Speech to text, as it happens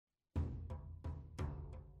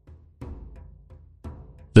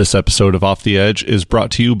This episode of Off the Edge is brought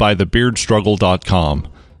to you by thebeardstruggle.com.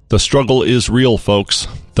 The struggle is real, folks.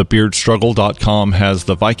 Thebeardstruggle.com has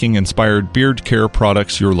the Viking-inspired beard care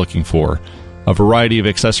products you're looking for. A variety of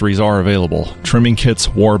accessories are available. Trimming kits,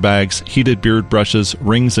 war bags, heated beard brushes,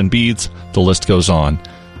 rings and beads, the list goes on.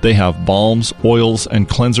 They have balms, oils, and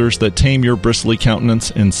cleansers that tame your bristly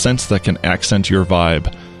countenance in scents that can accent your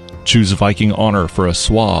vibe. Choose Viking Honor for a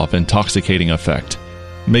suave, intoxicating effect.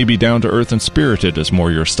 Maybe down-to-earth and spirited is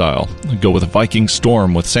more your style. Go with Viking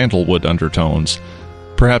Storm with sandalwood undertones.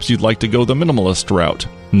 Perhaps you'd like to go the minimalist route.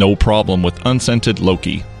 No problem with unscented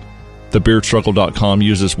Loki. TheBeardStruggle.com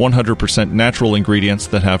uses 100% natural ingredients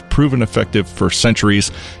that have proven effective for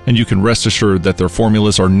centuries, and you can rest assured that their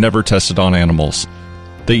formulas are never tested on animals.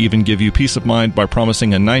 They even give you peace of mind by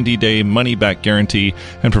promising a 90-day money-back guarantee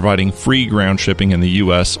and providing free ground shipping in the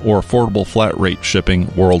U.S. or affordable flat-rate shipping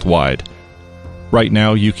worldwide. Right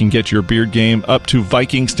now, you can get your beard game up to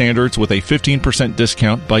Viking standards with a 15%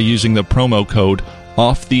 discount by using the promo code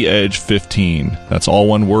OffTheEdge15. That's all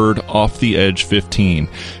one word, OffTheEdge15.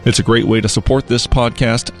 It's a great way to support this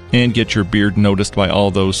podcast and get your beard noticed by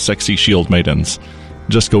all those sexy shield maidens.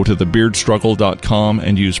 Just go to thebeardstruggle.com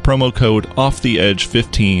and use promo code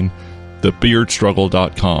OffTheEdge15,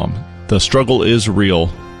 thebeardstruggle.com. The struggle is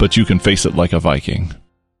real, but you can face it like a Viking.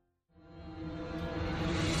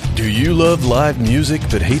 Do you love live music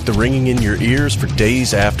but hate the ringing in your ears for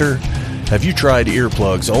days after? Have you tried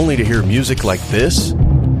earplugs only to hear music like this?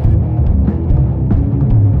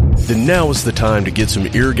 Then now is the time to get some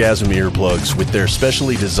Eargasm earplugs. With their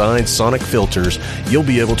specially designed sonic filters, you'll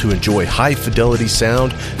be able to enjoy high-fidelity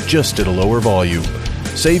sound just at a lower volume.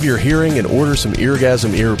 Save your hearing and order some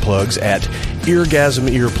Eargasm earplugs at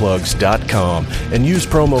eargasmearplugs.com and use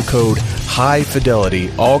promo code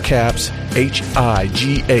HIGHFIDELITY, all caps,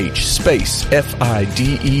 HIGH, space,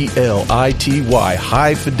 FIDELITY,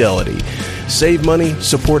 High Fidelity. Save money,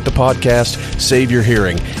 support the podcast, save your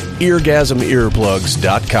hearing.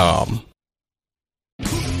 Eargasmearplugs.com.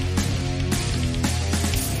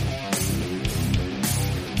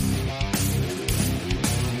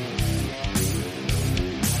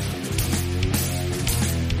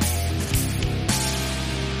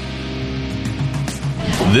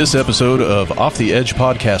 This episode of Off the Edge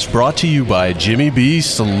podcast brought to you by Jimmy B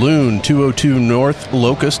Saloon, 202 North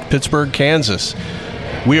Locust, Pittsburgh, Kansas.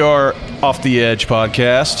 We are Off the Edge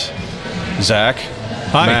podcast. Zach,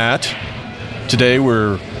 hi. Matt. Today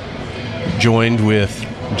we're joined with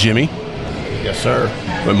Jimmy. Yes, sir.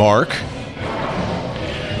 With Mark.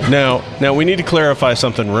 Now we need to clarify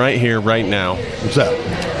something right here, right now. What's that?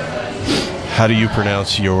 How do you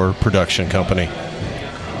pronounce your production company?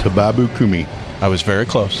 Tababu Kumi. I was very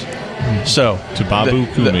close. So, Tababu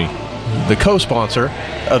Kumi. The co-sponsor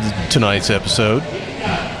of tonight's episode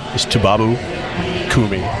is Tababu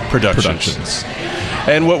Kumi Productions.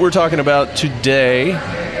 And what we're talking about today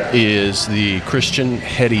is the Christian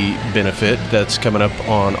Hetty benefit that's coming up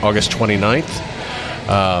on August 29th.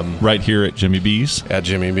 Right here at Jimmy B's. At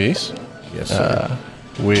Jimmy B's. Yes, sir.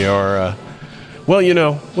 We are,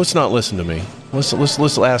 let's not listen to me. Let's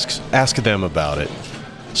ask them about it.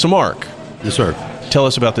 So, Mark. Yes, sir. Tell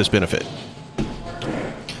us about this benefit.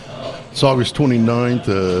 It's August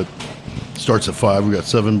 29th. Starts at 5. We got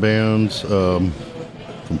 7 bands from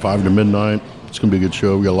 5 to midnight. It's going to be a good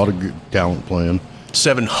show. We got a lot of good talent playing.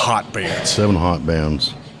 7 hot bands. 7 hot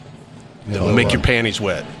bands. That'll make your panties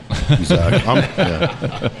wet. Exactly.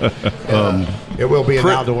 It will be an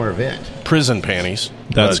outdoor event. Prison panties.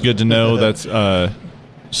 That's good to know. That's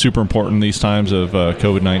super important these times of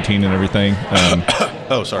COVID-19 and everything.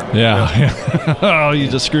 Oh, sorry. Yeah. Oh, you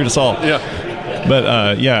just screwed us all. Yeah. But,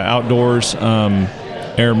 outdoors,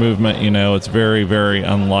 air movement, it's very, very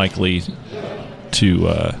unlikely to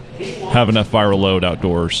have enough viral load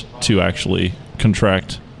outdoors to actually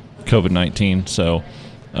contract COVID-19. So,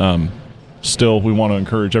 still, we want to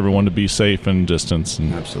encourage everyone to be safe and distance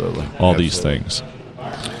and Absolutely. all these things.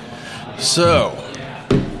 So,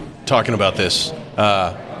 talking about this,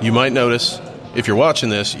 you might notice, if you're watching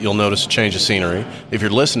this, you'll notice a change of scenery. If you're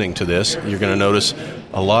listening to this, you're going to notice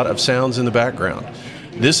a lot of sounds in the background.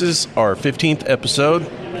 This is our 15th episode,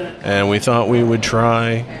 and we thought we would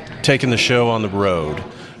try taking the show on the road.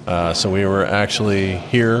 So we were actually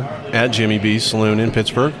here at Jimmy B's Saloon in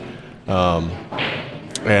Pittsburgh.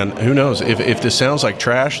 And who knows, if this sounds like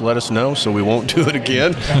trash, let us know so we won't do it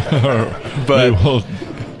again. But we'll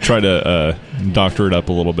try to doctor it up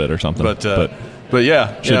a little bit or something. But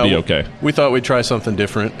yeah, should be okay. We thought we'd try something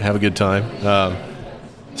different, have a good time.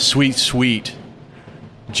 Sweet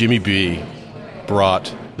Jimmy B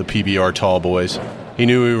brought the PBR Tall Boys. He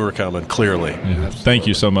knew we were coming, clearly. Yeah. Thank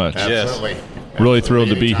you so much. Absolutely. Really thrilled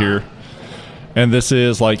to be Anytime. here. And this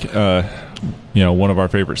is like, one of our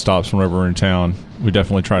favorite stops whenever we're in town. We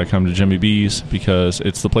definitely try to come to Jimmy B's because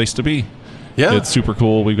it's the place to be. Yeah. It's super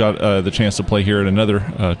cool. We've got the chance to play here at another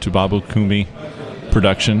Tubabu Kumi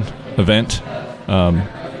production event.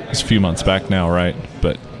 It's a few months back now, right?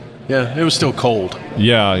 But Yeah, it was still cold.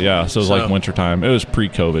 yeah. So it was So- like wintertime. It was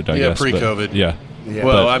pre-COVID, I guess. but pre-COVID. Yeah.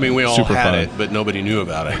 Well, But I mean, we all super had fun. it, but nobody knew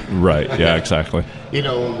about it. Right. Yeah, exactly. You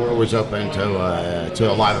know, we're always open to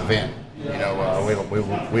a live event. You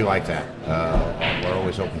know, we like that. We're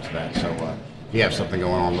always open to that. So if you have something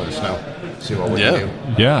going on, let us know. See what we can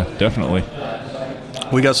do. Yeah, definitely.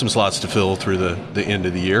 We got some slots to fill through the end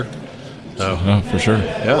of the year. So, Oh, for sure.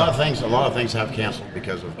 A lot of things have canceled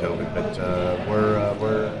because of COVID, but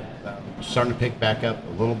we're starting to pick back up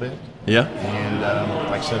a little bit. yeah. And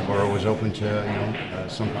like I said, we're always open to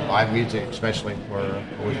some live music, especially. We're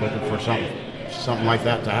always looking for something like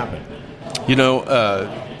that to happen. You know,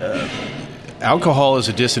 alcohol is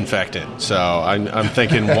a disinfectant. So I'm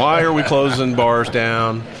thinking, why are we closing bars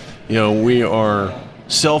down? You know, we are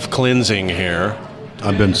self-cleansing here.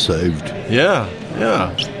 I've been saved. Yeah.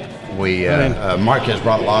 We Mark has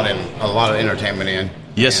brought a lot of entertainment in.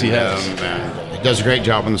 Yes, he has. And he does a great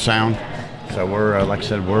job on the sound. So we're like I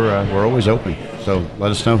said, we're always open. So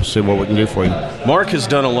let us know, see what we can do for you. Mark has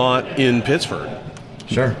done a lot in Pittsburgh.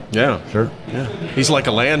 Sure. Yeah. Sure. Yeah. He's like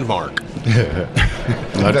a landmark.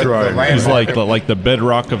 I tried. He's like the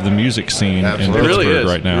bedrock of the music scene Absolutely. in It really Pittsburgh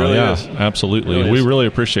is. right now. It really Yeah, is. absolutely. It really We is. really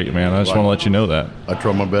appreciate you, man. I just want to let you know that. I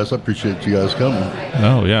try my best. I appreciate you guys coming.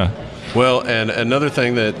 Oh, yeah. Well, and another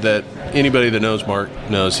thing that anybody that knows Mark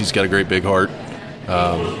knows, he's got a great big heart.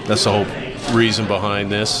 That's the whole reason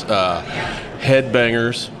behind this.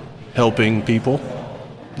 Headbangers helping people.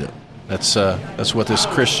 That's what this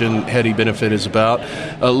Christian Heady benefit is about.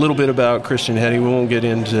 A little bit about Christian Heady. We won't get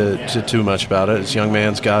into too much about it. This young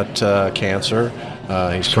man's got cancer.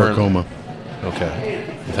 He's Sarcoma.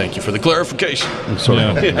 Okay. Thank you for the clarification. Sorry.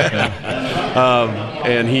 Yeah.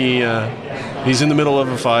 And he's in the middle of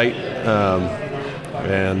a fight,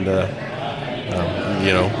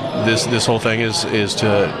 this whole thing is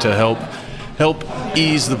to help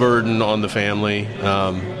ease the burden on the family.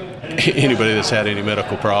 Anybody that's had any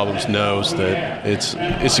medical problems knows that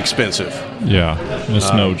it's expensive, Yeah.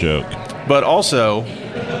 It's no joke. but also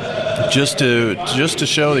just to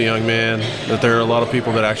show the young man that there are a lot of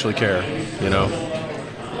people that actually care. And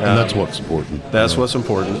that's what's important. That's what's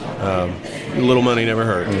important. Little money never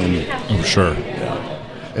hurt. Oh, sure.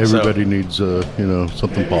 Everybody needs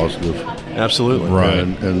something positive. Absolutely. Right.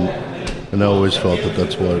 And I always felt that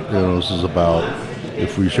that's what this is about.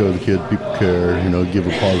 If we show the kid people care, give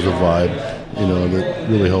a positive vibe, that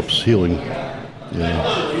really helps healing.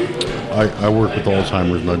 I work with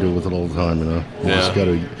Alzheimer's and I deal with it all the time. You Yeah. just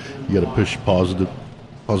you gotta push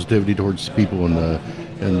positivity towards people,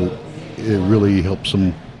 and it really helps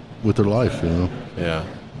them with their life. Yeah.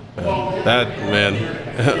 That, man,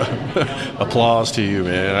 applause to you,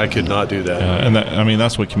 man. I could not do that. And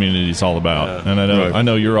that's what community is all about. Yeah. And Right. I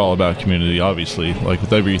know you're all about community, obviously. Like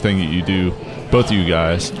with everything that you do, both of you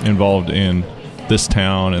guys involved in this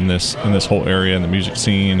town and this whole area and the music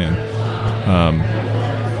scene, and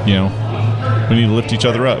we need to lift each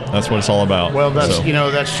other up. That's what it's all about. Well, that's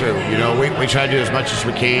So, that's true. We try to do as much as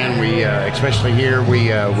we can. We especially here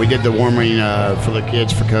we did the warming for the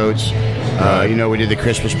kids for coats. We did the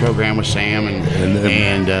Christmas program with Sam and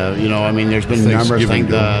there's been a number of Thanksgiving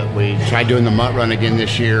things. We tried doing the Mutt Run again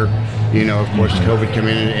this year. Of course, COVID came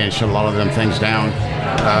in and shut a lot of them things down.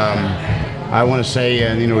 I want to say,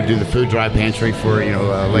 we do the food drive pantry for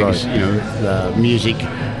ladies, the music.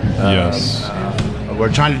 yes.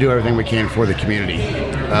 We're trying to do everything we can for the community.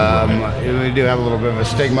 We do have a little bit of a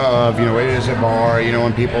stigma of, it is a bar,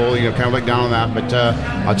 and people, kind of look down on that. But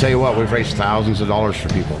I'll tell you what, we've raised thousands of dollars for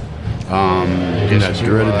people. And that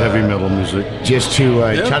dreaded heavy metal music. Just to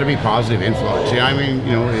try to be positive influence. We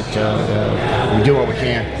do what we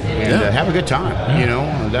can and have a good time.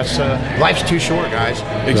 That's life's too short, guys.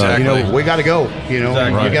 Exactly. We got to go. You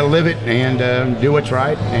Right. got to live it and do what's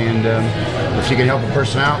right. And if you can help a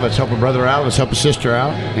person out, let's help a brother out. Let's help a sister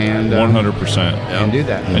out. And 100%. and do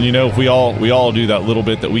that. And if we all do that little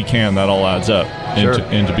bit that we can, that all adds up Sure.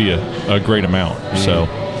 into be a great amount. So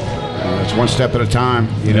It's one step at a time,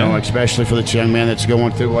 Yeah. especially for this young man that's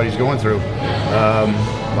going through what he's going through.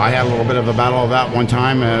 I had a little bit of a battle of that one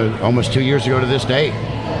time, almost 2 years ago to this day.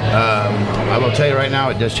 I will tell you right now,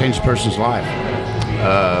 it does change a person's life.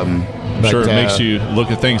 I'm sure it makes you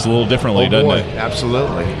look at things a little differently, doesn't it?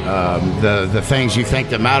 Absolutely. The things you think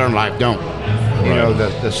that matter in life don't. Right.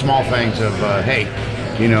 The small things of, hey,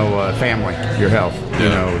 family, your health,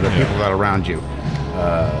 the people that are around you.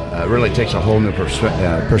 Really takes a whole new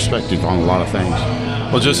perspective on a lot of things.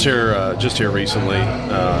 Well, just here recently,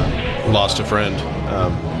 lost a friend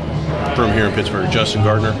from here in Pittsburgh, Justin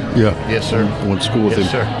Gardner. Yeah. Yes, sir. Went to school with him.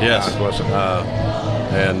 Sir. Yes. God bless him.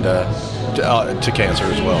 And to cancer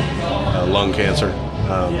as well, lung cancer.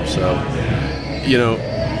 So,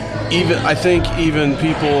 I think even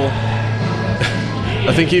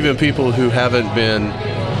people who haven't been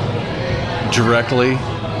directly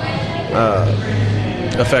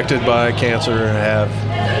affected by cancer have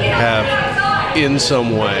in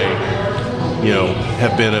some way,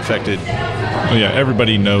 have been affected. Well, yeah,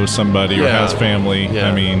 everybody knows somebody or has family. Yeah.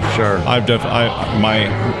 I mean, sure. My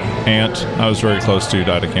aunt I was very close to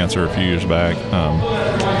died of cancer a few years back.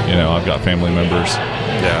 I've got family members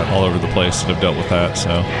all over the place that have dealt with that.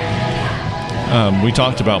 So we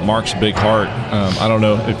talked about Mark's big heart. I don't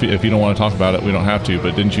know if you don't want to talk about it, we don't have to.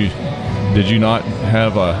 But did you not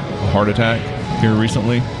have a heart attack here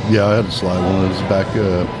recently? Yeah, I had a slight one. It was back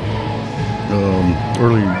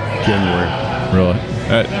early January. Really?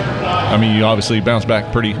 You obviously bounced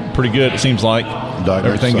back pretty good. It seems like Diet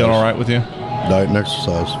everything got all right with you. Diet and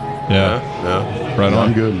exercise. Yeah. Right on.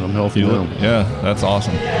 I'm good. I'm healthy now. Yeah, that's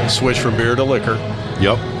awesome. Switch from beer to liquor.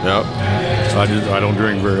 Yep. I don't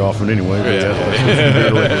drink very often anyway. But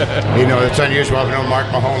It's unusual. I've known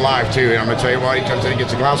Mark my whole life too, and I'm gonna tell you what. He comes in and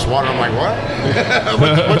gets a glass of water. I'm like, what?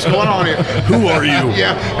 What's going on here? Who are you?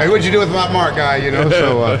 Yeah. Hey, what'd you do with that Mark guy?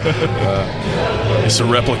 So It's a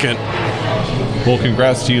replicant. Well,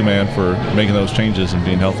 congrats to you, man, for making those changes and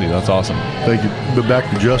being healthy. That's awesome. Thank you. But back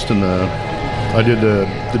to Justin, I did the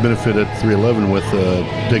benefit at 311 with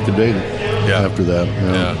Take the Day after that.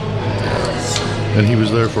 And he was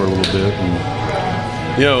there for a little bit.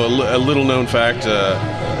 And a little known fact,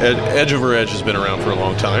 Edge Over Edge has been around for a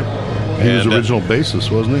long time. He was original bassist,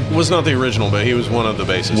 wasn't he? Was not the original, but he was one of the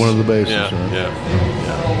bassists. One of the bassists, Yeah.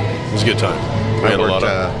 It was a good time. We had a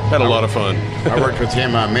lot of fun. I worked with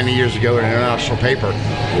him many years ago at International Paper.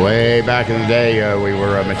 Way back in the day, we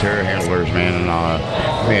were material handlers, man, and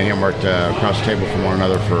me and him worked across the table from one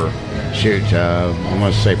another for, I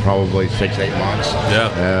want to say probably 6-8 months.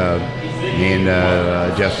 Yeah. Me and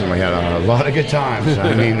Justin, we had a lot of good times.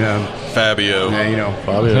 I mean, Fabio.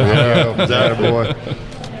 Fabio, that boy.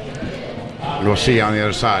 We'll see you on the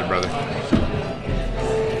other side, brother.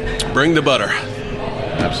 Bring the butter.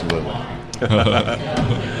 Absolutely.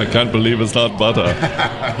 I can't believe it's not butter.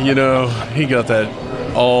 He got that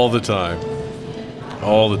all the time.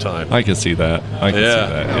 All the time. I can see that. I can see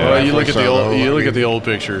that. Yeah. Well, you look at the old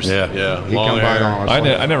pictures. Yeah. Long hair.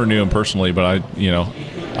 I never knew him personally, but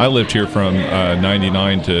I lived here from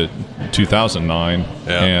 99 to 2009,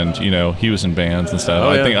 and he was in bands and stuff.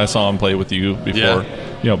 I think I saw him play with you before,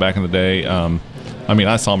 back in the day.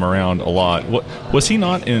 I saw him around a lot. Was he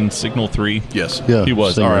not in Signal 3? Yes. Yeah, He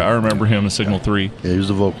was. singer. All right, I remember him in Signal 3. Yeah, he was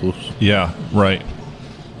the vocalist. Yeah, right.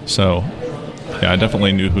 So, I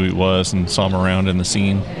definitely knew who he was and saw him around in the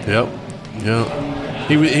scene. Yep. Yeah.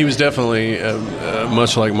 He was definitely,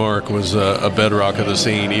 much like Mark, was a bedrock of the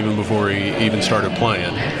scene even before he even started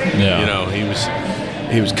playing. Yeah. He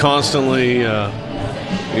was constantly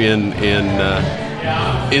in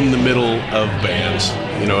the middle of bands.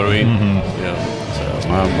 You know what I mean? Mm-hmm. Yeah.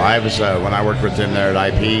 I was when I worked with him there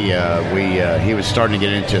at IP. He was starting to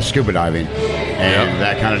get into scuba diving and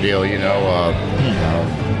that kind of deal. He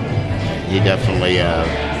definitely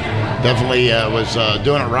was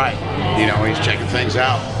doing it right. He's checking things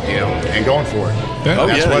out. And going for it. Yeah.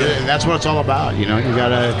 And that's what it's all about. You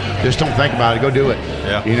gotta just don't think about it. Go do it.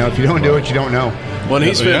 Yeah. If you don't do it, you don't know. When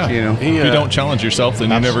he's been, if you don't challenge yourself, then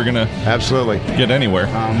you're never gonna absolutely get anywhere.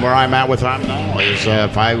 Where I'm at with him now is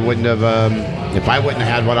if I wouldn't have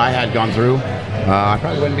had what I had gone through, I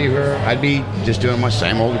probably wouldn't be here. I'd be just doing my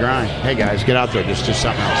same old grind. Hey guys, get out there, just do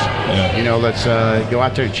something else. Yeah. Let's go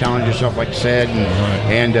out there and challenge yourself, like you said,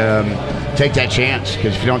 and take that chance.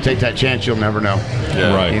 Because if you don't take that chance, you'll never know.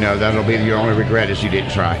 Yeah. Right. That'll be your only regret is you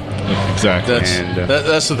didn't try. Exactly.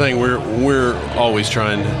 That's the thing. We're always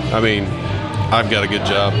trying. I've got a good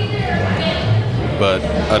job, but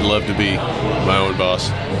I'd love to be my own boss.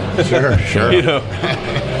 Sure.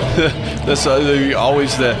 That's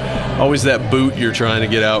always that boot you're trying to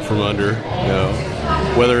get out from under.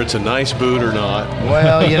 Whether it's a nice boot or not.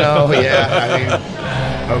 Well, yeah.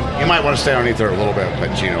 You might want to stay underneath there a little bit, but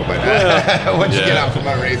once you get out from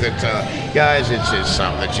underneath it, guys, it's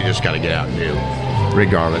something that you just got to get out and do.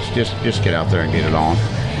 Regardless, just get out there and get it on.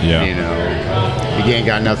 Yeah. You ain't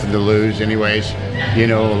got nothing to lose, anyways.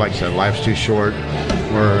 Like I said, life's too short.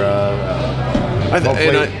 I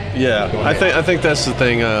think that's the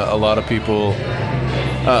thing. A lot of people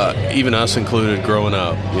even us included, growing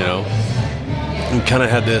up, we kind of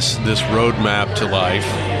had this roadmap to life,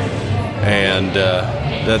 and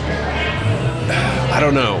that I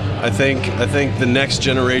don't know. I think the next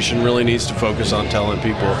generation really needs to focus on telling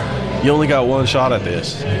people, you only got one shot at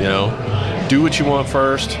this. Do what you want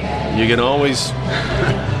first. You can always.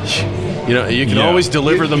 Always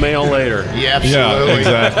deliver the mail later. Yeah, absolutely. Yeah,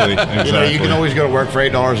 exactly. You can always go to work for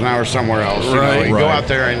 $8 an hour somewhere else. Right. Go out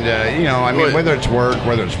there and, whether it's work,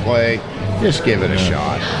 whether it's play, just give it a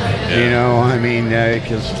shot. Yeah.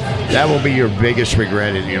 Because that will be your biggest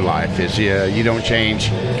regret in your life is you don't change.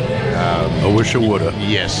 I wish I woulda.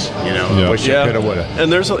 Yes, wish I coulda, woulda.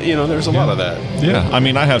 And there's a lot of that. Yeah,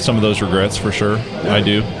 I have some of those regrets for sure. Yeah. I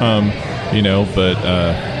do.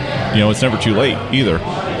 It's never too late either.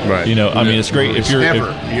 Right. It's great if you're.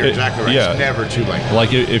 You're exactly right. Yeah. It's never too late.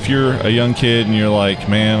 Like if you're a young kid and you're like,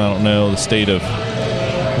 man, I don't know the state of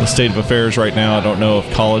affairs right now. I don't know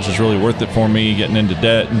if college is really worth it for me, getting into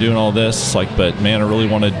debt and doing all this. It's like, but man, I really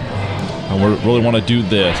want to do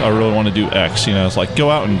this. I really want to do X. It's like, go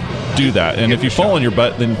out and do that. And if you fall on your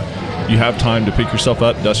butt, then you have time to pick yourself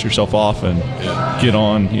up, dust yourself off, and get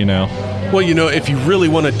on. Well, if you really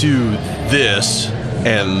want to do this,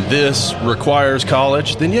 and this requires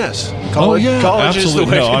college, then yes, college is the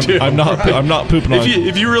way to do it. I'm not pooping on.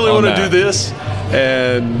 If you really want to do this,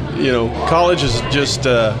 and college is just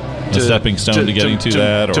a stepping stone to getting to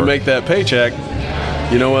that, or to make that paycheck.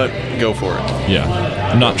 You know what? Go for it. Yeah,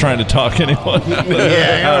 I'm not trying to talk anyone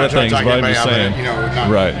out of things, but I'm just saying.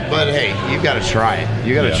 Right. But hey, you've got to try it.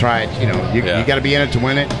 You got to try it. You got to be in it to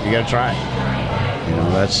win it. You got to try it.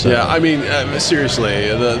 That's seriously,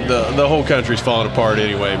 the whole country's falling apart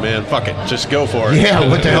anyway, man. Fuck it, just go for it. Yeah,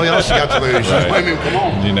 what the hell else you got to lose? Right. Come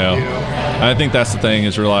on. I think that's the thing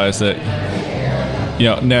is realize that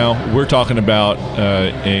now we're talking about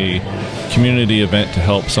a community event to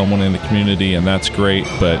help someone in the community, and that's great,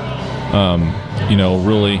 but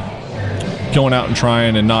really going out and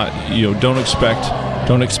trying and not don't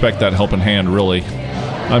expect that helping hand, really.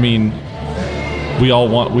 We all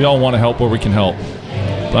want to help where we can help.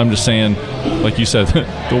 But I'm just saying, like you said,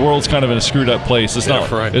 the world's kind of in a screwed up place. It's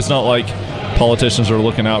not like politicians are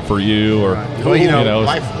looking out for you or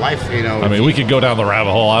life. we could go down the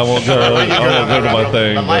rabbit hole. I won't go. I won't go to my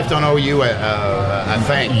thing. But life don't owe you a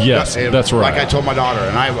thing. Yes, that's right. Like I told my daughter,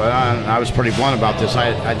 and I was pretty blunt about this.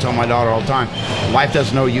 I tell my daughter all the time, life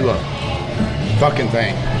doesn't owe you a fucking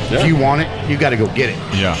thing. Yeah. If you want it, you got to go get it.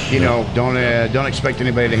 Yeah. Don't expect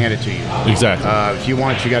anybody to hand it to you. Exactly. If you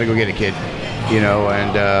want it, you got to go get it, kid.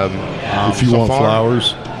 And if you want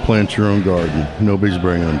flowers, plant your own garden. Nobody's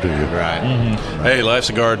bringing them to you. Right. Mm-hmm. Hey, life's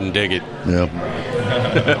a garden. Dig it. Yeah.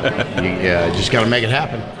 You just got to make it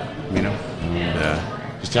happen.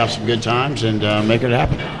 Yeah. Just have some good times and make it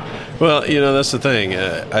happen. Well, that's the thing.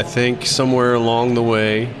 I think somewhere along the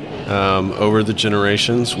way, over the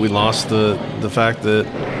generations, we lost the fact that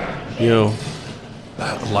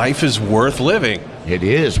life is worth living. It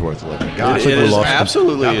is worth living. God, it is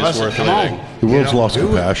absolutely is worth living. The world's lost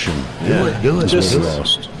compassion. Do it.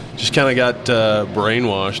 Just kind of got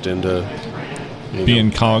brainwashed into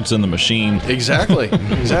being cogs in the machine. Exactly.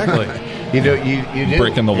 You do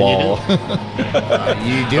breaking the wall.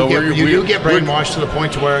 You do get brainwashed to the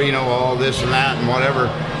point to where all this and that and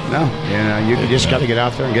whatever. No, you just got to get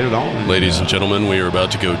out there and get it on. Ladies and gentlemen, we are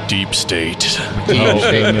about to go deep state. Oh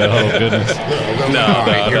goodness! No,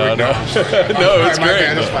 it's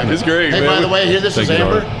great. It's great. Hey, man. by the way, this is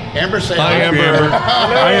Amber. Amber, say hi. Amber.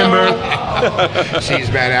 Hi, Amber. She's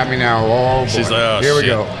mad at me now. Oh, boy. She's like, oh, here we shit.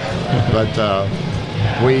 go. But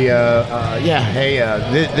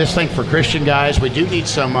this thing for Christian guys, we do need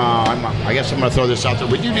some. I guess I'm going to throw this out there.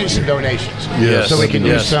 We do need some donations. Yes. So we can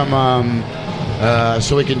do some.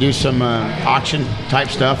 Auction type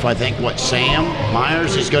stuff. I think Sam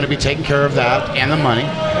Myers is going to be taking care of that and the money.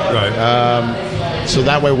 Right. So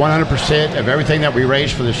that way 100% of everything that we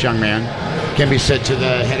raise for this young man can be sent to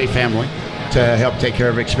the Hetty family to help take care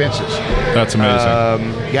of expenses. That's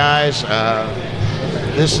amazing. Guys,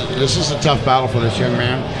 this is a tough battle for this young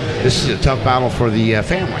man. This is a tough battle for the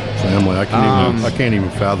family. I can't even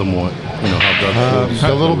fathom what how tough it is.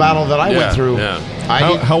 The little battle that I went through. Yeah.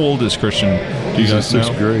 How old is Christian? Do you guys know?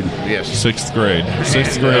 Sixth grade. Yes. Sixth grade.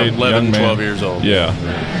 11, 12 years old. Yeah.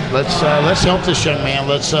 Let's help this young man.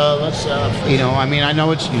 Let's I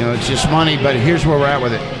know it's it's just money, but here's where we're at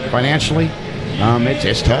with it. Financially,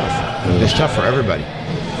 it's tough. It's tough for everybody.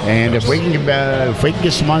 And if we can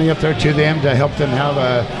get some money up there to them to help them have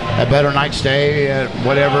a better night's stay,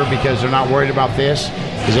 whatever, because they're not worried about this,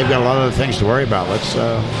 because they've got a lot of other things to worry about. Let's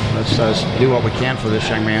do what we can for this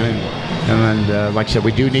young man. And like I said,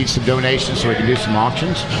 we do need some donations so we can do some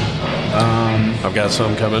auctions. I've got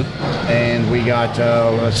some coming. And we got,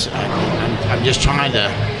 I'm just trying to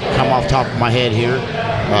come off the top of my head here.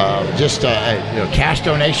 Just a cash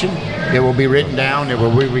donation. It will be written down. It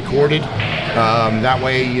will be recorded. That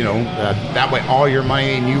way, that way all your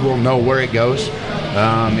money, and you will know where it goes.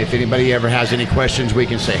 If anybody ever has any questions, we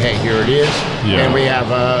can say, hey, here it is. Yeah. And we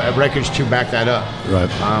have records to back that up. Right.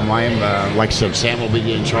 I am, like I said, Sam will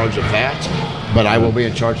be in charge of that, but I will be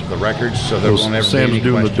in charge of the records, so there will never Sam's be any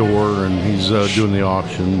doing questions. the door, and he's doing the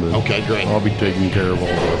auction. But okay, great. I'll be taking care of all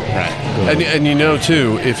that. Right. And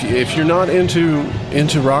too, if you're not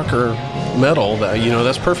into rock or metal,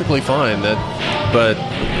 that's perfectly fine. But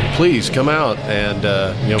please come out and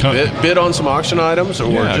bid on some auction items,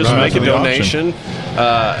 or just make a donation.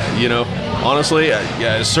 Honestly,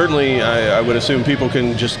 certainly I would assume people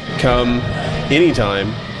can just come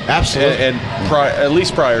anytime. Absolutely. And at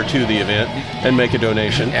least prior to the event, and make a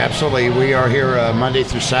donation. Absolutely. We are here Monday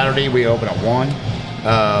through Saturday. We open at 1.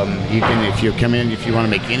 You can, if you come in, if you want to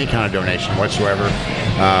make any kind of donation whatsoever.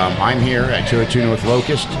 I'm here at 202 North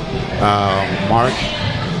Locust. Mark.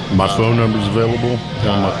 My phone number's available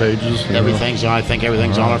on my pages. I think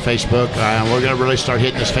everything's on our Facebook. We're going to really start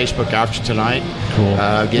hitting this Facebook auction tonight. Cool.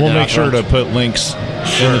 We'll make sure to put links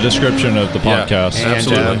in the description of the podcast. And,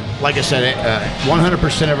 absolutely. Like I said,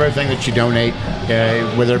 100% of everything that you donate,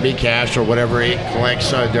 whether it be cash or whatever it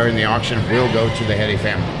collects during the auction, will go to the Hetty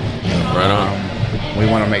family. Right on. We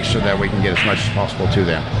want to make sure that we can get as much as possible to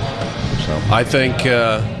them. So I think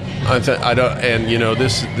I don't, and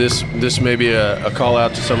this may be a call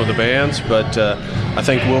out to some of the bands, but I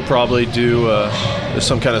think we'll probably do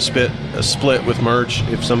some kind of split with merch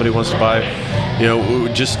if somebody wants to buy,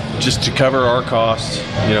 just to cover our costs.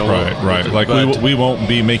 Right. Like we won't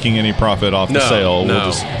be making any profit off the sale. We'll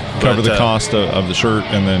just cover the cost of the shirt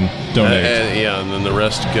and then donate. And then the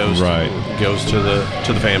rest goes to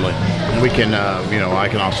the family. We can, I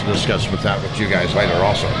can also discuss with you guys later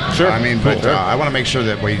also. Sure. I mean, but I want to make sure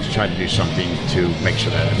that we try to do something to make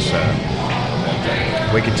sure that it's,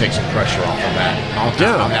 we can take some pressure off of that,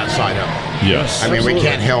 on that side of it. Yes. I mean, we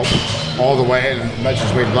can't help all the way as much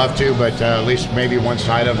as we'd love to, but at least maybe one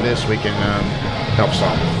side of this we can help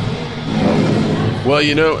some. Well,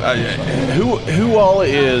 who all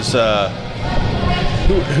is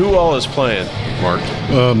who all is playing, Mark?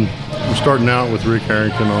 We're starting out with Rick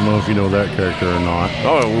Harrington. I don't know if you know that character or not.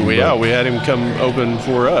 Oh, we had him come open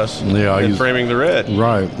for us. Yeah, he's Framing the Red.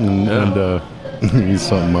 Right, and he's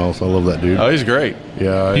something else. I love that dude. Oh, he's great.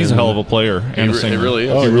 Yeah, he's a hell of a player and a singer. He really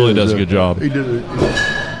is. He really does a good job. He did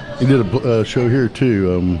a show here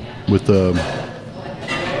too with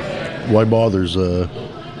Why Bother's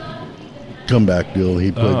comeback deal.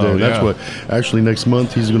 He played there. That's what. Actually, next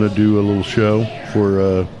month he's going to do a little show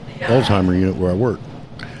for Alzheimer unit where I work.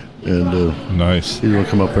 And nice. He's going to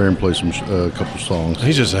come up there and play some couple songs.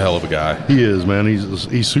 He's just a hell of a guy. He is, man.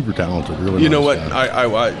 He's super talented. Really. You know what? Guy.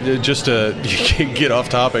 I just to get off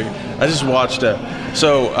topic. I just watched.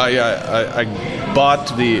 So I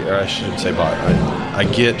bought or I shouldn't say bought. I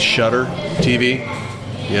get Shudder TV.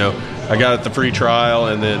 I got it the free trial,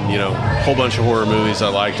 and then a whole bunch of horror movies I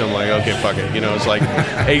liked. I'm like, okay, fuck it. It's like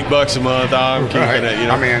 $8 a month. I'm keeping it.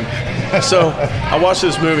 I'm in. So I watched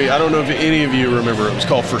this movie. I don't know if any of you remember. It was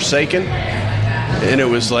called Forsaken, and it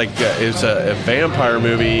was like it's a vampire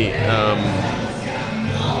movie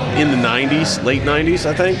in the '90s, late '90s,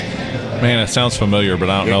 I think. Man, it sounds familiar, but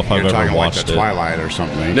I don't know if I've ever watched like the Twilight or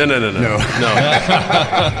something. No.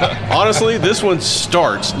 Honestly, this one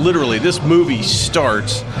starts. Literally, this movie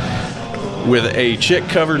starts with a chick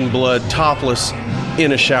covered in blood, topless,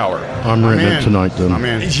 in a shower. I'm renting it tonight, then. I'm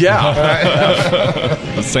in.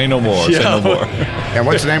 Yeah. Say no more. Say no more. And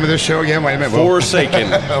what's the name of this show again? Wait a minute.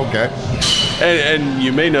 Forsaken. Okay. And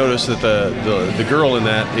you may notice that the girl in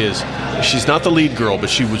that she's not the lead girl, but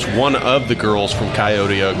she was one of the girls from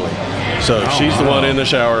Coyote Ugly. So she's the one in the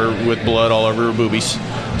shower with blood all over her boobies.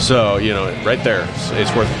 So, right there,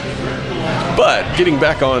 it's worth it. But getting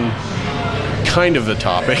back on kind of the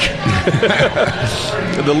topic,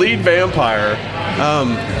 the lead vampire,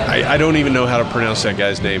 I don't even know how to pronounce that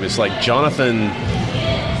guy's name. It's like Jonathan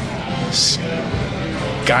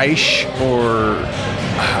Geisch, or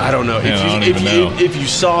I don't know. If you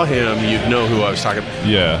saw him, you'd know who I was talking about.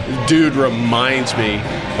 Yeah. Dude reminds me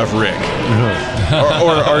of Rick.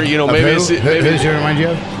 or maybe who does he remind you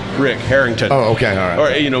of? Rick Harrington. Oh, okay, all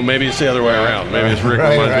right. Or maybe it's the other way around. Maybe it's Rick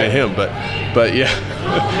reminds me of him. But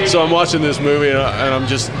yeah. So I'm watching this movie and I'm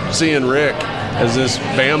just seeing Rick as this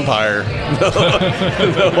vampire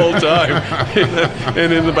the whole time.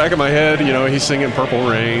 And in the back of my head, he's singing Purple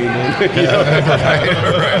Rain.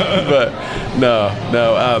 But no.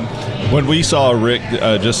 When we saw Rick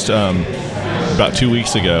just about 2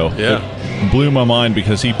 weeks ago, it blew my mind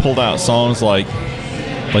because he pulled out songs like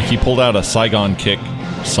he pulled out a Saigon Kick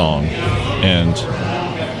song, and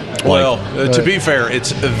to be fair,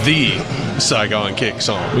 it's the Saigon Kick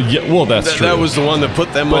song. Yeah, well, that's true. That was the one that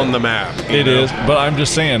put them on the map. It is, but I'm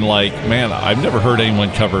just saying, man, I've never heard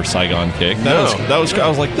anyone cover Saigon Kick. That was I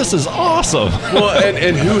was like, this is awesome. Well,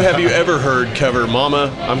 and who have you ever heard cover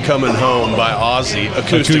 "Mama, I'm Coming Home" by Ozzy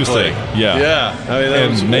acoustically? Yeah. I mean,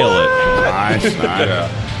 and nail it. Nice.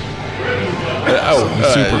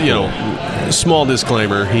 Super cool. Small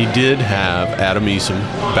disclaimer: he did have Adam Eason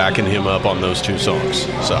backing him up on those two songs.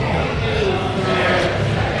 So.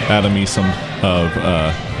 Adam Eason of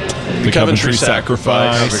the Coventry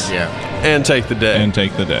Sacrifice. And Take the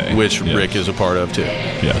Day. Which Rick is a part of, too.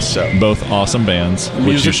 Yes. So, both awesome bands,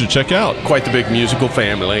 which you should check out. Quite the big musical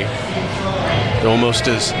family. Almost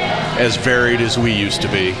as varied as we used to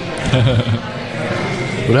be.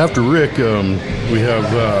 But after Rick, we have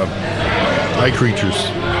Eye Creatures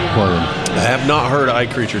playing. I have not heard Eye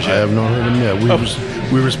Creatures yet. I have not heard them yet.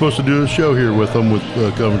 We were supposed to do a show here with them with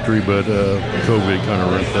Coventry, but COVID kind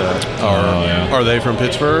of wrecked that. Are they from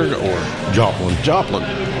Pittsburgh or Joplin?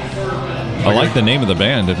 I like the name of the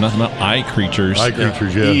band. If nothing but Eye Creatures. Eye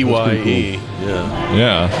Creatures, yeah. EYE. Cool.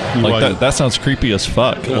 Yeah. Like that sounds creepy as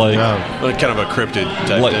fuck. Like kind of a cryptid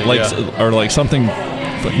type thing. Or like something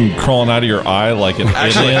fucking crawling out of your eye like an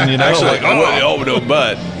alien,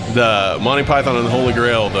 but the Monty Python and the Holy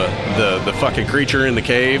Grail, the fucking creature in the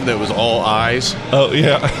cave that was all eyes. Oh,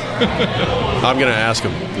 yeah. I'm going to ask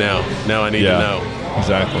him now. Now I need to know.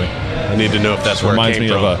 Exactly. I need to know if that's where it came from.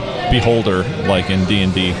 Reminds me of a Beholder, like in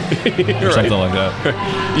D&D, or something like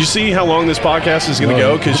that. You see how long this podcast is going to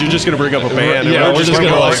go? Because you're just going to bring up a band. Yeah, and we're just going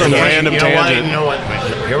to go off some random tangent. You know what?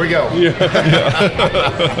 Here we go.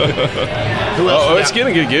 It's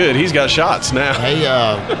going to get good. He's got shots now. Hey,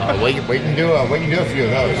 we can do a few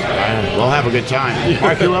of those. We'll have a good time.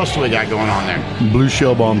 Mark, who else do we got going on there? Blue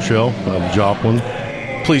Shell Bombshell of Joplin.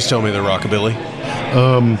 Please tell me they're rockabilly.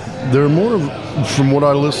 They're more of, from what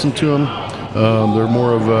I listened to them, they're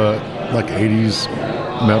more of like 80s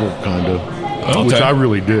metal kind of, which I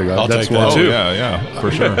really dig. I'll take that too. Yeah,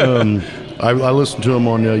 for sure. I listened to them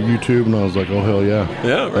on YouTube, and I was like, oh, hell yeah.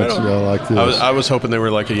 Yeah, right on. I like this. I was hoping they were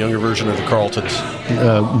like a younger version of the Carltons.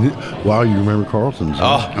 Wow, you remember Carltons?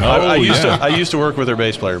 I used to work with their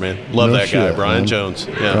bass player, man. Love that guy, Brian Jones.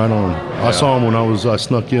 Yeah. Right on. I saw him when I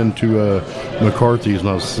snuck into McCarthy's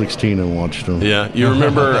when I was 16 and watched him. Yeah, you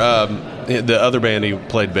remember the other band he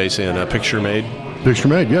played bass in, Picture Made? Picture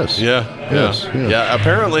Made, yes. Yeah,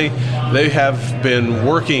 apparently they have been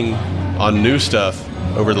working on new stuff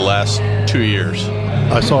over the last 2 years.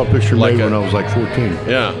 I saw a Picture Made when I was like 14.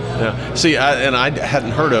 Yeah. See, I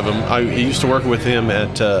hadn't heard of him. I used to work with him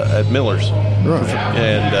at Miller's. Right.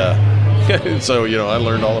 And so, I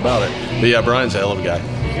learned all about it. But yeah, Brian's a hell of a guy.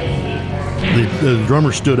 The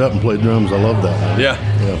drummer stood up and played drums. I love that. Yeah.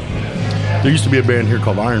 There used to be a band here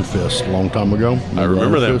called Iron Fist a long time ago. I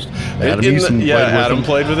remember them. Adam Eason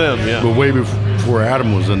played with them. Yeah. But way before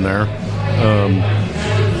Adam was in there,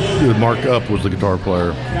 Mark Up was the guitar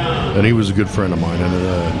player, and he was a good friend of mine, and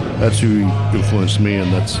that's who influenced me.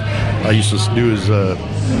 And I used to do is to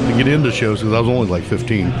get into shows because I was only like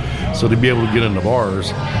 15, so to be able to get into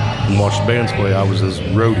bars and watch the bands play, I was his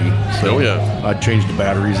roadie. So I'd change the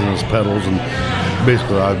batteries and his pedals, and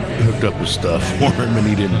basically I hooked up his stuff for him, and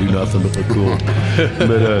he didn't do nothing but look cool.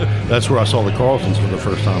 But that's where I saw the Carltons for the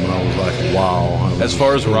first time, and I was like, wow. As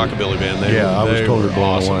far as a rockabilly band, I was totally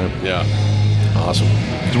blown away. Yeah, awesome.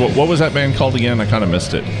 What was that band called again? I kind of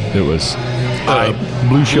missed it. It was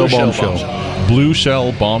Blue Shell Bombshell. Blue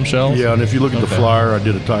Shell Bombshell? Yeah, and if you look at the flyer, I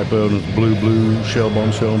did a typo, and it's Blue Shell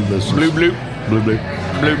Bombshell. Blue.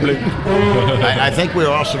 I think we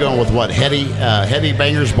were also going with what, Heady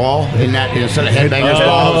Bangers Ball in that instead of Headbangers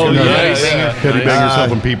Ball. Heady Bangers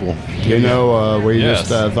helping people. We just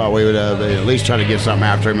thought we would at least try to get something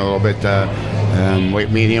after him a little bit.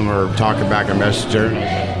 Meet him or talking back a messenger.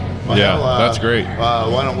 That's great.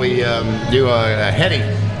 Why don't we do a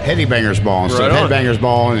Heady Bangers Ball instead of Headbangers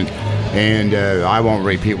Ball, and I won't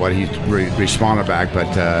repeat what he responded back,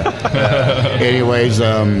 but anyways,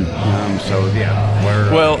 so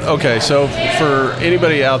for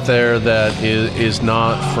anybody out there that is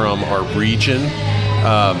not from our region,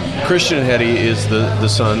 Christian Heddy is the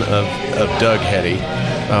son of Doug Heddy.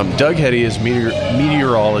 Doug Heddy is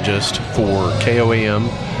meteorologist for KOAM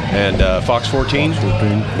and Fox 14.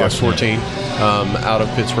 Fox 14 out of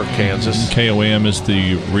Pittsburgh, Kansas. KOAM is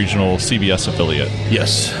the regional CBS affiliate.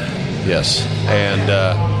 Yes. And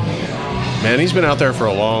man, he's been out there for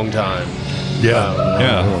a long time. Yeah.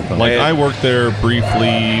 Like I worked there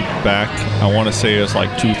briefly back, I want to say it was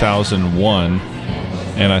like 2001.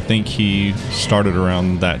 And I think he started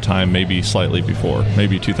around that time, maybe slightly before,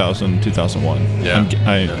 maybe 2000, 2001. Yeah.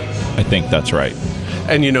 I think that's right.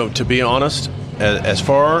 And, to be honest, as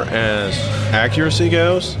far as accuracy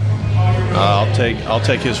goes, I'll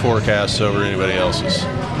take his forecasts over anybody else's.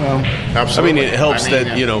 Well, absolutely. I mean, it helps that,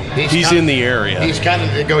 he's in the area. He's kind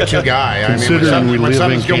of the go-to guy. Considering when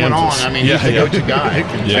something's going on, Kansas. he's the go-to guy.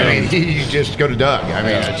 Yeah. I mean, you just go to Doug. I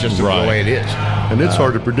mean, it's just the way it is. And it's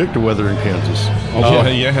hard to predict the weather in Kansas.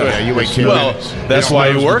 Yeah. You wait 10 minutes. That's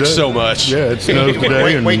why he works so much. Yeah, it snows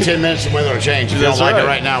today. Wait 10 minutes, the weather will change. If you don't That's like right. it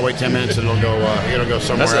right now, wait 10 minutes and it'll go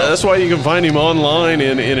somewhere else. That's why you can find him online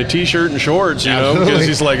in a T-shirt and shorts, because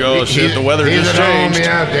he's like, oh, shit, the weather just changed.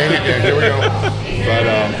 Yeah, dang it. Here we go.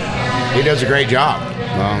 But he does a great job.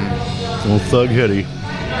 Well, Thug Heddy.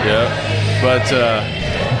 Yeah,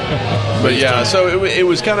 but yeah. So it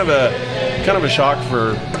was kind of a shock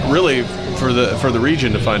for the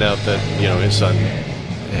region to find out that his son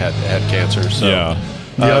had cancer. So Yeah.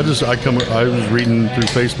 Yeah, I was reading through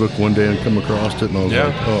Facebook one day and come across it, and I was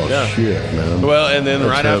like, "Oh shit, man!" Well, and then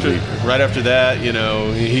That's right after that,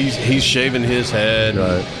 he's shaving his head,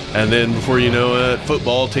 Right. and then before you know it,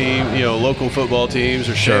 local football teams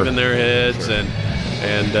are shaving their heads, and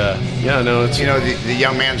it's the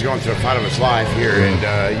young man's going through a fight of his life here, and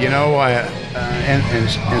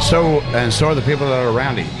and so are the people that are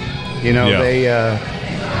around him. They.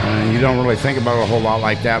 You don't really think about it a whole lot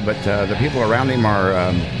like that, but the people around him are,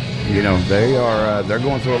 they're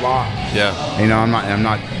going through a lot. Yeah. I'm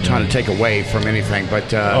not trying to take away from anything,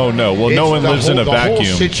 but Oh, no. Well, no one lives in a vacuum. The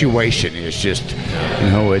whole situation is just,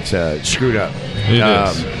 it's screwed up.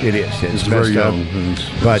 It is. It's very messed up. young.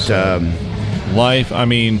 But Life, I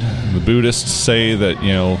mean, the Buddhists say that,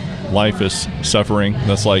 life is suffering.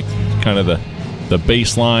 That's like kind of the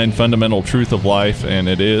baseline fundamental truth of life, and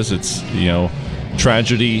it is. It's,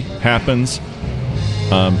 tragedy happens.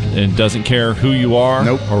 It doesn't care who you are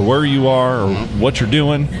or where you are or what you're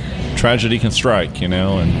doing. Tragedy can strike, and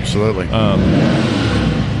absolutely.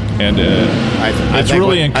 and it's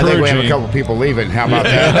really encouraging. I think we have a couple people leaving. How about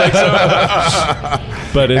that?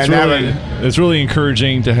 But it's really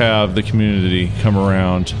encouraging to have the community come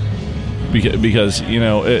around because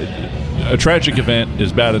a tragic event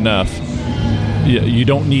is bad enough. You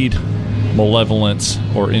don't need malevolence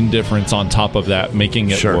or indifference on top of that, making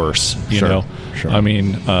it worse. You know, I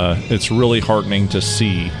mean, it's really heartening to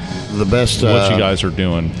see the best what you guys are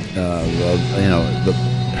doing.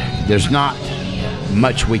 There's not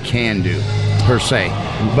much we can do per se,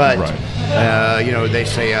 but they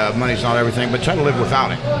say money's not everything, but try to live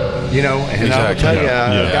without it. And I'll tell you,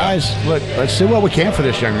 guys, look, let's do what we can for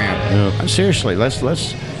this young man. Yeah. Seriously, let's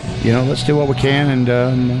do what we can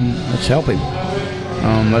and let's help him.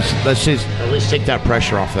 Let's just at least take that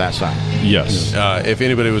pressure off of that side. Yes. If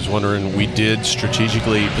anybody was wondering, we did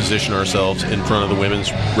strategically position ourselves in front of the women's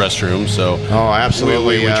restroom. So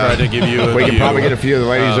absolutely. We tried to give you. We can probably get a few of the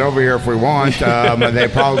ladies over here if we want. They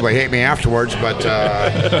probably hate me afterwards, but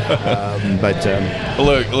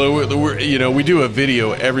look, we do a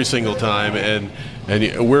video every single time, and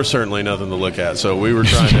we're certainly nothing to look at. So we were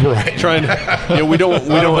trying to we don't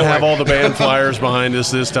have all the band flyers behind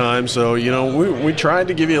us this time. So we tried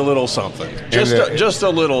to give you a little something, just a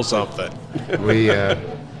little something.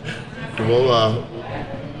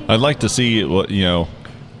 I'd like to see what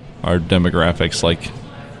our demographics like.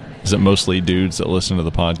 Is it mostly dudes that listen to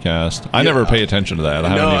the podcast? I never pay attention to that. I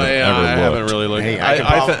haven't really looked. Hey,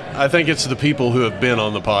 I think it's the people who have been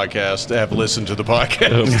on the podcast that have listened to the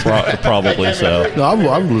podcast. Probably so. No,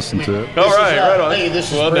 I've listened to it. All right, right on. Hey,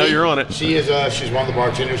 this is well, Bree. now you're on it. She's one of the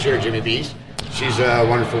bartenders here at Jimmy B's. She's a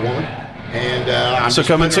wonderful woman. And so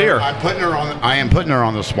come and see her. I am putting her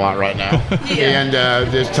on the spot right now, and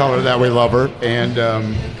just tell her that we love her and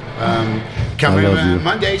come in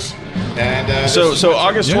Mondays. And so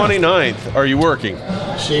August 29th, are you working?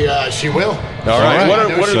 She will. All right.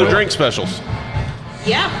 What are the drink specials?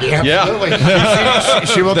 Yeah. Absolutely.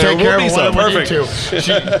 She will take care of it. Perfect.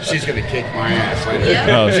 She's going to kick my ass later.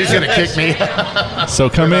 Yeah. She's going to kick me. So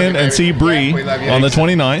come in and see Bree on the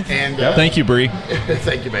 29th. And, thank you, Bree.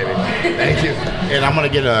 Thank you, baby. Thank you. And I'm going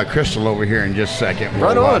to get a Crystal over here in just a second.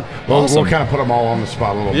 Right on. We'll kind of put them all on the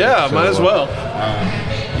spot a little bit. Yeah, might as well.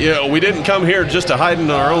 we didn't come here just to hide in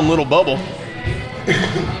our own little bubble.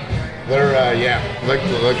 They're, Look,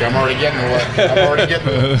 I'm already getting the look.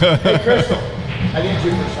 Hey, Crystal, I need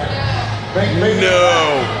you for a second. Bring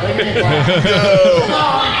No.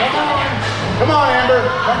 Come on, Amber.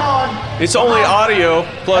 Come on. It's only audio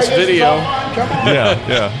plus Hey, this is video. all fun. Come on.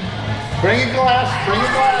 Yeah. Bring a glass.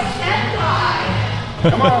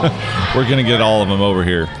 Come on. We're going to get all of them over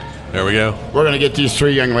here. There we go. We're going to get these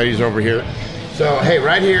 3 young ladies over here. So, hey,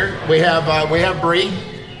 right here we have Bree,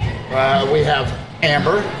 we have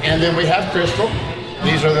Amber, and then we have Crystal.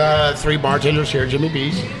 These are the 3 bartenders here at Jimmy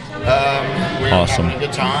B's. We're Awesome. having a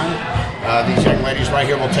good time. These young ladies right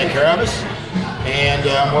here will take care of us, and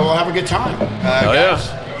we'll have a good time. Oh, guys.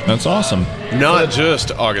 yeah. That's awesome. Not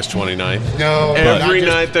just August 29th. No, Every not just-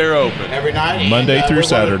 night they're open. Every night. Monday And, through we wanna-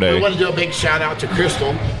 Saturday. We want to do a big shout out to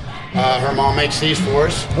Crystal. Her mom makes these for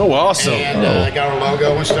us. Oh, awesome. And they got our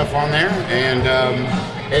logo and stuff on there. And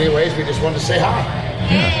anyways, we just wanted to say hi.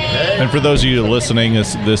 Hey. And for those of you listening,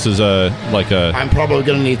 this is I'm probably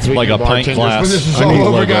going to need 3 like new a pint bartenders glass. when this is I all need over,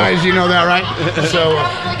 logo. guys. You know that, right? So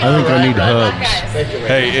I think I need hugs. thank you.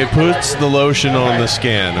 Hey, it puts the lotion on the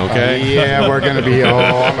skin, okay? Yeah, we're going to be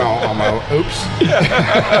oops.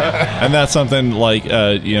 And that's something like,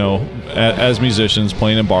 as musicians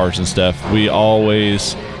playing in bars and stuff, we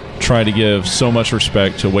always try to give so much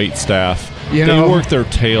respect to wait staff. You they know, work their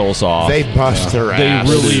tails off. They bust their They ass.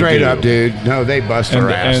 really Straight do. up, dude. No, they bust their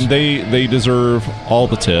ass. and they deserve all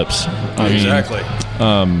the tips. I mean, Exactly.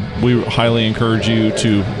 we highly encourage you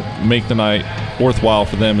to make the night worthwhile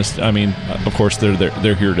for them. Of course,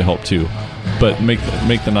 they're here to help too, but make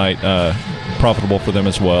the night profitable for them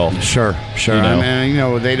as well. Sure. You know?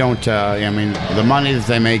 And they don't. The money that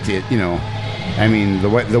they make,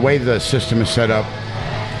 the way the system is set up,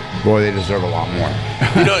 boy, they deserve a lot more.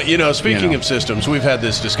 Speaking of systems, we've had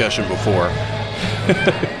this discussion before.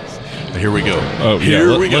 Here we go. Oh,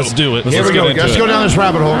 Here yeah. we go. Let's do it. Here we go. Let's go down this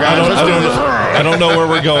rabbit hole, guys. Let's do this. I don't know where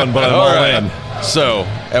we're going, but I'm all in. So,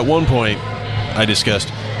 at one point, I discussed.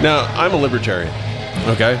 Now, I'm a libertarian.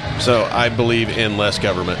 Okay, so I believe in less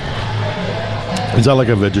government, Is that like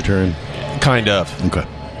a vegetarian? kind of, Okay.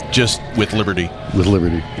 just with liberty. With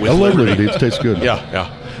liberty. With I love liberty. liberty. It tastes good. Yeah.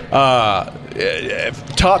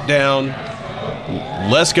 Top down,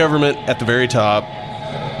 less government at the very top.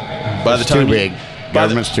 By the It's time too big.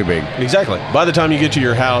 Government's too big. Exactly. By the time you get to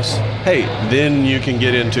your house, hey, then you can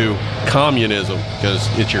get into communism because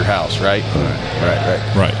it's your house, right? Right.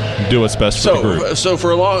 Right. Do what's best for the group. So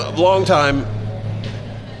for a long time,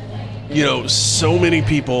 so many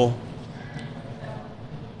people,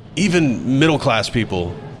 even middle class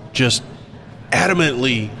people, just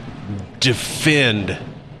adamantly defend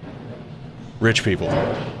rich people.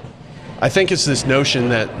 I think it's this notion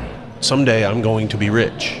that someday I'm going to be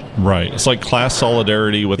rich. Right. It's like class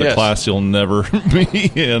solidarity with a Yes. class you'll never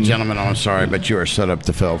be in. Gentlemen, I'm sorry, but you are set up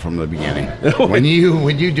to fail from the beginning. when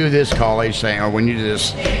you do this college thing, or when you do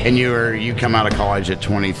this, and you come out of college at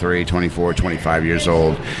 23, 24, 25 years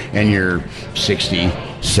old, and you're 60,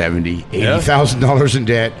 70, $80,000 in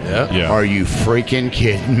debt. Yeah. Are you freaking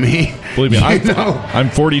kidding me? Believe me, You I'm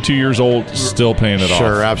 42 years old, still paying it off.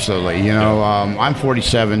 Sure, absolutely. I'm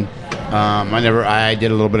 47. I did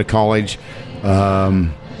a little bit of college. I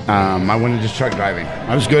went into truck driving.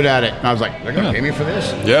 I was good at it. I was like, they're going to pay me for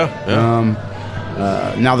this? Yeah.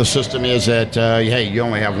 Now the system is that, hey, you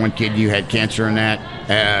only have one kid. You had cancer in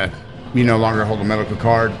that. You no longer hold a medical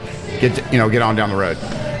card. Get on down the road.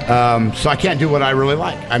 So I can't do what I really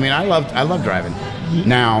like. I mean, I love driving.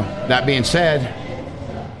 Now, that being said,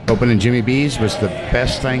 opening Jimmy B's was the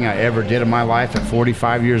best thing I ever did in my life at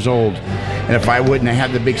 45 years old. And if I wouldn't have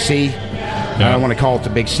had the Big C, I don't want to call it the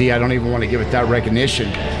Big C. I don't even want to give it that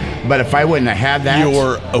recognition. But if I wouldn't have had that,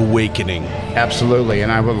 Your awakening. absolutely.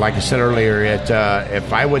 And I would, like I said earlier,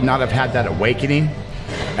 if I would not have had that awakening,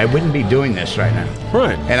 I wouldn't be doing this right now.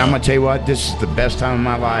 Right. And I'm going to tell you what, this is the best time of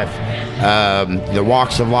my life. The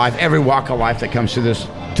walks of life, every walk of life that comes to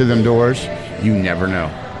them doors, you never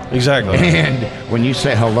know. Exactly. And when you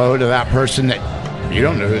say hello to that person that you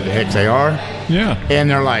don't know who the heck they are, Yeah. and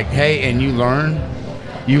they're like, hey, and you learn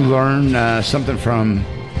something from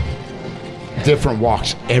different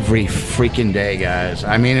walks every freaking day, guys.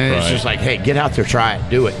 I mean, and it's Right. just like, hey, get out there, try it,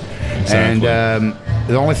 do it. Exactly. And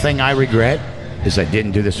the only thing I regret is I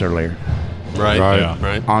didn't do this earlier. Right. Yeah.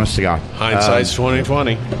 Right. Honest to God. Hindsight's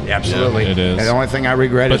 20/20. Absolutely. Yeah, it is. And the only thing I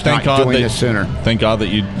regret But is thank not God doing that this sooner. Thank God that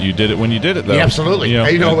you did it when you did it, though. Yeah, absolutely. You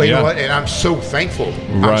You know yeah. what? And I'm so thankful.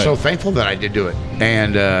 I'm Right. so thankful that I did do it.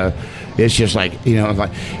 And it's just like,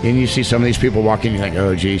 and you see some of these people walking, you think,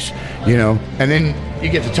 oh, geez, and then you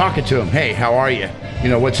get to talking to them. Hey, how are you?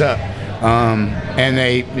 What's up? and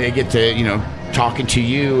they get to talking to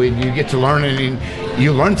you, and you get to learn, and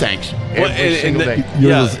you learn things every single day.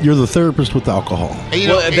 You're the therapist with alcohol.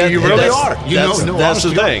 You really are. That's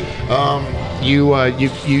the thing.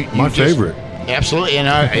 My favorite. Absolutely, and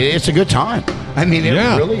it's a good time. I mean, it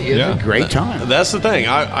really is a great time. That's the thing.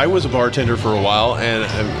 I was a bartender for a while, and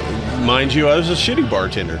mind you, I was a shitty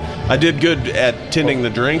bartender. I did good at tending the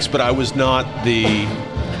drinks, but I was not the...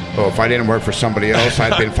 Well, if I didn't work for somebody else,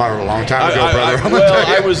 I'd been fired a long time ago, brother.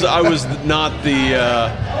 I was not the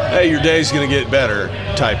hey, your day's going to get better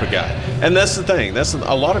type of guy. And that's the thing. That's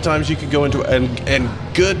a lot of times you can go into and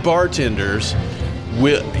good bartenders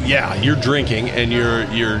will you're drinking and you're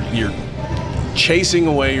chasing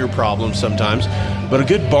away your problems sometimes, but a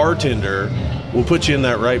good bartender will put you in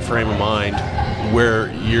that right frame of mind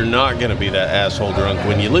where you're not going to be that asshole drunk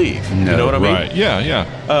when you leave. No, you know what I mean? Right. Yeah.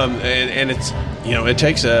 And it's it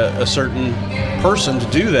takes a certain person to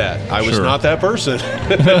do that. I was not that person.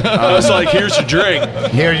 I was like, here's your drink.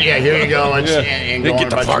 Here you go. And go get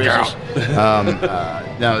the fuck out.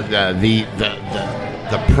 No, the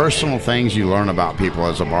personal things you learn about people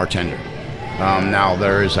as a bartender. Now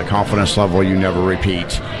there is a confidence level you never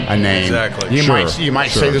repeat a name. Exactly. You might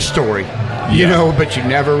say the story, but you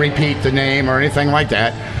never repeat the name or anything like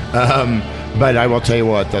that. But I will tell you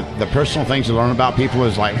what, the personal things you learn about people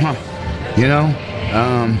is like,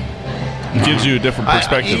 It gives you a different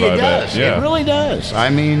perspective, it I does. bet. Yeah. It really does. I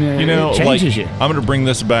mean, it changes you. I'm going to bring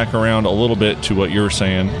this back around a little bit to what you're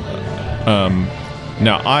saying.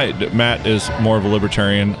 Now, Matt is more of a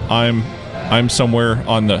libertarian. I'm somewhere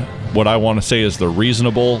on the what I want to say is the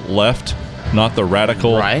reasonable left, not the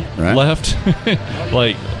radical left. I'll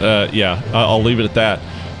leave it at that.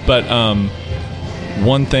 But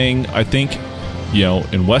one thing I think,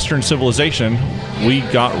 in Western civilization, we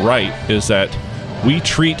got right is that we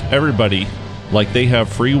treat everybody like they have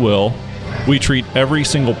free will. We treat every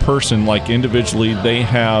single person like individually they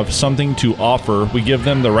have something to offer. We give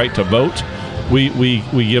them the right to vote. We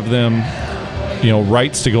give them,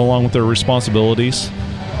 rights to go along with their responsibilities.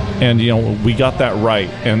 And, we got that right.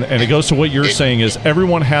 And it goes to what you're saying is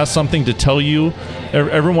everyone has something to tell you.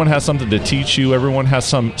 Everyone has something to teach you. Everyone has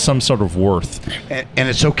some sort of worth. And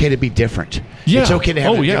it's okay to be different. Yeah. It's okay to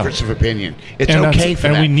have a difference of opinion. It's okay for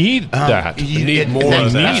that. And we need that. We need more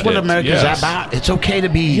of that. That's what America's about. It's okay to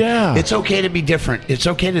be It's okay to be different. It's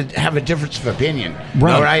okay to have a difference of opinion.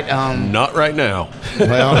 Right. All right? Not right now.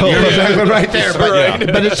 Well, you're exactly right there.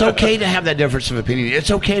 But it's okay to have that difference of opinion.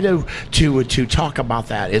 It's okay to talk about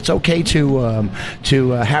that. It's okay to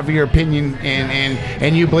have your opinion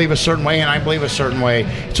and you believe a certain way and I believe a certain way.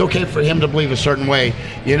 It's okay for him to believe a certain way.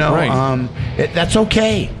 Right. That's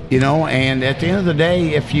okay. And at the end of the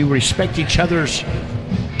day, if you respect each other's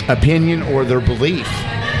opinion or their belief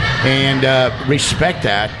and respect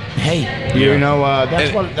that, hey,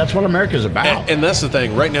 that's what America's about. And that's the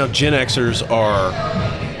thing. Right now, Gen Xers are,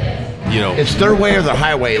 it's their way or the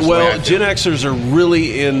highway. Gen Xers are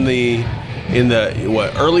really in the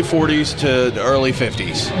early 40s to the early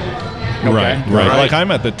 50s. Right. Like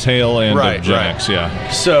I'm at the tail end of Gen X,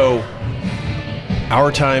 yeah. So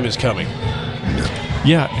our time is coming.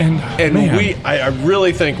 Yeah, and man. I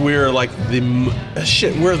really think we're like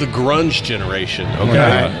we're the grunge generation,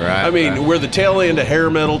 okay? Right. I mean, we're the tail end of hair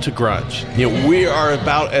metal to grunge. We are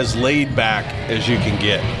about as laid back as you can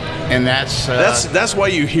get. And that's why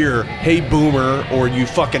you hear, hey, boomer, or you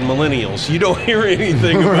fucking millennials. You don't hear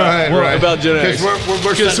anything about Gen X.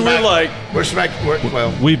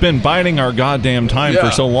 We've been biding our goddamn time for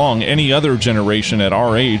so long. Any other generation at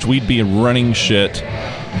our age, we'd be running shit.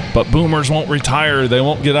 But boomers won't retire. They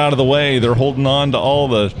won't get out of the way. They're holding on to all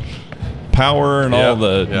the power and all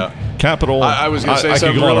the capital. I was going to say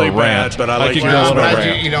something really bad, but I like you. Me too,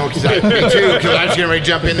 because I was going to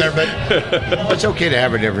jump in there. But it's okay to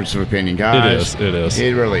have a difference of opinion, guys. It is.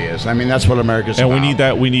 It really is. I mean, that's what America's about. And we need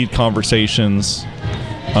that. We need conversations.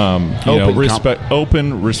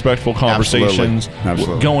 Open, respectful conversations.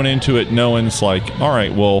 Absolutely. Going into it knowing it's like, all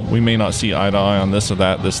right, well, we may not see eye to eye on this or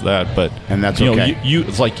that, but and that's okay.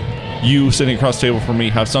 It's like you sitting across the table from me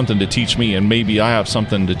have something to teach me, and maybe I have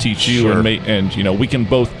something to teach you, and we can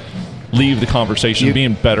both leave the conversation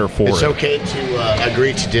being better for it's it. It's okay to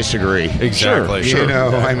agree to disagree. Exactly. Sure.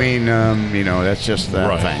 I mean, that's just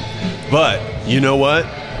that thing. But you know what?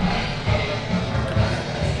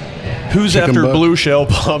 Who's Chicken after butt. Blue Shell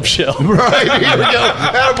Bombshell? Right, here we go.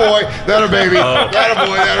 That a boy, that a baby, that a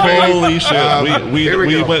boy, that a baby. Holy shit! We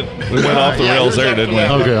went off the rails there, didn't we?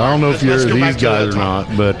 Okay, I don't know if you're these guys or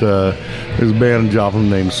not, but there's a band job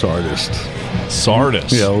named Sardist.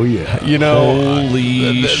 Sardist. Yeah, oh yeah.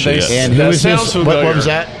 Holy shit! And who is this? What was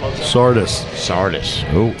that? Sardis.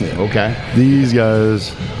 Oh, okay. These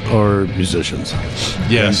guys are musicians.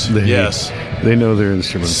 Yes, And yes. They know their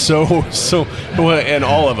instruments. So, well, and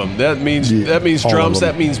all of them. That means Yeah, all drums. of them.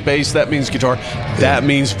 That means bass. That means guitar. That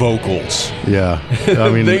means vocals. Yeah. I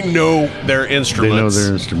mean, They know their instruments. They know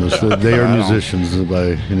their instruments. They are musicians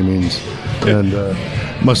by any means. And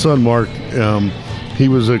my son Mark, he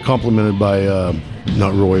was complimented by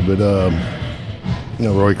not Roy, but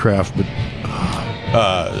not Roy Kraft, but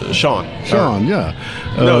Sean. Sean. Yeah.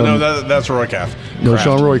 No, that's Roy Kraft. No,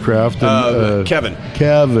 Sean Roy Kraft and Kevin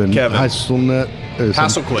Hasselnet.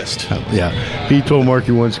 Hasselquist. Yeah. He told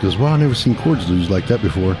Marky once, he goes, "Well, I never seen chords lose like that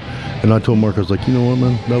before." And I told Mark, I was like, "You know what,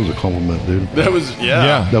 man? That was a compliment, dude. That was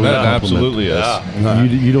Yeah, That was a that compliment. absolutely is. Yeah.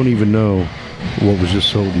 You don't even know what was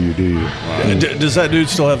just told to you, do you?" Does that dude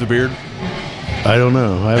still have the beard? I don't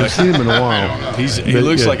know. I haven't seen him in a while. He But,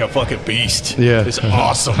 looks yeah. like a fucking beast. Yeah. It's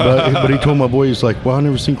awesome. But he told my boy, he's like, "Well, I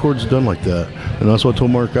never seen chords done like that." And that's what I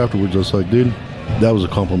told Mark afterwards. I was like, "Dude, that was a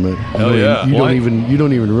compliment. Hell yeah. You Well,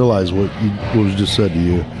 don't even realize what was just said to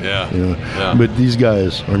you." Yeah. You know? Yeah. But these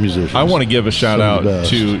guys are musicians. I want to give a shout Some of out the best.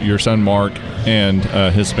 to your son Mark and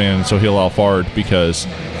his band Sohail Alfard because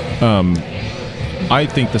I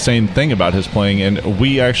think the same thing about his playing, and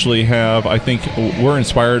we actually have. I think we're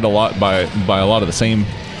inspired a lot by a lot of the same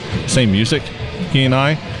music, he and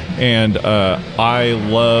I. And I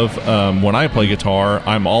love when I play guitar.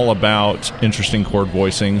 I'm all about interesting chord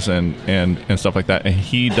voicings and stuff like that, and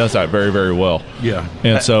he does that very, very well. Yeah.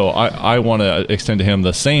 And so I want to extend to him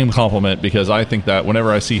the same compliment because I think that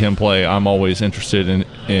whenever I see him play, I'm always interested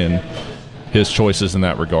in his choices in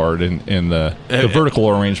that regard, and in the vertical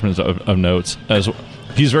arrangements of notes. As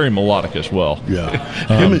he's very melodic as well. Yeah.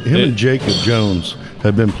 Him and Jacob Jones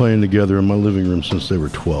have been playing together in my living room since they were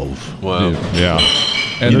 12. Wow. Yeah.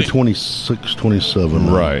 And they're 26, 27.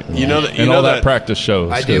 now. Right. You know that. You And know all that practice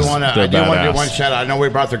shows. I do 'cause want to. they're I do want to do badass. one shout out. I know we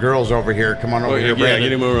brought the girls over here. Come on over here, yeah, Brandon.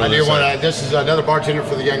 get him over I on do this want side. to. This is another bartender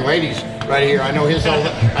for the young ladies right here. I know his.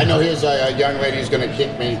 Young lady's going to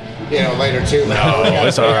kick me, later too. No,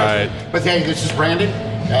 it's all right. But hey, this is Brandon.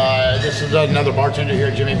 This is another bartender here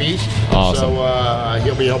at Jimmy B's. Awesome. So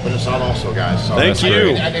he'll be helping us out also, guys. So Thank that's you.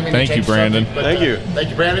 great. I didn't mean to Thank you, change the Brandon. subject, but, Thank you. Thank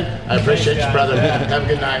you, Brandon. I appreciate you, brother. Have a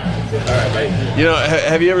good night. All right, buddy. You know,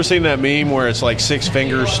 have you ever seen that meme where it's like 6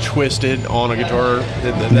 fingers twisted on a guitar?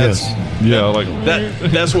 That's Yeah, like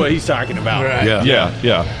that's what he's talking about. Right.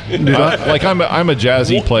 yeah. I'm a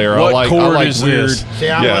jazzy player. What I chord like is weird. this? See,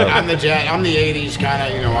 I'm, Yeah. I'm the 80s kind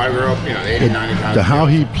of, I grew up, the 80s, 90s kind To of. how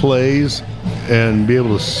he plays and be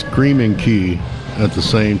able to scream in key at the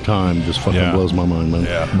same time just fucking Yeah. blows my mind, man.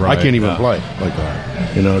 Yeah. I Right. can't even play like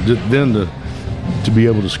that. Then to be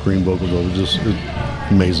able to scream vocals over just it's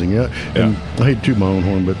amazing. Yeah. And I hate to toot my own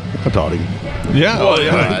horn, but I taught him. Yeah, Well,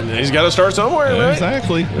 yeah, he's got to start somewhere, right?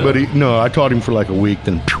 exactly. But I taught him for like a week,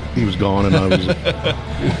 then he was gone, and I was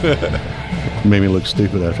made me look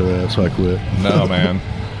stupid after that, so I quit. No, man,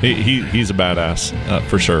 he's a badass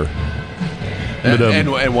for sure. But,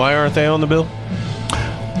 And why aren't they on the bill?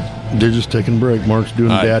 they're just taking a break. Mark's doing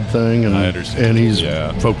I- the dad thing, I understand. and he's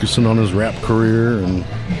Yeah. focusing on his rap career and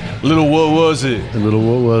Little what was it? a little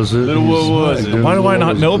what was it? Little what He's was it? doing Why do what I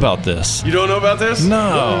not was know it? about this? You don't know about this? No.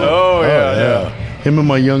 Oh yeah. Him and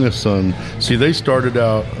my youngest son. See, they started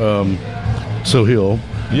out Sohail.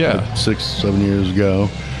 Yeah. 6-7 years ago,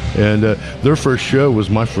 and their first show was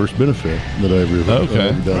my first benefit that I ever Okay.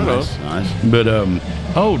 ever done. Right on. Nice. But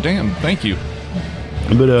Oh, damn! Thank you.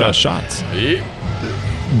 Got shots. Yeah.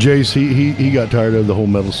 Jace, he got tired of the whole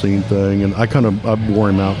metal scene thing, and I wore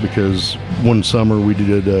him out because one summer we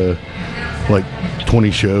did like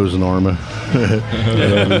 20 shows in Arma,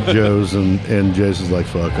 Joe's, and Jace is like,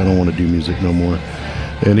 "Fuck, I don't want to do music no more."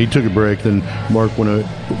 And he took a break. Then Mark went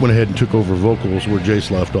ahead and took over vocals where Jace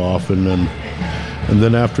left off, and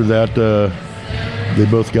then after that, they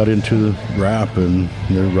both got into rap, and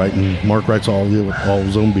they're writing. Mark writes all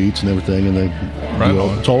his own beats and everything, and Right do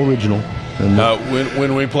on. it's all original. And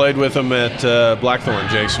When we played with him at Blackthorn,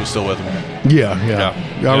 Jace was still with him. yeah,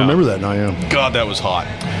 Yeah. I remember that now. Yeah, God, that was hot.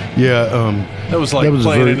 yeah. That was like That was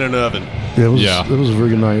playing very- in an oven. It was Yeah. it was a very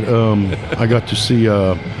good night. I got to see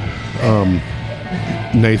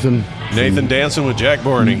Nathan Dancing with Jack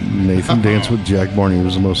Barney. dance with Jack Barney. It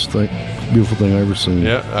was the most beautiful thing I ever seen.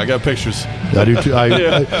 Yeah, I got pictures. I do too.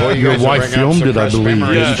 Well, you Your guys are wife bringing up filmed some it, I fresh believe,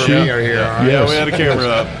 memories didn't for she? me here. All right. Yeah, we had a camera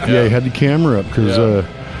up. Yeah, he had the camera up because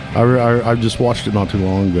Yeah. I just watched it not too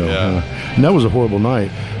long ago. Yeah. And that was a horrible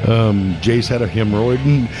night. Jace had a hemorrhoid,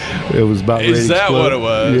 and it was about ready to Is that explode. what it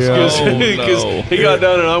was? Yeah. Because he got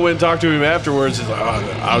done, and I went and talked to him afterwards. He's like,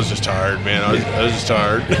 I was just tired, man. I was just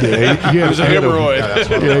tired. Yeah, It was a hemorrhoid.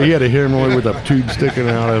 Yeah, he had a hemorrhoid with a tube sticking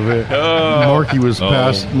out of it. Marky was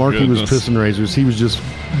Marky was pissing razors. He was just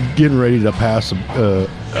getting ready to pass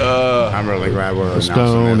I'm really glad we're a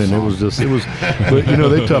stone, and it was. But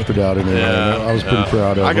they toughed it out in there. Yeah, I was pretty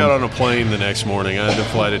proud of I got them. on a plane the next morning. I had to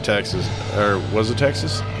fly to Texas, or was it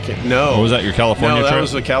Texas? No, Or was that your California No, that trip?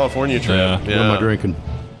 was the California trip. Yeah. What am I drinking?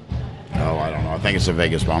 Oh, I don't know. I think it's a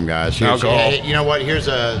Vegas bomb, guys. Alcohol. Hey, you know what? Here's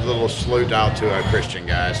a little salute out to Christian,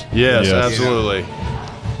 guys. Yes, Yes. absolutely.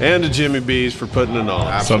 And to Jimmy B's for putting it on.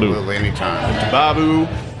 Absolutely, anytime. Babu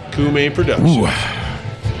Kume Productions.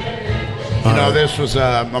 This was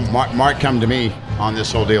Mark come to me on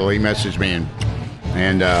this whole deal. He messaged me,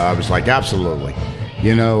 and I was like, absolutely.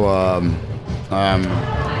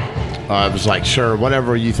 I was like, sure,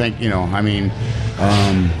 whatever you think.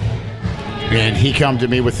 And he come to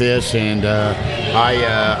me with this, and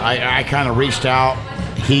I kind of reached out.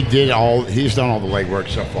 He's done all the legwork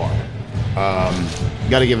so far.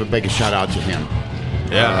 Got to give a big shout out to him.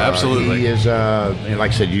 Yeah, absolutely. He is,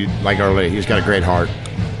 like I said, earlier, he's got a great heart.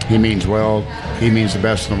 He means well. He means the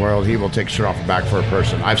best in the world. He will take shirt off the back for a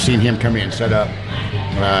person. I've seen him come in and set up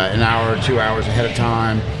an hour or 2 hours ahead of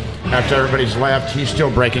time. After everybody's left, he's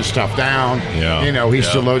still breaking stuff down. Yeah. He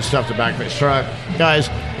still loads stuff to the back of his truck. Guys,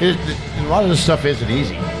 a lot of this stuff isn't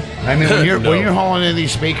easy. I mean, when you're hauling in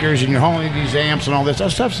these speakers and you're hauling in these amps and all this,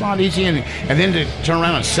 that stuff's not easy. And then to turn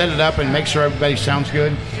around and set it up and make sure everybody sounds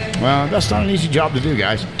good, well, that's not an easy job to do,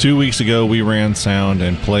 guys. 2 weeks ago, we ran sound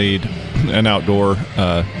and played an outdoor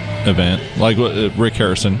event, like Rick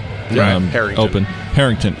Harrison Harrington. opened.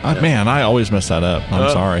 Harrington. Man, I always mess that up.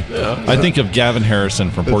 I'm sorry. Yeah. I think of Gavin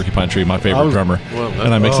Harrison from Porcupine Tree, my favorite drummer,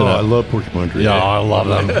 and I mix it I up. love Porcupine Tree. Yeah, I love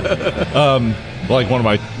them. Like one of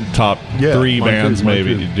my top three mine bands, too, mine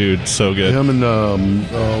maybe. too. Dude, so good. Him and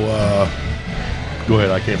go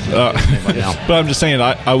ahead. I can't. Right now. But I'm just saying,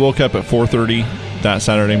 I woke up at 4:30 that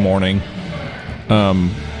Saturday morning.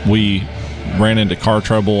 We ran into car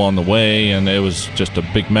trouble on the way, and it was just a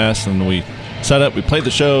big mess. And we set up. We played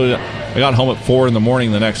the show. I got home at 4 in the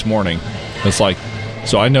morning the next morning. It's like,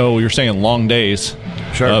 so I know you're saying long days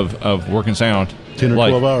of working sound. 10 or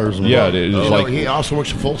 12 hours. Yeah, it was like he also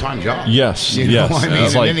works a full-time job. yes, You know yes. what I mean?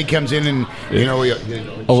 It's And like, then he comes in and,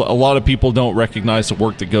 a lot of people don't recognize the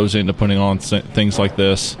work that goes into putting on things like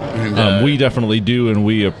this. We definitely do, and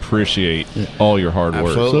we appreciate all your hard work.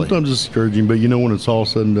 Absolutely. Sometimes it's discouraging, but when it's all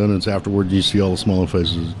said and done, it's afterwards you see all the smiling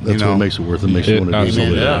faces. That's what makes it worth it. Makes you want to do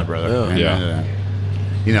absolutely. it. Amen to that, brother. Yeah. Amen to that.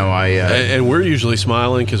 And we're usually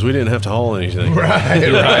smiling because we didn't have to haul anything. Right.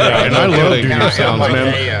 And I love doing And your I'm sounds, like,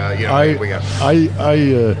 man. hey, we got.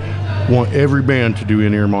 I want every band to do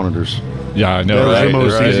in-ear monitors. Yeah, I know. That's Right? the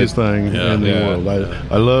most Right. easiest thing in the world.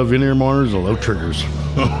 I love in-ear monitors. I love triggers.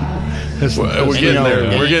 We're getting there.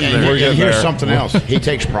 We're getting there. And here's something else. He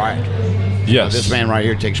takes pride. Yes, This man right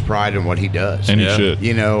here takes pride in what he does. and you Yeah. should.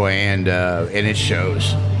 And it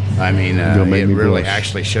shows. I mean, You'll make it me really blush.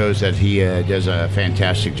 actually shows that he does a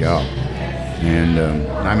fantastic job. And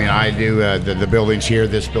I do the buildings here.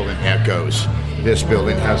 This building echoes. This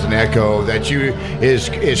building has an echo that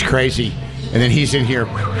is crazy. And then he's in here,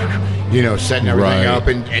 setting everything Right. up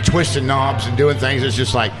and twisting knobs and doing things. It's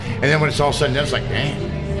just like, and then when it's all said and done, it's like, man,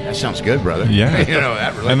 that sounds good, brother. Yeah,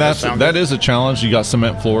 that really and does sound that good. is a challenge. You got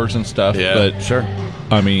cement floors and stuff. Yeah. But Sure.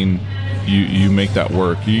 I mean, you make that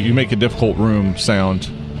work. You make a difficult room sound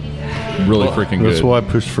really freaking That's good. why I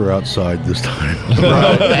pushed for outside this time.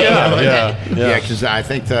 Yeah, because I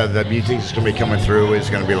think the music that's going to be coming through is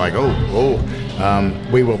going to be like,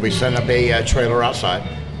 we will be setting up a trailer outside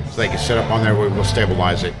so they can set up on there. We will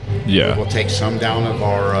stabilize it. Yeah. We'll take some down of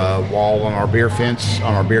our wall on our beer fence,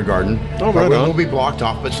 on our beer garden. Oh, But right on. we'll be blocked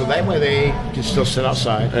off, but so that way they can still sit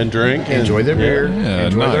outside And drink. and- enjoy their beer, Yeah,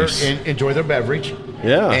 nice. enjoy their beverage,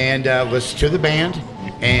 Yeah. and listen to the band.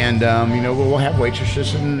 And we'll have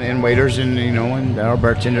waitresses and waiters, and our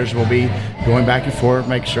bartenders will be going back and forth,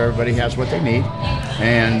 make sure everybody has what they need,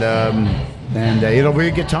 and it'll be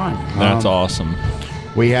a good time. That's awesome.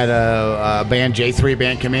 We had a band, J3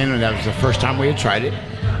 band, come in, and that was the first time we had tried it.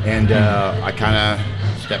 And I kind of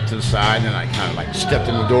stepped to the side, and I kind of like stepped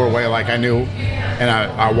in the doorway like I knew. And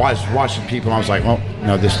I was watching people, and I was like, well,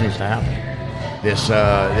 no, this needs to happen.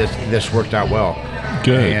 This worked out well.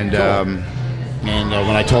 Good. And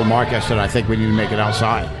when I told Mark, I said, I think we need to make it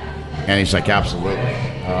outside. And he's like, absolutely.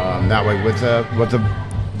 That way, with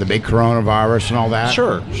the big coronavirus and all that,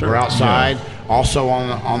 Sure. we're outside. Also,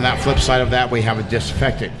 on that flip side of that, we have a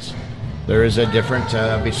disinfectants. There is a different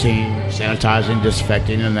between sanitizing,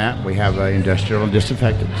 disinfecting, and that. We have industrial and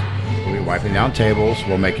disinfectants. We'll be wiping down tables.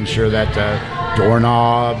 We're making sure that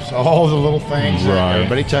doorknobs, all the little things that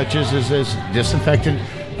everybody touches is disinfected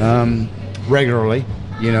regularly.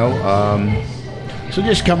 So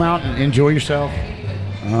just come out and enjoy yourself,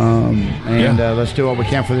 and let's do what we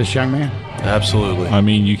can for this young man. Absolutely. I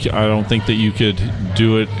mean, I don't think that you could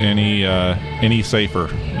do it any safer.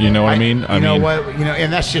 You know what I mean? I mean,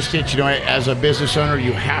 and that's just it. As a business owner,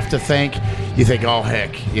 you have to think. You think, oh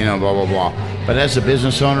heck, blah blah blah. But as a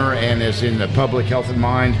business owner and as in the public health in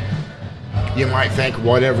mind, you might think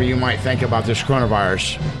whatever you might think about this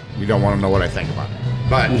coronavirus. You don't want to know what I think about it.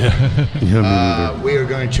 But we are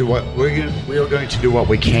going to do what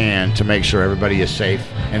we can to make sure everybody is safe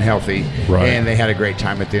and healthy, and they had a great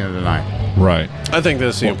time at the end of the night. Right. I think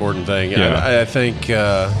that's the important thing. Yeah. I think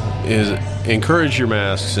is encourage your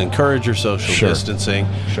masks, encourage your social distancing.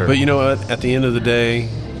 Sure. But you know what? At the end of the day,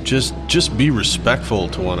 just be respectful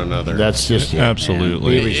to one another. That's just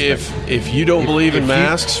absolutely. If you don't believe in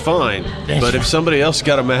masks, fine. But if somebody else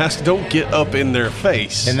got a mask, don't get up in their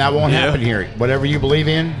face. And that won't happen here. Whatever you believe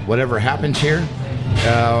in, whatever happens here,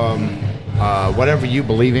 whatever you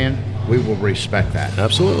believe in, we will respect that.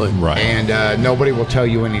 Absolutely. Right. And nobody will tell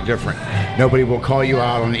you any different. Nobody will call you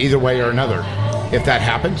out on either way or another. If that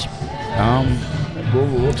happens,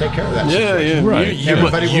 we'll take care of that. Yeah. Right.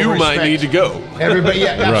 You might need to go. Everybody,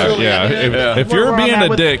 absolutely. Right. Yeah. If you're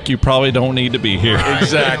being a dick, you probably don't need to be here.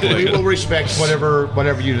 Exactly. We will respect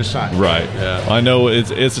whatever you decide. Right. Yeah. I know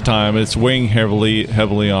it's a time. It's weighing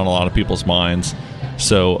heavily on a lot of people's minds.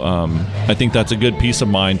 So I think that's a good peace of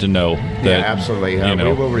mind to know that. Absolutely.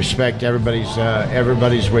 We will respect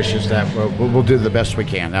everybody's wishes. That we'll do the best we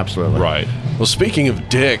can. Absolutely. Right. Well, speaking of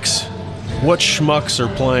dicks, what schmucks are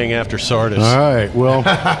playing after Sardis? All right. Well,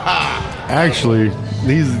 actually,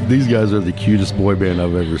 these guys are the cutest boy band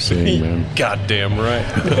I've ever seen, man. Goddamn right.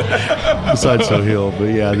 Besides So Hill, but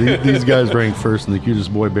yeah, these guys rank first in the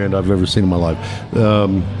cutest boy band I've ever seen in my life.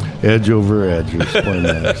 Edge Over Edge is playing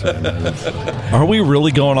that. Are we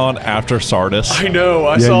really going on after Sardis? I know.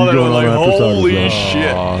 I saw that. I was like, holy Sardis,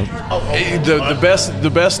 shit.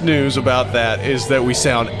 The best news about that is that we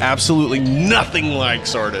sound absolutely nothing like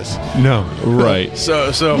Sardis. No. Right.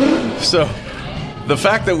 So the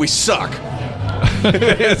fact that we suck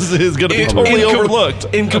is going to be totally overlooked.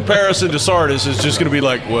 In comparison to Sardis, is just going to be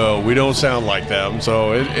like, well, we don't sound like them,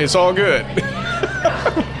 so it's all good.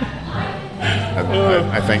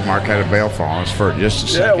 I think Mark had a bail for us for just a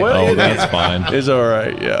second. Yeah, well, that's fine. It's all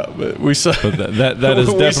right, yeah. But we suck. But that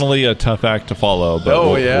is definitely a tough act to follow. But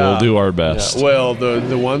we'll do our best. Yeah. Well,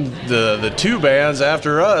 the two bands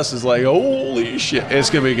after us is like, holy shit, it's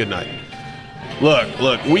gonna be a good night.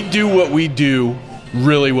 Look, we do what we do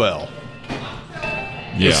really well.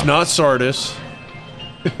 Yeah. It's not Sardis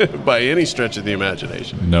by any stretch of the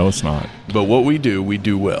imagination. No, it's not. But what we do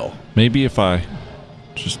well. Maybe if I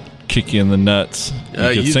just kick you in the nuts, you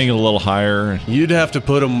could sing it a little higher. You'd have to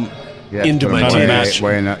put them Yeah, into but my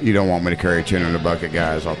teeth. you don't want me to carry a tin in a bucket,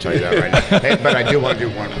 guys. I'll tell you that right now. Hey, but I do want to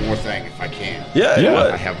do one more thing, if I can. Yeah.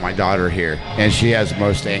 I have my daughter here, and she has the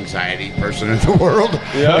most anxiety person in the world.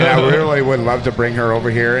 Yeah. And I really would love to bring her over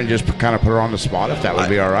here and just kind of put her on the spot, if that would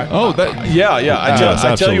be all right. Oh, that Yeah. I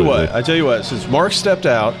tell you absolutely. what. Since Mark stepped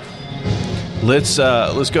out, let's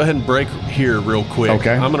go ahead and break here real quick.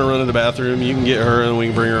 Okay. I'm gonna run to the bathroom. You can get her, and we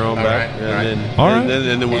can bring her on back. right,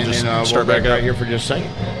 And then we'll just start we'll back right up here for just a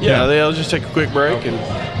second. Yeah, they'll just take a quick break and.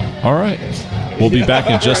 All right. We'll be back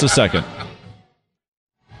in just a second.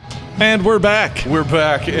 And we're back. We're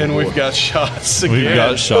back, and we've got shots again. We've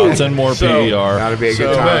got shots and more PER. That'll be a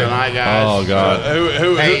good time tonight, guys. Oh, God.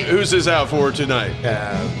 Who's this out for tonight?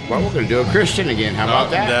 Well, we're going to do a Christian again. How about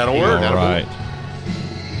that? That'll work. All right.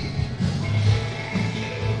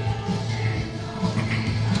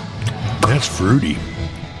 That's fruity.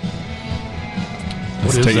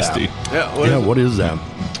 It's tasty. What is that?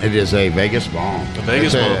 It is a Vegas bomb. A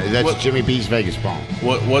Vegas bomb. That's Jimmy B's Vegas bomb.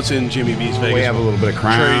 What's in Jimmy B's Vegas? We have a little bit of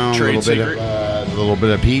Crown, Trade a little bit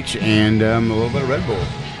of peach, and a little bit of Red Bull.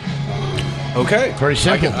 Okay. Pretty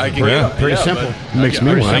simple. Pretty simple. Makes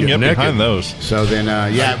me want I to can get get behind naked. those. So then,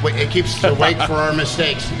 it keeps us awake for our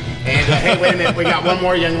mistakes. And hey, wait a minute, we got one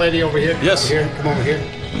more young lady over here. Yes. Come over here.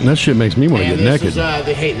 And that shit makes me want to And get this naked.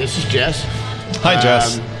 is this is Jess. Hi,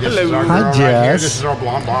 Jess. This is our Hi, girl right here. Jess. This is our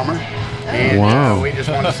blonde bomber. And, Wow. we just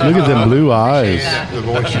want to say Look at them blue eyes. The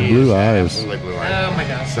voice she Blue is, eyes. absolutely blue eyes. Oh my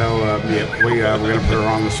gosh. So we're going to put her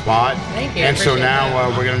on the spot. Thank you, And so appreciate now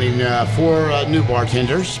that. we're going to need 4 new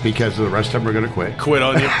bartenders because the rest of them are going to quit. Quit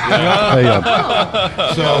on you. Hey,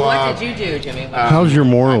 So What did you do, Jimmy? how's your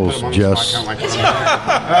morals, put 'em on the Jess? spot,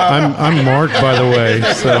 kinda like I'm Mark, by the way.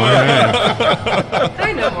 So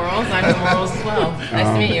I know morals. I know morals as well. Nice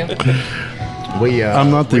to meet you. I'm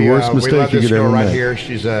not the worst mistake we love you this could girl ever right make. here.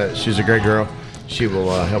 She's a great girl. She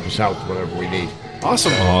will help us out with whatever we need.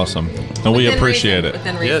 Awesome. Awesome. And we Within appreciate reason, it.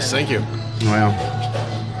 within reason. Yes, thank you. Well,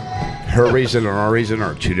 her reason and our reason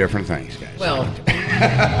are 2 different things, guys. Well,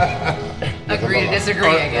 agree to disagree,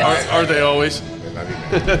 I guess. Are they always? I love you,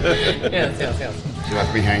 man. Yes. She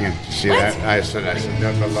left me hanging. See What? that? I said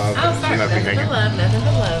nothing but love. Oh, She sorry. left me Nothing but hanging. love. Nothing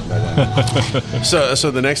but love.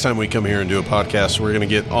 So the next time we come here and do a podcast, we're going to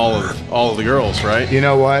get all of the girls, right? You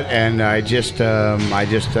know what? And I just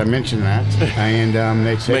mentioned that, and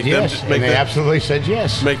they said Make them- yes. make And they them- absolutely said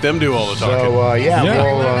yes. Make them do all the talking. So yeah, Yeah.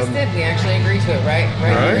 Every one of we'll us did. We actually agreed to it, right here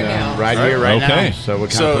and now. right here, right Okay. now. So we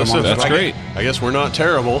kind so of put them on the that's spot. great. I guess we're not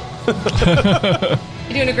terrible.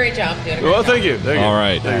 You're doing a great job. Doing a great Well, job. thank you. Thank you. All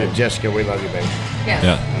right. Jessica, we love you, baby. Yes.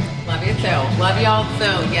 Yeah. Love you so. Love y'all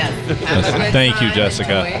so. Yes. Have a good Thank you, time.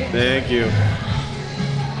 Jessica. Enjoy. Thank you.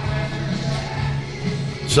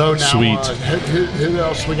 So now, Sweet. Who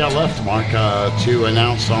else we got left, Mark, to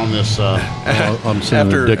announce on this? I'm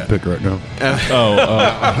sending After- a dick pic right now. Oh,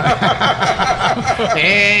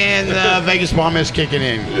 And the Vegas Bomb is kicking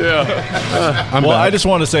in. I'm well, back. I just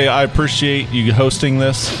want to say I appreciate you hosting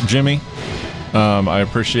this, Jimmy. I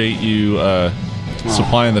appreciate you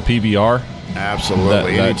supplying the PBR.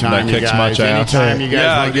 Absolutely. That Anytime you kicks guys, much ass. anytime you guys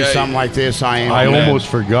Yeah, want to do yeah. something like this, I am. I man. almost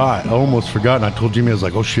forgot. And I told Jimmy, I was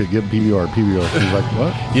like, "Oh shit, get PBR." He's like,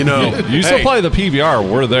 "What?" You know, You hey, supply the PBR,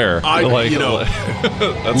 we're there. you know,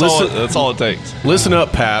 that's all it takes. listen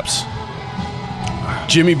up, Paps.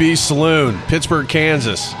 Jimmy B's Saloon, Pittsburgh,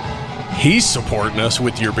 Kansas. He's supporting us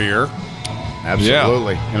with your beer.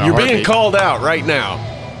 Absolutely. In a You're being heartbeat. called out right now.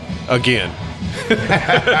 Again.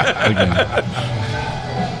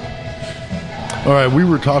 All right, we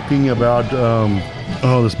were talking about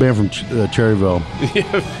this band from Cherryville,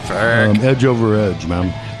 Edge Over Edge,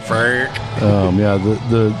 man. Frank. Yeah,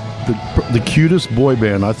 the cutest boy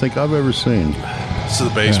band I think I've ever seen. This is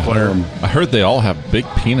the bass player. I heard they all have big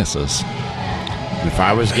penises. If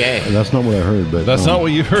I was gay. That's not what I heard, but That's not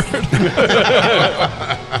what you heard.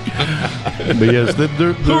 But yes, they're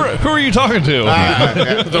Who are you talking to?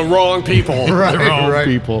 The wrong people. right, right.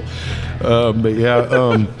 people. But yeah,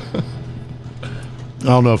 I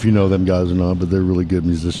don't know if you know them guys or not, but they're really good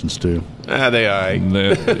musicians too. They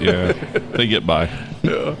They get by.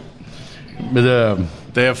 But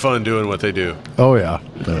They have fun doing what they do. oh yeah,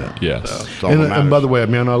 Yes. That's all and, that matters. and by the way,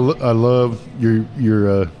 man, I love your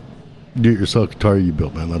do-it-yourself guitar you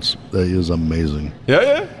built, man. That is amazing.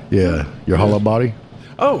 Yeah. Yeah, your hollow body.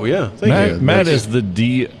 Oh, yeah. Thank Matt, you. Matt is the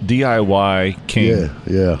DIY king.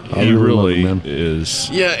 Yeah. I He love really it, man. is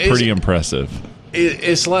Yeah, it's- pretty impressive.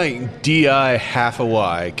 It's like DI half a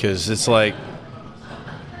Y, because it's like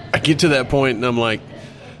I get to that point and I'm like,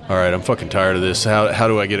 all right, I'm fucking tired of this. How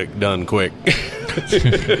do I get it done quick?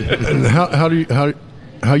 And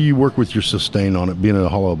how you work with your sustain on it, being a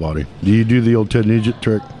hollow body? Do you do the old Ted Nugent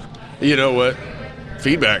trick? You know what?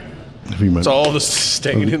 Feedback. If you might- It's all the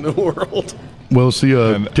sustain in the world. Well, see,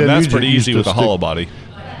 And Ted that's Nugent pretty used easy to with a stick- hollow body.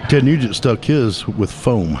 Ted Nugent stuck his with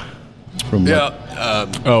foam. From Yeah.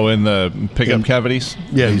 Oh, in the pickup cavities?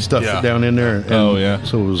 he stuffed Yeah. it down in there. And Oh, yeah.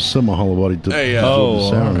 So it was semi-hollow body to Hey, absorb the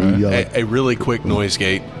Oh, sound. okay. He yelled, A really quick noise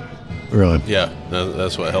gate. really? Yeah,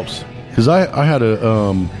 that's what helps. Because I had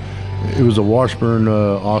a it was a Washburn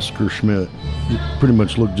Oscar Schmidt. It pretty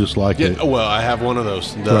much looked just like Yeah. it. Well, I have one of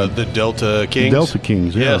those. Right. The Delta Kings. Delta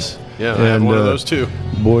Kings, yeah. Yes. Yeah, I have And, one of those too.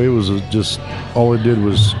 Boy, it was just all it did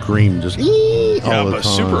was scream, just Yeah, all the but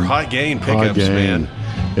time. super high gain High pickups, gain. man.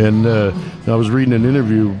 And I was reading an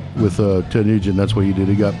interview with Ted Nugent. That's what he did.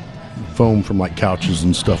 He got foam from like couches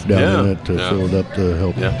and stuff down in Yeah, it to yeah. fill it up to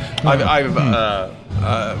help. Yeah,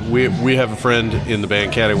 we have a friend in the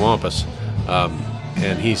band Cattywampus,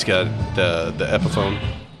 and he's got the Epiphone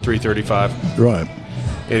 335. Right.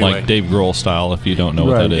 Anyway, Like Dave Grohl style, if you don't know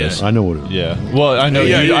Right. what that is. I know what it is. Yeah. Well, I know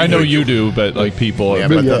Yeah, you. yeah, I know yeah. you do, but like people, Yeah,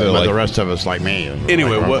 they're but, the like, rest of us, like me.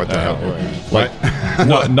 Anyway, like, what- the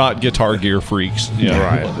hell? not guitar gear freaks. Yeah.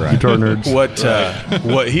 Right. Guitar nerds.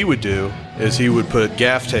 what he would do is he would put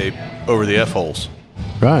gaff tape over the F holes.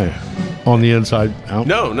 Right. On the inside out.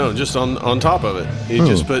 No, just on top of it. He'd Oh.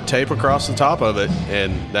 just put tape across the top of it,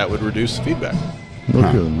 and that would reduce the feedback. No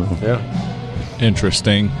good. No. Yeah,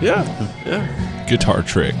 Interesting. yeah. guitar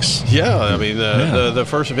tricks. Yeah, I mean, the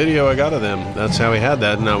first video I got of them, that's how he had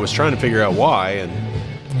that, and I was trying to figure out why, and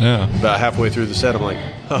about halfway through the set, I'm like,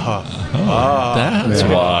 that's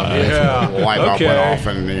why. Yeah. Light bulb went off,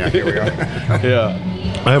 and here we go. Yeah.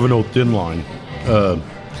 I have an old thin line.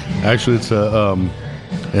 Actually, it's an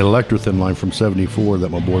Electro thin line from '74 that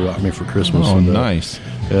my boy got me for Christmas. Oh, and, nice.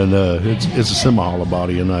 And it's a semi-hollow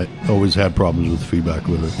body, and I always had problems with feedback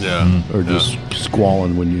with it. Yeah. Or just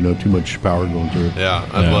squalling when too much power going through it. Yeah,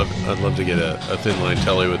 I'd love to get a thin line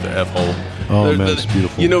telly with the F hole. Oh, man, it's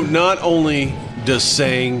beautiful. Not only does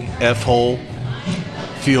saying F hole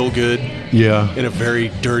feel good Yeah. in a very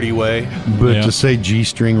dirty way, But to say G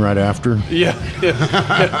string right after. yeah.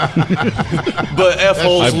 But F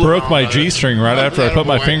holes. I broke my G string right after I put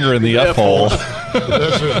my finger in the F hole.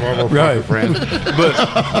 This is what we're friends.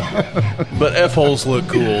 But F holes look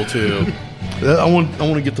cool too. I want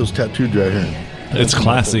to get those tattooed right here. It's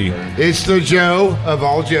classy. It's the Joe of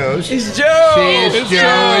all Joes. It's Joe. It's Joe. It's Big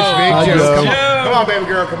Hi, Joe. Joe. Come on, baby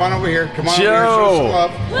girl. Come on over here. Come on Joe. over here. Show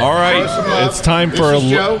some love. All right, Show some love. it's time This for is a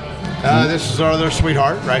Joe. This is our other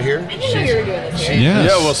sweetheart right here. I didn't know you were doing this here. Yes.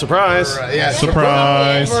 Yeah, well, surprise. Yeah,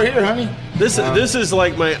 Surprise. Over here, honey. This is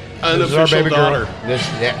like my This is our unofficial baby daughter.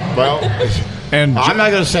 girl. And I'm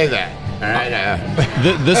not going to say that. All right.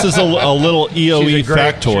 this is a little EOE She's a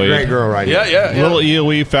great factoid. girl right here. Yeah. Little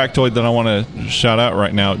EOE factoid that I want to shout out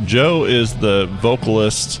right now. Joe is the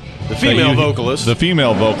vocalist, The female vocalist. the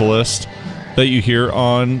female vocalist that you hear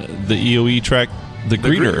on the EOE track, The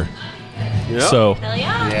Greeter. Yeah. So, Hell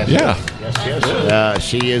yeah. yeah. Yes.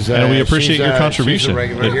 She is. And we appreciate she's, your contribution. She's a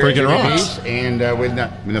regular It here at freaking Jimmy rocks. B's, and with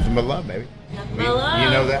nothing but love, baby. Hello. You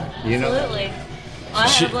know that. You know that. Absolutely. Well, I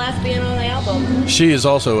had a blast being on the album. She is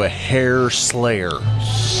also a hair slayer.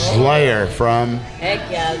 Slayer from. Heck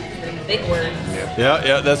yeah. Big words.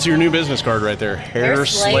 Yeah, that's your new business card right there. Hair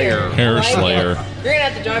slayer. Hair I like it. Slayer. You're going to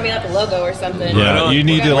have to draw me up a logo or something. Yeah, you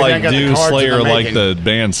need to We like got the do cards Slayer in the like making. the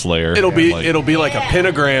band Slayer. It'll be Like- like a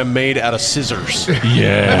pentagram made out of scissors.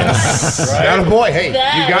 Yes. Got a boy. Hey, you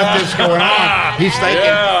got this going on. He's thinking.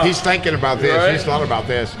 Yeah. He's thinking about this. Right. He's thought about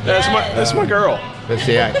this. That's my girl.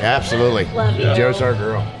 Yeah, absolutely. Love you. Joe's our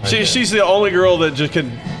girl. She's the only girl that just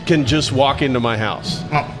can just walk into my house.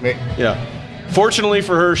 Oh, me. Yeah. Fortunately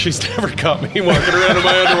for her, she's never caught me walking around in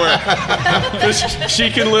my underwear. 'Cause she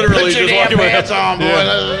can literally Put your just walk damn in my pants house. on, boy.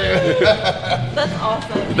 Yeah. That's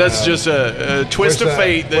awesome. That's just a twist of Where's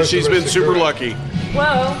fate that where's she's the been rest of super the girl? lucky.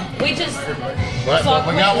 Whoa. We just But saw we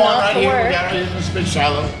Quentin got one off right to here. We work. got this big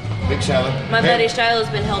Shiloh. Big Shiloh. My Hey. buddy Shiloh's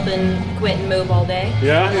been helping Quentin move all day.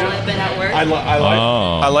 Yeah, While yeah. I've been at work.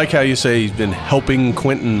 I like how you say he's been helping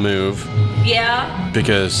Quentin move Yeah.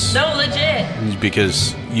 because No, legit.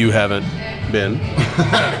 you haven't been.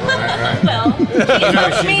 Well, You know,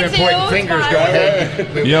 she's me been too. pointing fingers going, hey,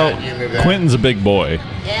 move Yo, that, you move that. Quentin's a big boy.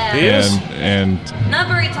 Yeah. He is. And Not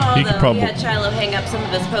very tall, He could though. probably- We had Shiloh hang up some of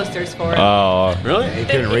his posters for him. Really? He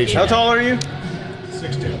couldn't reach How it. tall are you?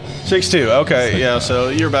 6'2". Okay, yeah. So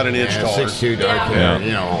you're about an inch Yeah, taller. 6'2", dark Yeah. hair, Yeah.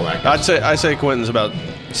 you know, all that. I say Quentin's about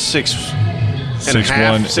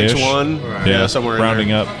 6'1", 6'1". Right. Yeah, somewhere in rounding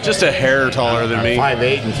there. up. Just a hair taller than me.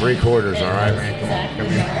 5'8" and 3/4. All right, man. Come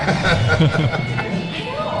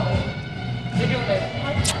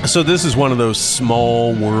on. So this is one of those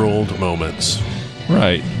small world moments.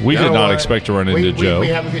 right, we You did know not what? expect to run into Joe. We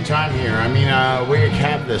have a good time here. I mean, we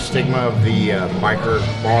have the stigma of the biker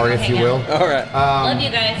bar, if you will. All right. Love you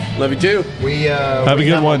guys. Love you too. We Have a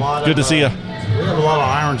good one. Good to see ya. We have a lot of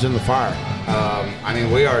irons in the fire. I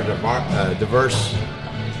mean, we are diverse.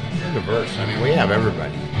 We're diverse. I mean, we have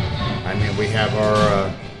everybody. I mean, we have our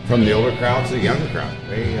from the older crowd to the younger crowd.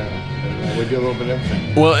 We do a little bit of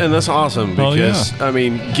everything. Well, and that's awesome Oh, because yeah. I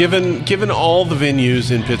mean, given all the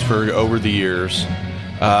venues in Pittsburgh over the years,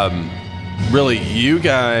 really you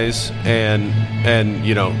guys and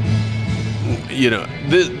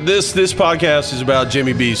this podcast is about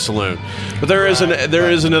Jimmy B's Saloon, but there is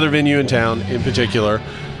another venue in town in particular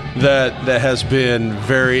that has been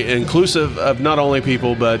very inclusive of not only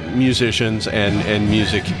people but musicians and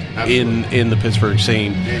music in the Pittsburgh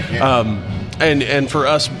scene. And for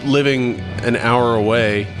us living an hour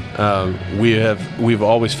away, we've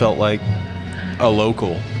always felt like a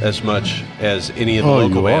local as much as any of the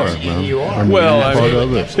local bands. man. You are. I mean, Well, you're I part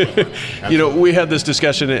mean- of it. We had this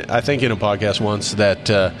discussion, I think, in a podcast once that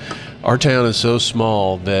our town is so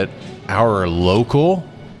small that our local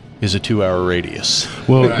is a 2-hour radius.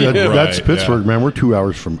 Well, that's Right, Pittsburgh, man. We're 2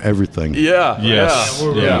 hours from everything. Yeah. Yes. Yeah.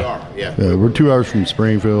 We really Yeah. are. Yeah. We're 2 hours from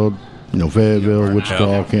Springfield, Fayetteville,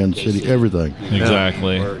 Wichita, Kansas City, everything.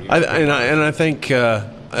 Exactly. I think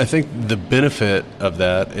the benefit of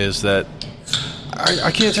that is that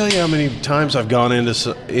I can't tell you how many times I've gone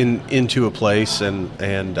into a place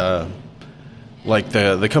and like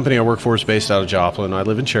the company I work for is based out of Joplin. I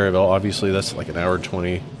live in Cherryville. Obviously, that's like an hour and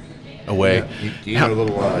 20 away. Yeah. You know a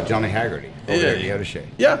little Johnny Haggerty over there in Yotoshey?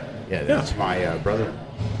 Yeah. Yeah, that's my brother.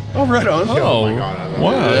 Oh, right on. Oh, my God, I love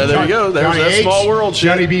wow. you. Yeah, there you go. There's Johnny that H, small world shit.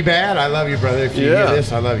 Johnny B. Bad, I love you, brother. If you hear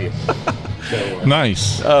this, I love you. So,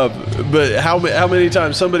 Nice. But how many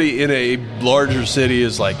times somebody in a larger city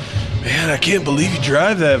is like, man, I can't believe you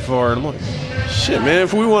drive that far. And I'm like, shit, man,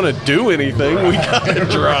 if we want to do anything, we got to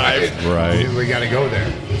drive. Right. We got to go there.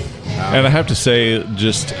 And I have to say,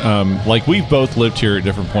 just like we've both lived here at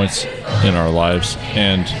different points in our lives,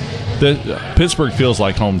 and Pittsburgh feels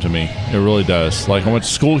like home to me. It really does. Like I went to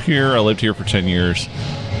school here. I lived here for 10 years.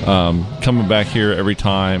 Coming back here every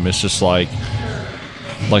time, it's just like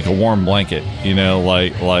a warm blanket, you know.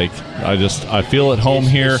 Like I feel at home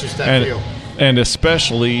here, it's just that feel. And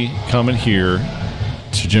especially coming here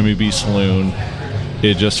to Jimmy B Saloon,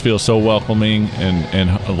 it just feels so welcoming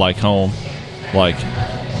and like home. Like,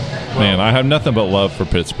 man, I have nothing but love for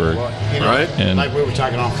Pittsburgh. Well, you know, Right. And- like we were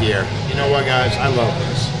talking off the air. You know what, guys? I love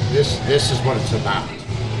this. This is what it's about.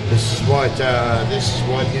 This is what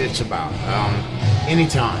it's about.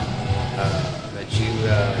 Anytime that you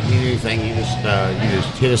need anything, you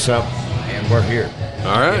just hit us up, and we're here.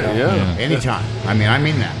 All right, yeah. Anytime. I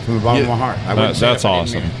mean that from the bottom of my heart. I wouldn't say That's it if I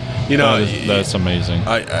didn't awesome. mean it. You know, that's amazing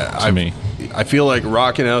to me. I feel like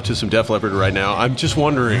rocking out to some Def Leppard right now. I'm just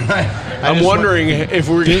wondering. I'm just wondering if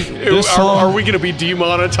we're this song- are we going to be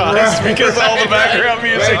demonetized because of all the background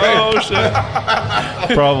music? Oh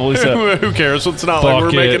shit! Probably so. Who cares? It's not like we're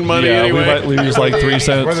Fuck making it. money Yeah, anyway. we might lose like 3 We're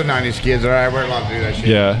cents. the 90s kids, all right? We're allowed to do that shit.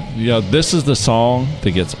 Yeah. This is the song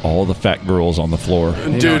that gets all the fat girls on the floor.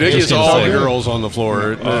 Dude, it just gets gonna all say the it. girls on the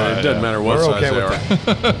floor. It doesn't matter what We're size okay they are. with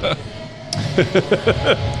that.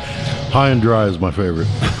 High and Dry is my favorite.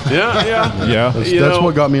 Yeah, yeah. Yeah. That's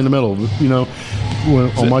what got me in the middle. You know,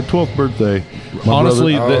 on my 12th birthday, my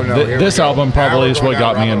Honestly, brother, this album probably is what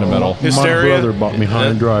got me in the middle. Hysteria? my brother bought me High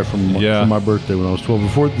and Dry for my birthday when I was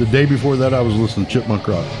 12. The day before that, I was listening to Chipmunk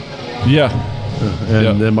Rock. Yeah.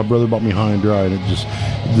 And then my brother bought me High and Dry, and it just,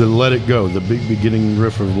 the Let It Go, the big beginning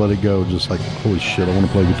riff of Let It Go, just like, holy shit, I want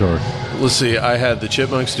to play guitar. Let's see. I had the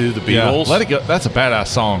Chipmunks do the Yeah. Beatles. Let It Go. That's a badass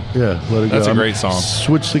song. Yeah, Let It Go. That's a great song.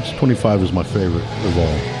 Switch 625 is my favorite of all.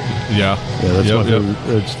 Yeah. Yeah, that's Yep, my yep.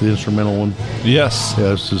 favorite. It's the instrumental one. Yes.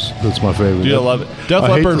 Yeah, that's my favorite. Do you love it? Def I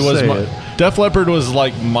hate Leppard to was say it. Def Leppard was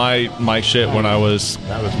like my shit when I was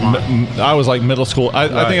I was like middle school. I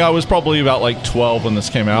think I was probably about like 12 when this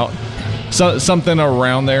came out. So, something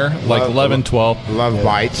around there, like 11, 12. Love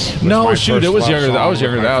Bites. was No, my shoot, first it was love younger than- I song, was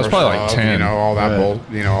younger was than that. my I was first probably like love, 10. You know, all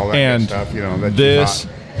that all that And good stuff, you know. That this,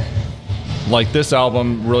 you like this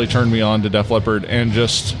album really turned me on to Def Leppard and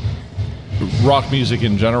just rock music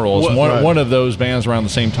in general. It's one of those bands around the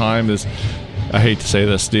same time as, I hate to say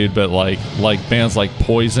this, dude, but like bands like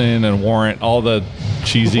Poison and Warrant, all the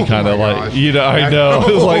cheesy kind of my like, gosh. you know, I know,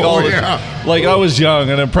 Oh, like all yeah. like I was young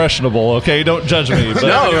and impressionable. Okay, don't judge me. But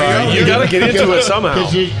No, you got to get into it somehow.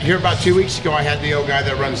 Because you hear about 2 weeks ago, I had the old guy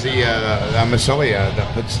that runs the Massilia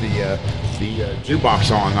that puts the jukebox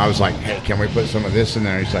on. I was like, hey, can we put some of this in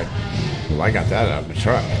there? He's like, well, I got that out of the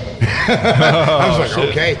truck. I was like,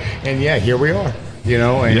 okay, and yeah, here we are. You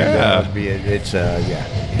know, and it's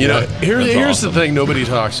yeah. You know, That's here's awesome. the thing nobody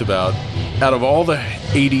talks about. Out of all the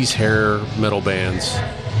 80s hair metal bands,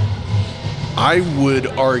 I would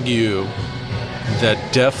argue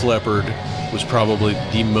that Def Leppard was probably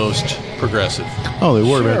the most progressive. Oh, they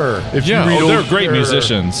were, Sure. man. If yeah, you read they're old, great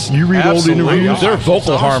musicians. you read Absolutely. old interviews. Their Gosh, vocal it's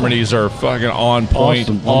awesome. harmonies are fucking on point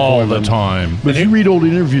Awesome, on all point, the man. time. But if you read old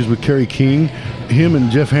interviews with Kerry King, him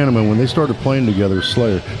and Jeff Hanneman, when they started playing together,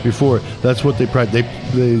 Slayer, before, that's what they practiced.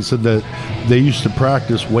 They said that they used to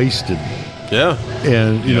practice Wasted. Yeah.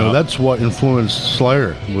 And, you know, Yeah. that's what influenced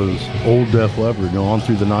Slayer, was old Def Leppard, you know, on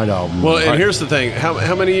through the Night album. Well, and here's the thing.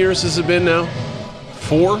 How many years has it been now?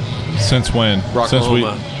 4? Since when? Since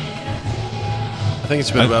Rocklahoma. I think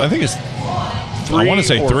it's been about I think it's. 3 I want to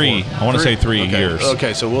say or 3. 4. I want to say 3 Okay. years.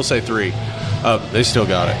 Okay, so we'll say 3. They still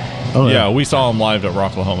got it. Oh, Yeah, we saw them live at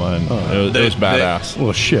Rocklahoma, and it was badass.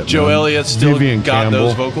 Well, shit. Joe man. Elliott still Vivian got Campbell.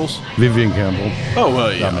 those vocals? Vivian Campbell. Oh,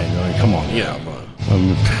 well, yeah. I mean, come on. Yeah,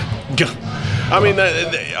 I mean,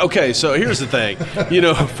 okay. So here's the thing. You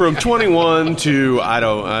know, from 21 to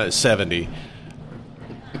 70,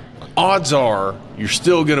 odds are you're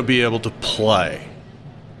still going to be able to play.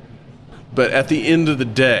 But at the end of the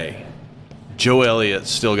day, Joe Elliott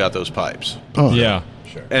still got those pipes. Oh, Yeah.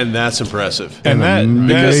 and that's impressive. And that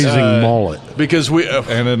amazing mullet. Because we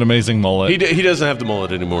and an amazing mullet. he doesn't have the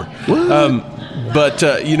mullet anymore. But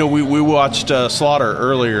we watched Slaughter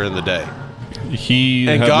earlier in the day. He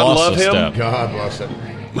And had God lost love a him. step. God bless him.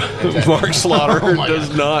 Mark Slaughter Oh my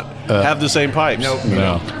does not have the same pipes. Nope.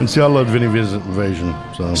 No. And see, I love Vinny Vincent Invasion.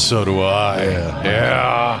 So do I.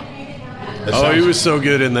 Yeah. Oh, he was so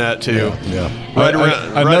good in that too. Yeah. Right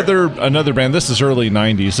around Another band. This is early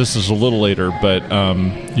 '90s. This is a little later, but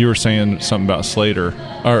you were saying something about Slater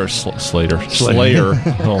or Slater.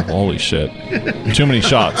 Oh, holy shit! Too many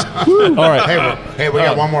shots. All right. Hey, we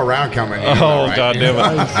got one more round coming. Oh, right? God damn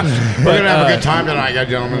it! We're gonna have a good time tonight,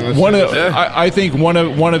 gentlemen. I think one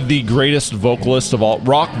of the greatest vocalists of all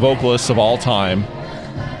rock vocalists of all time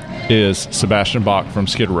is Sebastian Bach from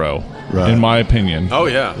Skid Row. Right. In my opinion. Oh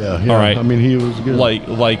yeah. Yeah. All right. I mean, he was good.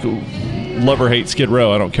 Like love or hate Skid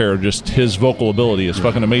Row, I don't care. Just his vocal ability is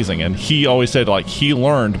fucking amazing, and he always said like he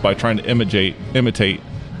learned by trying to imitate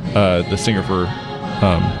the singer for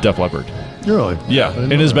Def Leppard. Really? Yeah, I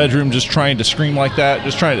didn't in know his that. bedroom, just trying to scream like that,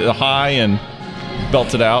 just trying to high and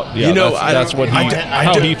belt it out. Yeah, You know, that's what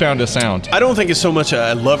how he found his sound. I don't think it's so much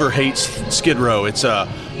a lover hates Skid Row. It's a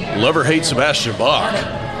lover hates Sebastian Bach.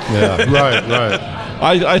 Yeah. Right.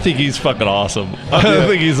 I think he's fucking awesome. I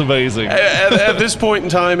think he's amazing. At this point in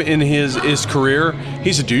time in his career,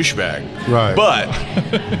 he's a douchebag. Right. But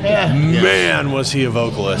man, was he a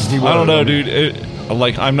vocalist? I don't know, dude.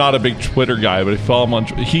 I'm not a big Twitter guy, but if you follow him on,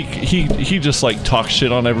 he just like talks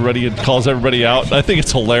shit on everybody and calls everybody out. I think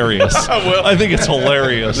it's hilarious. Well, I think it's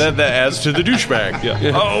hilarious. That adds to the douchebag.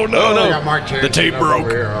 Yeah. Oh I no! got Mark The tape Terry over broke.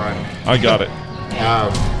 here, all right. I got it.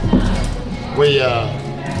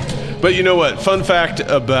 But you know what? Fun fact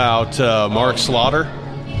about Mark Slaughter.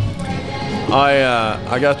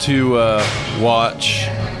 I got to watch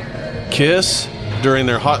Kiss during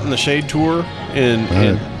their Hot in the Shade tour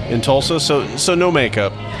in Tulsa. So no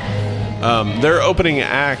makeup. Their opening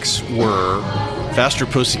acts were Faster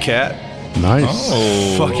Pussycat. Nice.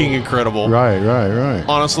 Oh. Fucking incredible. Right.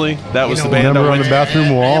 Honestly, that was You the know, band I Remember on went the to.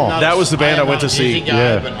 bathroom wall. That was the band I went to see.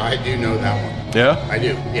 Yeah. But I do know that one. Yeah? I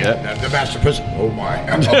do. Yeah. The Master Pussy. Oh my.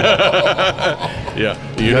 Yeah.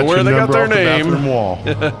 You know where your they got number their off the bathroom name. wall.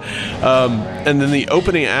 And then the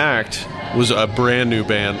opening act was a brand new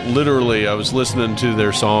band. Literally, I was listening to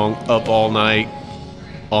their song Up All Night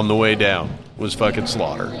on the way down. Was fucking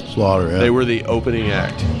Slaughter. Slaughter. Yeah. They were the opening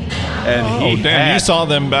act. And Oh damn! You saw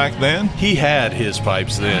them back then? he had his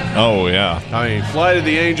pipes then. Oh yeah. I mean, Flight of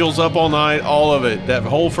the Angels, Up All Night, all of it. That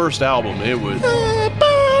whole first album, it was. I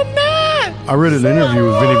read an interview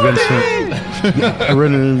with Vinnie Vincent. I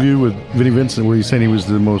read an interview with Vinnie Vincent where he said he was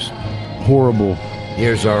the most horrible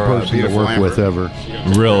Here's our person to beautiful work Amber. with ever.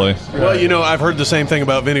 Really? Well, you know, I've heard the same thing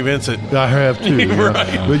about Vinnie Vincent. I have too. Yeah.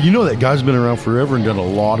 Right. But you know that guy's been around forever and done a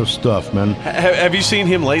lot of stuff, man. Have you seen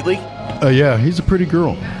him lately? Yeah, he's a pretty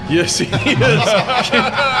girl. Yes, he is. He's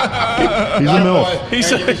a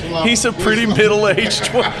MILF. He's a pretty middle-aged.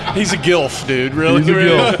 He's a gilf, dude. Really, He's a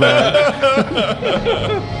really. gilf, man.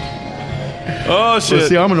 Oh But shit!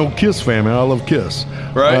 see, I'm an old Kiss fan, man. I love Kiss.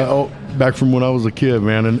 Right. Back from when I was a kid,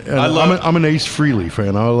 man. And I'm an Ace Frehley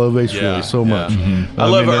fan. I love Ace Frehley so much. I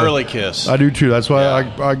love early Kiss. I do too. That's why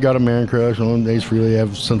I got a man crush on Ace Frehley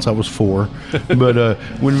have since I was 4. But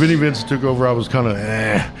when Vinnie Vincent took over, I was kind of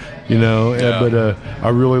you know. Yeah. But I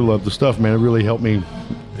really love the stuff, man. It really helped me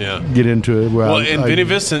get into it. Well, and Vinnie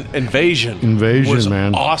Vincent Invasion was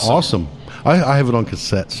man, awesome. I have it on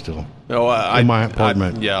cassette still. Oh, in my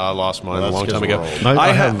apartment. I lost mine Well, a long that's time ago. Kiss World.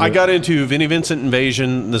 I got into Vinnie Vincent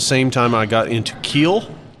Invasion the same time I got into Keel.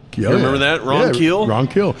 You remember that? Ron Keel? Ron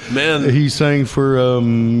Keel. Man. He sang for,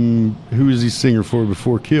 who was he singer for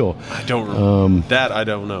before Keel? I don't remember. That I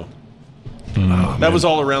don't know. That was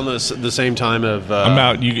all around the same time of... I'm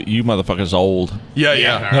out. You motherfuckers old.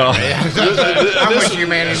 Yeah. I'm with you,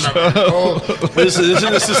 man. This is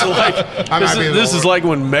like I might be the this is old- like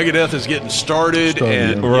when Megadeth is getting started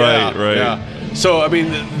and Right, yeah, right. Yeah. So I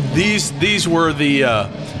mean, these were the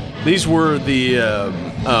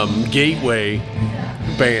gateway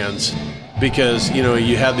bands because you know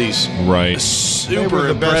you have these Right. They super were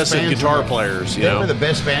the best impressive bands guitar in the- players. You They know, were the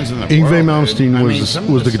best bands in the Yngwie world. Malmsteen dude. I mean, was some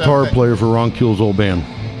of the stuff guitar that- player for Ron Keel's old band.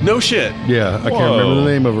 no shit. Yeah, I can't Whoa. remember the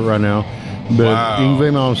name of it right now. But Wow.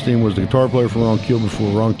 Yngwie Malmsteen was the guitar player for Ron Keel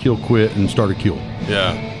before Ron Keel quit and started Keel.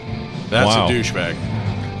 Yeah, that's Wow. a douchebag.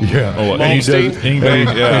 Yeah. Oh, and, he Malmsteen? does, Yngwie,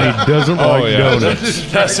 and, yeah. and he doesn't like yeah.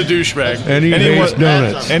 donuts. That's a douchebag. And he Anyone- hates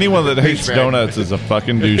donuts. Anyone that hates Douchebag. donuts is a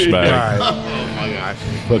fucking douchebag. Right. Oh my gosh.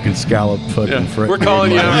 Fucking scallop, fucking Yeah, fret. we're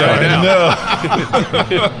calling you out Yeah, right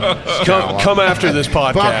now. no. Come after this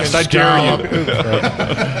podcast. I dare you.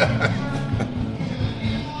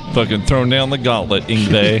 Fucking throwing down the gauntlet,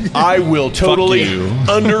 Ingve. I will totally you.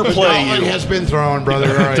 underplay Gauntlet you. has been thrown, brother.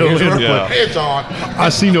 All right, Totally. Yeah. it's on. I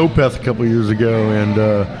seen Opeth a couple years ago,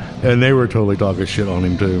 and they were totally talking shit on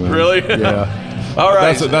him too. Man. Really? Yeah. All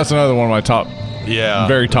right. That's another one of my top, yeah.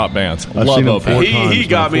 very top bands. I've Love seen him Opeth. four He times,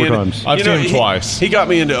 got man, me four into. times. I've you know, seen him twice. He got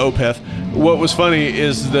me into Opeth. What was funny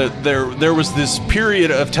is that there was this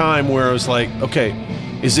period of time where I was like, okay,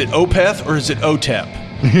 is it Opeth or is it OTEP?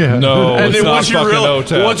 Yeah. No, And it's then not once you, fucking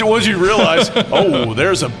OTEP. once you realize, oh,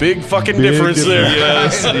 there's a big fucking Big difference there.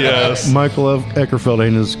 difference. yes. Michael Eckerfeld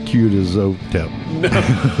ain't as cute as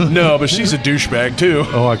Opeth. No, but she's a douchebag too.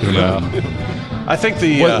 Oh, I can imagine. I think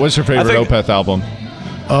the. What's your favorite I think- Opeth album?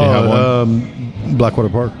 have one? Blackwater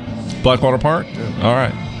Park. Blackwater Park? All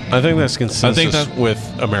right. I think that's consensus that- with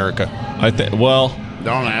America. I think. Well,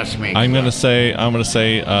 Don't ask me. I'm gonna say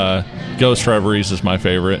Ghost Reveries is my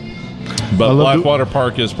favorite, but I love Blackwater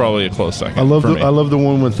Park is probably a close second. I love for the me. I love the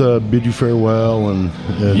one with Bid You Farewell and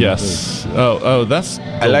Yes. That's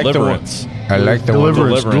like the Deliverance. I like the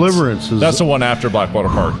Deliverance is That's the one after Blackwater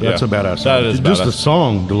Park. that's yeah. a badass song. That is just badass. the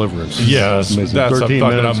song Deliverance. is Yes, amazing. that's a 13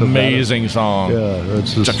 fucking minutes of amazing song. badass. Yeah,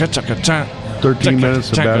 it's just Chaka, chaka, cha. 13 Chaka, minutes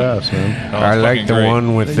of chaka. badass, man. Oh, I it's like fucking the great.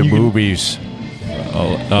 one with the You can- boobies.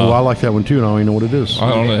 Well, I like that one too, and I don't even know what it is. I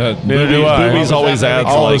don't know. Neither do I. Boobies always adds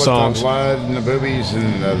all like the songs. The blood and the boobies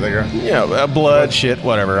and the girl. Yeah, blood, shit,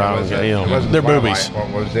 whatever. I don't know. You know, they're boobies. What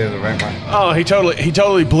was the other vampire? Oh, he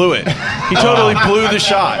totally blew it. He totally blew the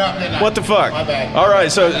shot. What the fuck? My bad. All right,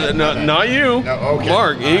 so not you, No, okay.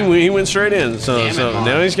 Mark. He went straight in. So Damn it, Mark.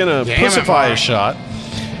 now he's gonna Damn it, pussify Mark. his shot,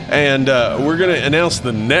 and we're gonna announce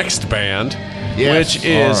the next band, Yes. which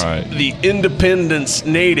is All right. the Independence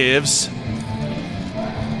Natives.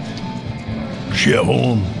 Shovel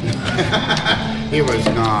 'em. He was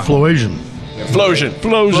not. Floasian. Flosion.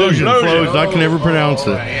 Floasian. I can never pronounce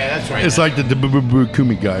it. Yeah, that's right. It's like the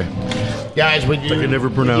Kumi guy. Guys, would you? I can never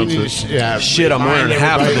pronounce you need it. to, yeah, Shit, I'm remind wearing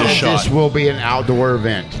half of everybody this that shot. This will be an outdoor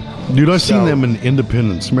event. Dude, I seen So- them in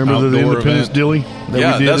Independence. Remember the Outdoor Independence event. dilly? that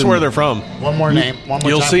Yeah, we did that's in where they're from. One more name. One more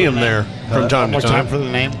You'll time see for the them there name. from time One to more time. time for the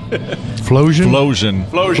name. Flosion. Flosion.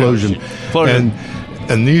 Flosion. Flosion.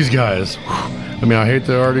 And these guys, I mean, I hate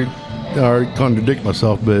to already contradict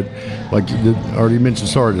myself, but like I already mentioned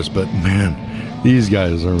Sardis, but man, these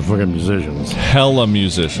guys are fucking musicians. Hella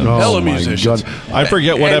musicians. Oh, Hella my musicians. God. I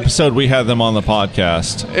forget what And- episode we had them on the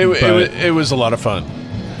podcast. but It was a lot of fun.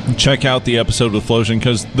 check out the episode with Flosion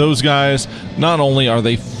because those guys, not only are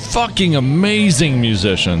they fucking amazing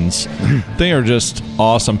musicians, they are just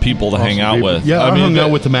awesome people to hang out People. with. Yeah, I hung they- out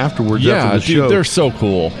with them afterwards Yeah, after the dude, show. they're so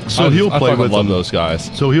cool. So I he'll play fucking with love them. those guys.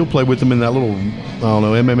 So he'll play with them in that little, I don't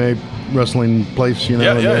know, MMA wrestling place, you know.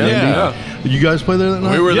 Yeah, in yeah, Indy. yeah. You guys play there that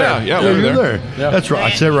night? We were Yeah, there. yeah, Yeah, we were you're there. there. That's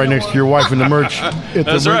right. I sat right next to your wife in the merch. at the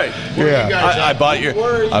That's merch. right. Yeah. I bought Where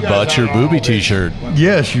are you I guys bought your at on booby all this? T-shirt.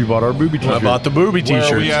 Yes, you bought our booby t-shirt. I bought the booby Where are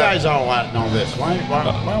T-shirt. you guys all at and all this? Why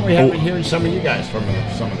are we having hearing some of you guys from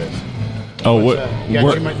some of this? Oh, what? You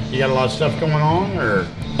got, you got a lot of stuff going on, or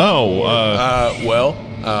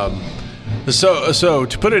So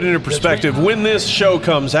to put it into perspective, when this show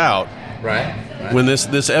comes out, right? when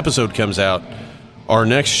this episode comes out, our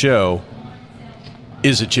next show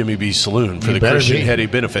is at Jimmy B's Saloon for You the better Christian be. Hetty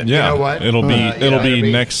benefit. Yeah. You know what? It'll be- You it'll better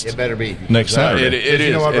be next- It better be next Saturday. It You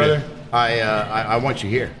is. know what, It brother? is. I want you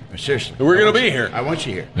here. Seriously, We're I gonna want be you- here. I want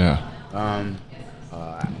you here. Yeah.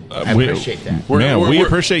 I appreciate that. We're-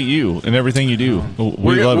 appreciate you and everything you do. We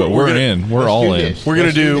We're- love it. we're We're gonna- in. We're let's all do in. this. We're gonna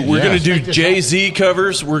Let's do this. we're Yeah. gonna Let's do take this Jay-Z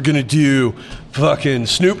covers. We're gonna do fucking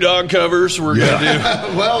Snoop Dogg covers. We're gonna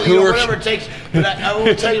do. Well, you know, whatever it takes. But I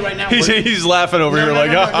will tell you right now. He's laughing over here No, like,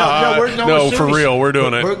 we're for serious. real, we're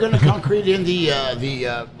doing it. We're going to concrete in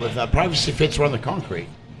with privacy fits around the concrete.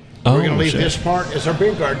 Oh, We're going to leave shit. this part as our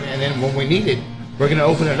beer garden, and then when we need it, we're going to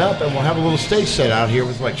open it up, and we'll have a little stage set out here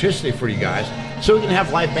with electricity for you guys, so we can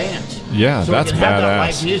have live bands. Yeah, so that's we can have that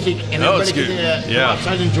badass. live music, and Oh, it's everybody good. can go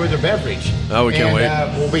outside and enjoy their beverage. Oh, we can't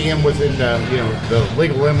and, wait. We'll be in within the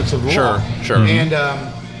legal limits of the Sure, law. sure.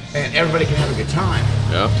 And everybody can have a good time.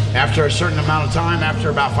 Yeah. After a certain amount of time, after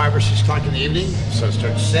about 5 or 6 o'clock in the evening, the sun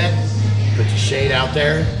starts to set. Put your shade out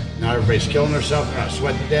there. Not everybody's killing themselves. They're not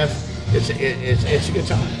sweating to death. It's a good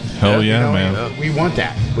time. Hell yeah, You know, man. We want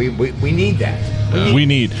that. We need that. We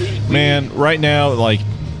need, man, right now, like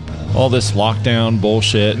all this lockdown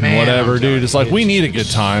bullshit and Man, whatever, I'm telling dude. It's you, like we it's- need a good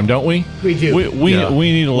time, don't we? We do. We Yeah.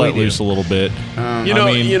 need to let We do. loose a little bit. You know,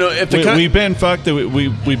 if the we've been fucked.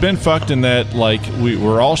 We've been fucked in that like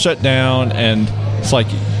we're all shut down, and it's like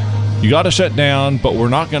you got to shut down, but we're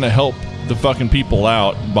not going to help the fucking people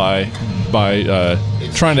out by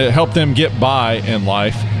trying to help them get by in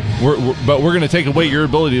life. but we're going to take away your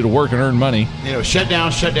ability to work and earn money. You know, shut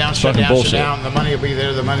down. Fucking bullshit. The money will be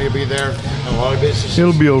there. The money will be there. A lot of businesses.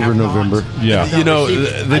 It'll be over have November. bonds. Yeah. They You know, receive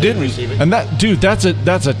it. they I didn't- receive it. And that, dude, that's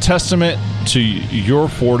a testament to your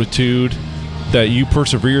fortitude that you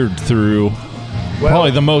persevered through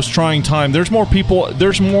probably the most trying time. There's more people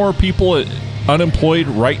unemployed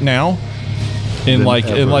right now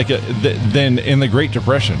than in the Great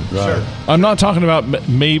Depression. Right. I'm not talking about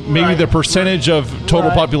maybe Right. the percentage of total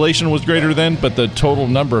Right. population was greater then, but the total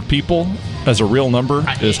number of people as a real number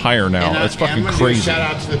is higher now. And That's fucking I'm gonna do a crazy. shout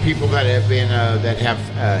out to the people that have been that have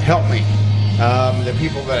helped me. The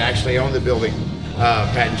people that actually own the building,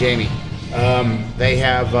 Pat and Jamie. They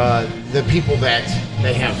have the people that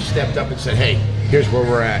they have stepped up and said, "Hey, here's where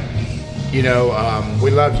we're at. You know, we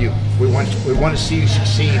love you. We want to see you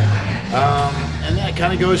succeed." And that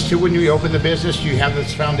kind of goes to when you open the business, you have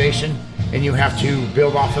this foundation, and you have to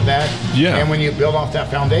build off of that. Yeah. And when you build off that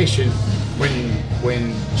foundation,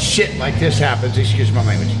 when shit like this happens, excuse my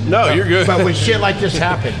language. No, you're good. But when shit like this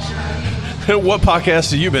happens, What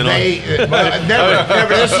podcast have you been on? never.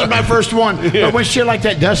 This is my first one. But when shit like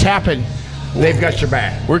that does happen, they've got your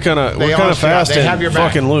back. We're kind of They honestly fast they and have your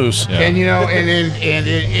back. fucking loose. Yeah. And you know,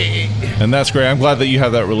 and And that's great. I'm glad that you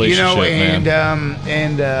have that you relationship, know, man.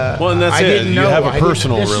 and Well, and that's I it. didn't You know. have a I didn't-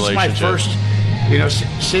 personal this relationship. is my first, you know,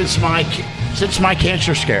 since my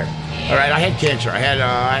cancer scare. All right, I had cancer. I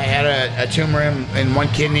had a tumor in one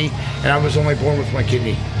kidney, and I was only born with one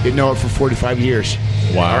kidney. Didn't know it for 45 years.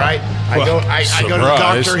 Wow. All right, I go to the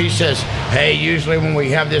Surprise. doctor. He says, "Hey, usually when we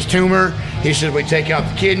have this tumor, he says we take out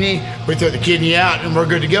the kidney, we throw the kidney out, and we're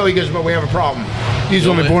good to go." He goes, "But we have a problem. He's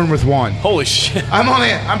only born with one." Holy shit.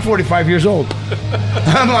 I'm 45 years old.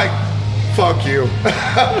 I'm like, fuck you.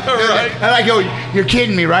 Right. And I go, "You're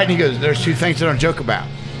kidding me, right?" And he goes, "There's two things I don't joke about.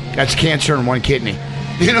 That's cancer and one kidney."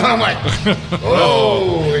 You know, and I'm like,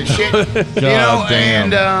 oh, and shit. You know,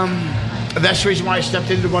 damn. and that's the reason why I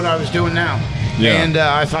stepped into what I was doing now. Yeah. And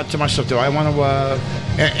I thought to myself, do I want to,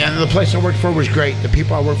 and the place I worked for was great. The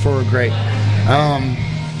people I worked for were great.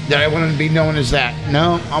 That I wanted to be known as that.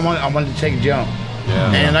 No, I wanted to take a jump.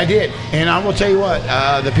 Yeah. And I did. And I will tell you what,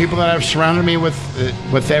 the people that have surrounded me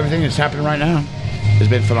with everything that's happening right now has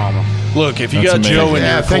been phenomenal. Look, if you That's got amazing. Joe in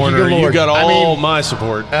Yeah, your thank you, corner, good you Lord. got I all mean, my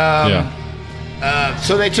support. Yeah.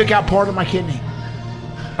 So they took out part of my kidney.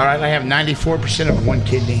 All right, I have 94% of one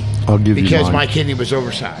kidney. I'll give you because mine. my kidney was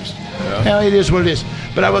oversized. Now it is what it is.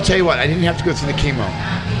 But I will tell you what, I didn't have to go through the chemo.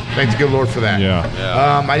 Thank the good Lord for that.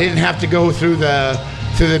 Yeah. I didn't have to go through the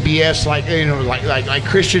BS like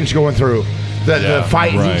Christians going through the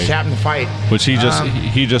fight. right. He's having to fight. Which he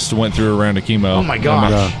just went through a round of chemo. Oh my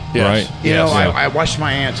gosh. Yes. Right? You know, Yeah. I watched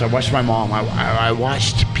my aunts. I watched my mom. I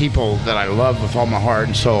watched people that I love with all my heart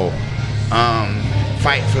and soul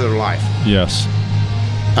fight for their life. Yes.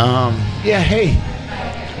 Yeah. Hey.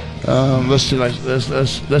 Let's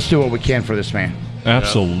do what we can for this man.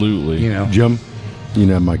 Absolutely. You know. Jim, you can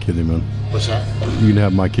have my kidney, man. What's that? You can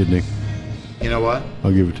have my kidney. You know what?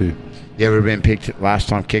 I'll give it to you. You ever been picked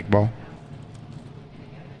last on kickball?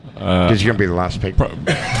 Because you're gonna be the last pick. No,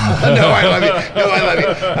 I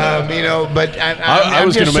love you. You know, but I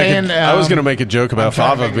was just going to make saying, I was going to make a joke about I'm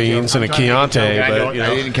trying to fava make a joke. beans and a I'm trying to make Chianti, joke. but you I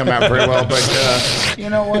know. didn't come out very well. But you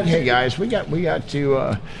know what? Hey guys, we got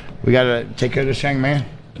to take care of this young man.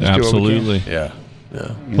 Let's do what we can. Absolutely. Yeah.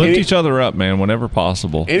 Lift each other up, man, whenever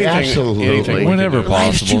possible. Absolutely. anything we can Whenever do.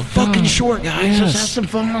 Life's possible. too fucking short, guys. Let's have some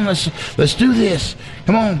fun. Let's do this.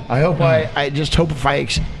 Come on. I just hope if I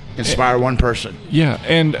inspire one person. Yeah,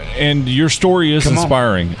 and your story is Come on.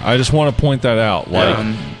 inspiring. I just want to point that out.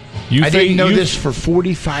 Like you I didn't know you- this for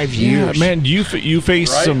 45 years. Yeah, man, you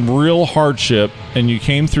faced some real hardship, and you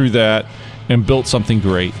came through that and built something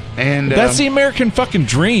great. And That's the American fucking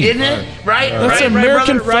dream. isn't it? Right? That's right, the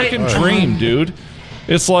American brother, right? fucking dream, dude.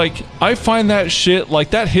 It's like I find that shit like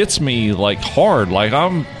that hits me like hard. Like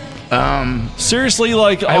I'm seriously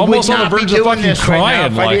like I would almost on the not be verge of doing fucking this right now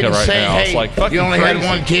crying if I like it didn't right say, now. hey, It's like fucking you only crazy. had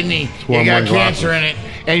one kidney, why you I'm got wearing cancer glasses. in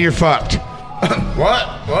it, and you're fucked.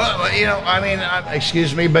 What? You know, I mean,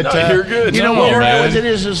 excuse me, but No, you're good. You know No, what man. it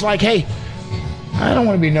is like, hey, I don't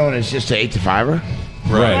want to be known as just an 8-to-5er.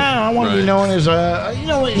 Right. I want to be known as a, you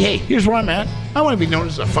know what? Hey, here's where I'm at. I want to be known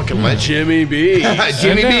as a fucking legend. Jimmy B.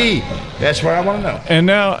 Jimmy And B. That's what I want to know. And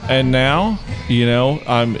now, you know,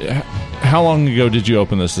 how long ago did you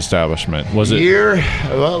open this establishment? Was it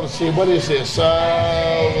Well, let's see. What is this?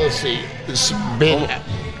 Let's see. It's been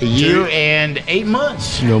a year and 8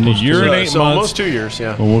 months. a Almost year two- and 8 So months? almost 2 years,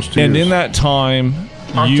 yeah. Almost 2 And years. in that time,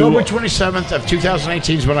 October you 27th of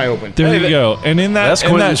 2018 is when I opened. there you go. And in that That's in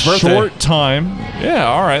that Quentin's birthday. short time, yeah,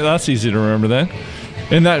 all right, that's easy to remember then.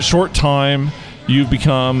 In that short time, you've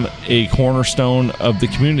become a cornerstone of the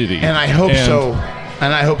community. And I hope so.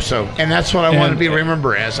 And I hope so. And that's what I want to be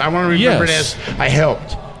remembered as. I want to be remembered as I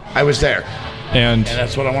helped. I was there. And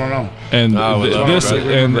that's what I want to know. And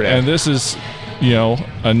this is,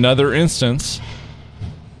 another instance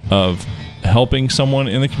of helping someone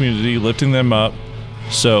in the community, lifting them up.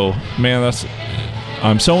 So, man,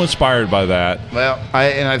 I'm so inspired by that. Well,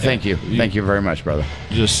 I thank you. Thank you very much, brother.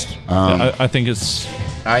 Just, I think it's.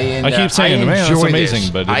 I keep saying, man, that's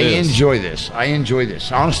amazing, but I enjoy this. I enjoy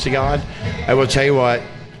this. Honest to God, I will tell you what.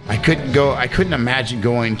 I couldn't imagine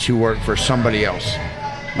going to work for somebody else.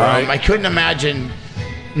 Right. I couldn't imagine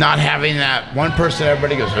not having that one person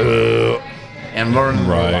everybody goes, ugh, and learn.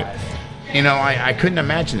 Right. I couldn't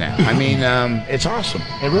imagine that. I mean, it's awesome.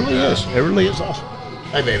 It really is. It really is awesome.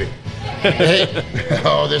 Hey, baby. Hey.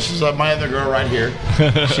 Oh, this is my other girl right here.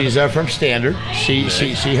 She's from Standard. She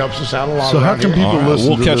helps us out a lot. So how can people listen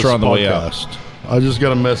we'll to catch this her on the way podcast? I just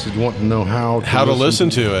got a message wanting to know how to listen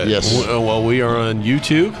to it. Yes. Well, we are on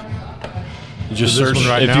YouTube. Just search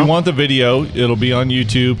right if now? you want the video, it'll be on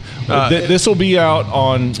YouTube. This will be out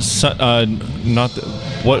on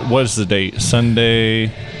what is the date?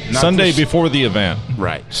 Sunday before the event.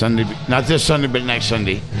 Right. Sunday, not this Sunday, but next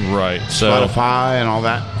Sunday. Right. So Spotify and all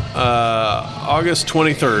that. August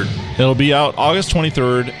 23rd. It'll be out August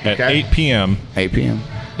 23rd at 8 p.m. 8 p.m.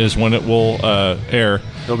 is when it will air.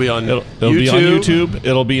 It'll be on It'll be on YouTube.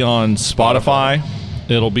 It'll be on Spotify.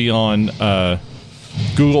 It'll be on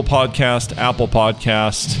Google Podcast, Apple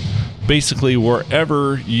Podcast. Basically,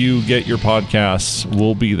 wherever you get your podcasts,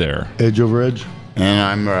 we'll be there. Edge over Edge.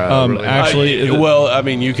 And I'm actually.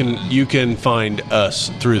 You can find us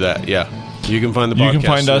through that. Yeah, you can find the podcast. You can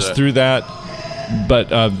find us through that. But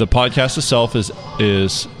the podcast itself is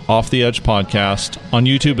Off the Edge Podcast. On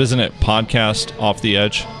YouTube, isn't it? Podcast Off the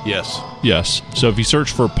Edge? Yes. So if you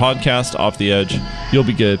search for Podcast Off the Edge, you'll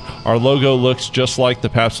be good. Our logo looks just like the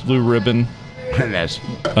Pabst Blue Ribbon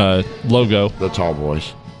logo. The tall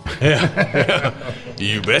boys. Yeah.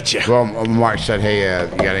 You betcha. Well, Mark said, hey, you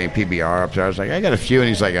got any PBR up there? I was like, I got a few. And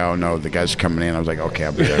he's like, oh, no, the guy's coming in. I was like, okay,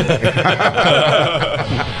 I'll be there.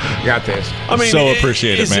 Got this. I mean, so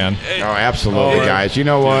appreciate it, man. Oh, absolutely, guys. You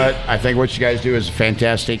know what? I think what you guys do is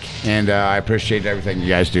fantastic, and I appreciate everything you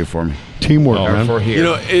guys do for me. Teamwork, man. For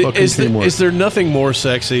here. Is there nothing more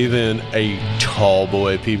sexy than a tall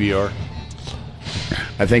boy PBR?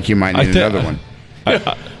 I think you might need another one.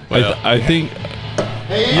 I think...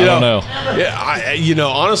 I don't know. Yeah,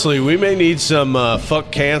 honestly, we may need some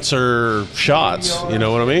fuck cancer shots. You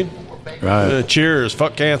know what I mean? Right. Cheers,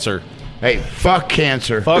 fuck cancer. Hey, fuck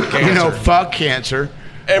cancer. Fuck cancer. Fuck cancer.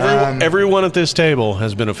 Everyone at this table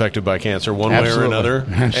has been affected by cancer one way or another.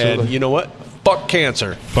 Absolutely. And you know what? Fuck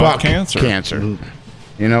cancer. Fuck cancer.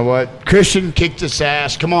 You know what? Christian kicked his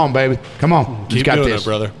ass. Come on, baby. Come on. Keep got doing this, it,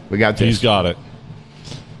 brother. We got this. He's got it.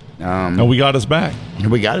 And we got his back.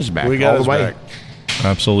 We got his back. We got his back.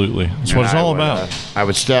 Absolutely. That's what it's all about.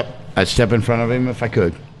 I'd step in front of him if I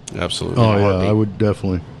could. Absolutely. Oh, yeah, I would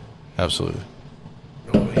definitely. Absolutely.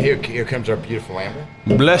 Here comes our beautiful Amber.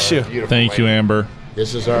 Bless you. Thank you, Amber.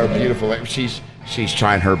 This is our beautiful Amber. She's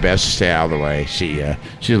trying her best to stay out of the way. She's a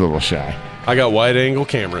little shy. I got wide angle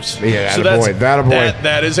cameras. Yeah, so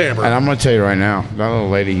that is Amber. And I'm going to tell you right now, that little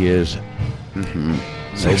lady is...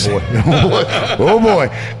 Oh boy!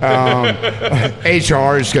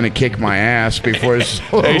 HR is going to kick my ass before it's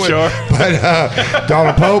HR. But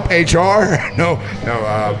Donald Pope, HR,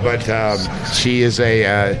 but she is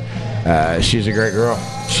she's a great girl.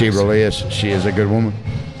 She really is. She is a good woman.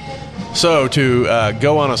 So to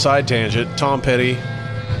go on a side tangent, Tom Petty,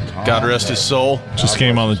 God rest his soul, just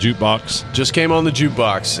came on the jukebox.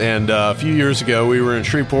 And a few years ago, we were in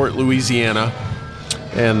Shreveport, Louisiana,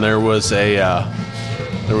 and there was a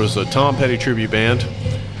Tom Petty tribute band,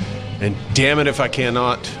 and damn it if I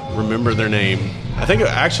cannot remember their name. I think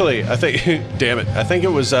damn it, I think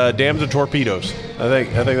it was Damn the Torpedoes. I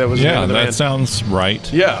think that was the name of the band. That sounds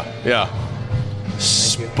right. Yeah.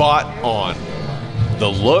 Spot on. The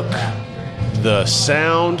look, the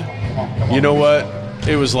sound. You know what?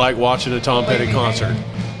 It was like watching a Tom Petty concert.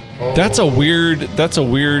 That's a weird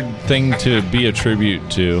thing to be a tribute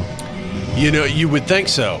to. You would think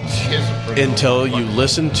so until you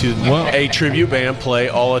listen to a tribute band play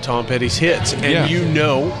all of Tom Petty's hits, and every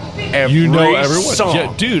song.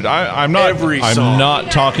 Yeah, dude, I'm not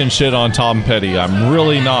talking shit on Tom Petty. I'm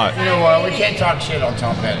really not. You know what? We can't talk shit on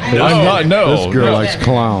Tom Petty. I'm not. No, this girl likes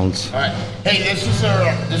clowns. All right. Hey, this is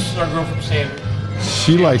our girl from Standard.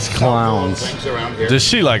 She likes clowns. Does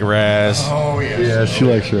she like Raz? Oh, yeah. Yeah, she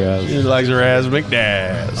likes Raz. She likes Raz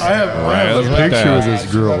McDaz. I have a picture of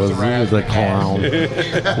this girl as a clown.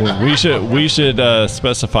 We should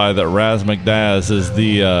specify that Raz McDaz is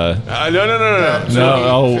the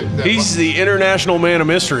No. He's the international man of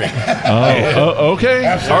mystery. Okay.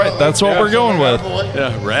 All right, that's what we're going with.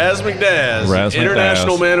 Yeah, Raz McDaz, Raz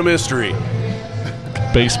international McDaz. man of mystery.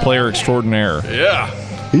 Bass player extraordinaire. Yeah,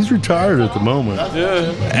 He's retired at the moment. at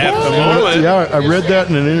the moment. Yeah, I read that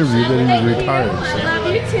in an interview that he was retired.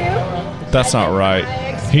 Love you too. That's not right.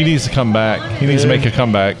 He needs to come back. He needs to make a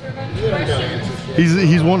comeback.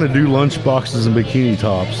 He's wanting to do lunch boxes and bikini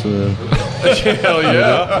tops. Hell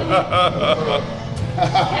yeah!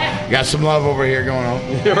 Got some love over here going on.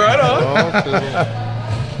 Right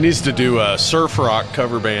on. Needs to do a surf rock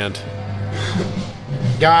cover band.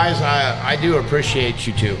 Guys, I do appreciate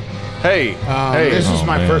you two. Hey, This is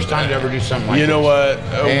my man. first time to ever do something like you know this.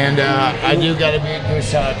 what? And I do got to do a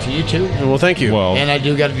shout out to you two. Well, thank you. Well, And I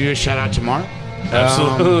do got to do a shout out to Mark.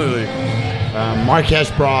 Absolutely. Mark has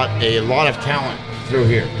brought a lot of talent through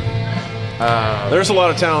here. There's a lot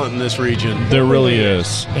of talent in this region. there really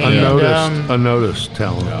is. And, Unnoticed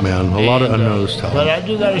talent, man. A lot of unnoticed But talent. I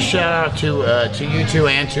do got a shout out to you two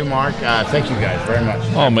and to Mark. Thank you guys very much.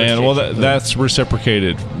 Oh man, well that's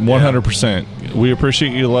reciprocated, 100%. We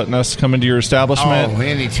appreciate you letting us come into your establishment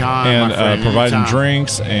Anytime. and my friend, providing anytime.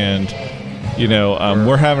 drinks, and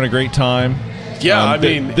we're having a great time. Yeah, I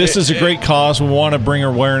mean, this is a great cause. We want to bring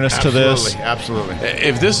awareness to this. Absolutely.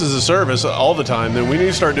 If this is a service all the time, then we need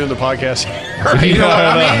to start doing the podcast. You know what?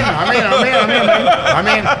 I'm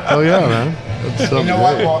in. Oh yeah, man. That's You know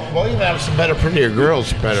what? We'll even have some prettier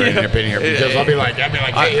girls end up in here because I'll be like,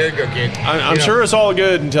 hey, here you go, kid. I'm sure it's all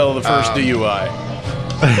good until the first DUI.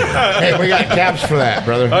 Hey, we got cabs for that,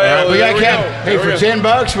 brother. yeah, All right, we got a there we cab. go. Hey, There we for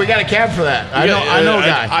go. $10, we got a cab for that. I know a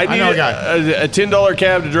guy. I know a need guy. a $10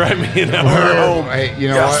 cab to drive me an hour home. Hey, you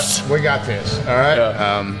know Yes. what? We got this. All right.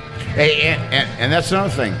 Yeah. Hey, and that's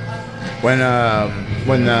another thing. When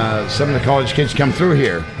some of the college kids come through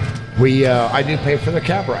here, I do pay for their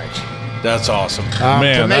cab rides. That's awesome.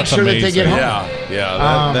 Man, to make that's sure that they get home.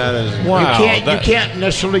 Yeah, that is. Wow, You can't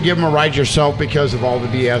necessarily give them a ride yourself because of all the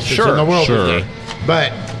BS that's Sure, in the world sure. today.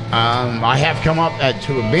 But I have come up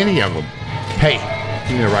to many of them. Hey,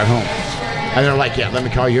 you need a ride home, and they're like, "Yeah, let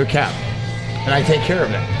me call you a cab," and I take care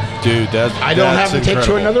of that. Dude, I don't have to take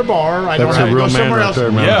to another bar. I don't That's have a to go real man somewhere right else.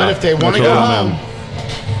 there, man. Yeah. But if they want to That's a go real home, man.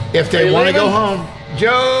 if they They want to go leaving? home,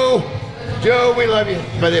 Joe, we love you.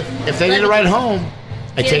 But if they need a ride home,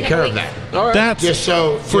 I take care of that. All right. That's Just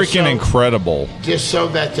so freaking incredible. Just so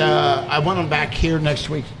that I want them back here next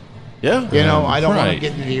week. Yeah. You know, I don't want to Right.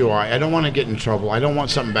 get in the DUI. I don't want to get in trouble. I don't want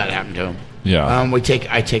something bad to happen to them. Yeah. I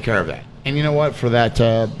take care of that. And you know what? For that,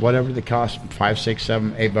 whatever the cost, $5, $6,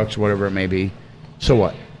 $7, $8, whatever it may be. So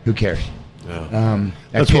what? Who cares?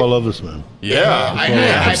 That's why I love this man. Yeah. I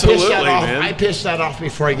absolutely, pissed that off. man. I pissed that off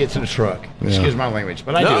before I get to the truck. Excuse my language,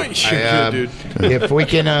 but I No, do. you should, dude. If we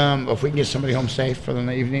can get somebody home safe for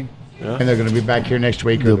the evening, and they're going to be back here next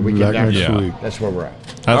week or They'll the be weekend back after, next Yeah. week. that's where we're at.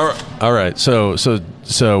 All right.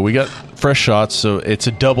 So we got fresh shots. So it's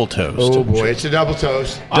a double toast. Oh boy, it's a double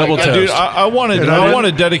toast. Double toast. Dude, I want And I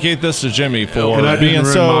to dedicate this to Jimmy for And I being didn't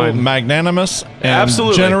so remind- magnanimous and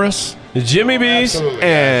Absolutely. generous. Jimmy B's Absolutely.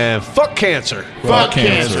 and fuck cancer. Fuck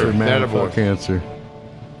cancer, man. That a boy. Fuck cancer.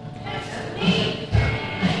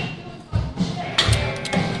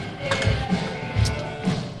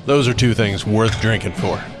 Those are two things worth drinking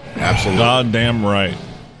for. Absolutely. Goddamn right.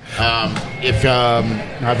 If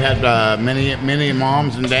I've had many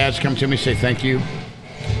moms and dads come to me and say thank you.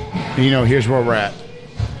 You know, here's where we're at.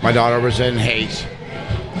 My daughter was in Hayes,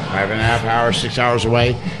 5.5 hours, 6 hours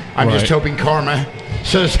away. I'm just Right. hoping karma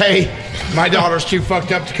says, hey, my daughter's too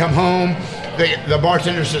fucked up to come home. The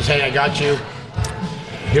bartender says, hey, I got you.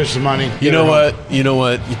 Here's some money. You Get know her home. what? You know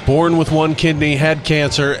what? Born with one kidney, had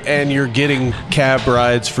cancer, and you're getting cab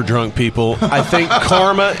rides for drunk people. I think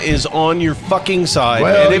karma is on your fucking side.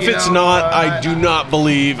 Well, and if you it's know, not, I do not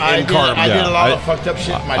believe in I did karma. a lot I- of fucked up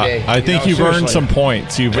shit in my day. I think you've earned some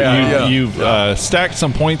points. You've stacked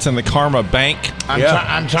some points in the karma bank. I'm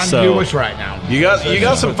trying to So- do what's right now. You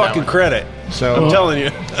got some fucking credit. So I'm telling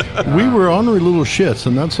you. We were ornery little shits,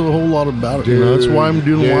 and that's a whole lot about it. You know, that's why I'm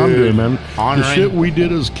doing what I'm doing, man. The Honoring. shit we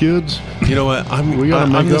did as kids. You know what? We gotta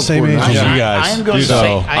I'm make the up same for it age now. as you I- guys. I'm gonna You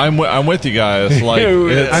say- know, I'm with you guys. Like I'm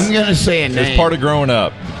I'm going to say a name. it's part of growing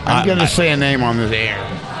up. I'm going to say a name on this air,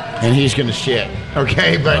 and he's going to shit.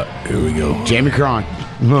 Okay, but Here we go. Jamie Cron.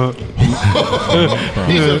 I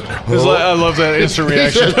love that instant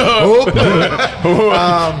reaction.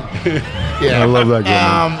 Yeah, I love that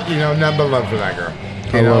girl. You know, nothing but love for that girl.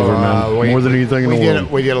 I love her, man. More than anything in the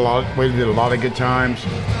world. We did a lot of good times.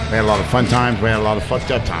 We had a lot of fun times. We had a lot of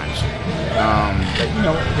fucked up times. But you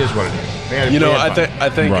know, it is what it is.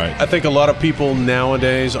 I think a lot of people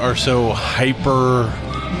nowadays are so hyper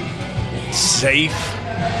safe.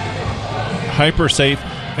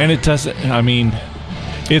 And it doesn't, I mean,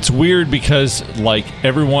 it's weird because like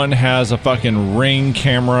everyone has a fucking Ring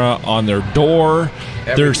camera on their door.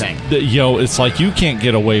 Everything. It's like you can't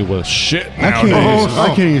get away with shit I nowadays.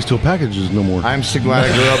 can't even steal packages no more. I'm so glad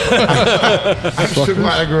I grew up. I'm so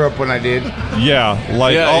glad I grew up when I did. Yeah,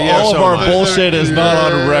 like Yeah, all of so our am I. bullshit is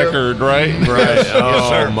not on record, right? Right.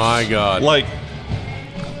 Oh my God. Like,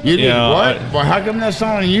 You did Yeah, what? Well, how come that's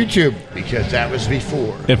not on YouTube? Because that was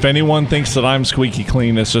before. if anyone thinks that I'm squeaky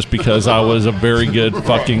clean, it's just because I was a very good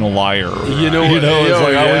fucking liar. You know, it's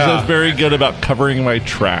like I was yeah. just very good about covering my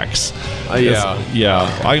tracks.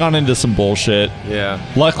 Yeah. I got into some bullshit. Yeah.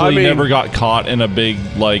 Luckily, I mean, never got caught in a big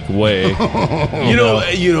like way. You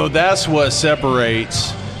know, that's what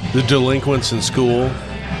separates the delinquents in school.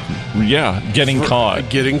 Yeah, getting caught.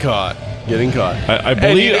 Getting caught. I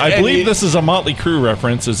believe this is a Motley Crue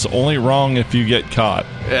reference. It's only wrong if you get caught.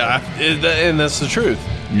 Yeah, and that's the truth.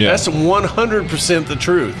 Yeah. That's 100% the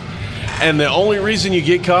truth. And the only reason you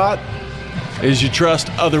get caught is you trust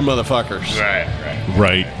other motherfuckers.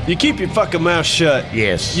 Right. You keep your fucking mouth shut.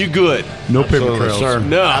 Yes. You good. No paper Absolutely, trails. sir.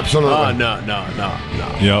 No. Absolutely. Oh, no.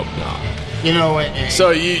 Yep. You know,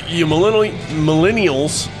 So you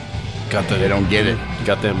millennials got the they don't get it.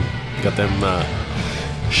 got them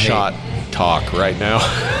shot talk right now.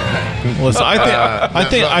 Listen,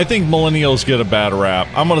 I think millennials get a bad rap.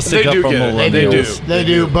 I'm gonna stick They up do for get it. millennials. They do. They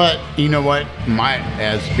do, but you know what?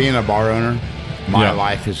 As being a bar owner, my Yeah.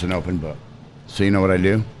 life is an open book. So you know what I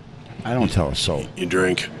do? I don't tell a soul. You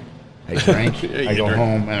drink. I drink, I go drink.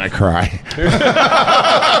 home, and I cry.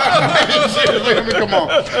 Seriously, I mean, come on.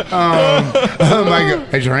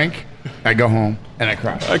 I drink, I go home, and I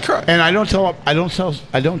cry. And I don't tell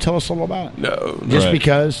a soul about it. No. Just Right.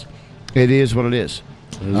 because it is what it is.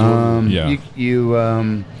 Yeah.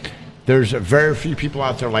 There's very few people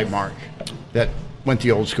out there like Mark that went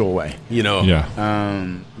the old school way. You know. Yeah.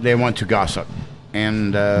 They want to gossip,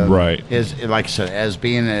 and Right. is like I said, as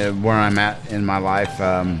being where I'm at in my life,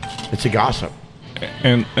 it's a gossip.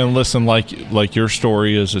 And listen, like your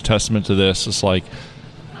story is a testament to this. It's like,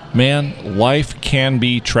 man, life can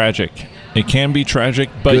be tragic. It can be tragic,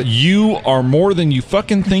 but Good. you are more than you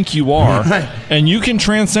fucking think you are, Right. and you can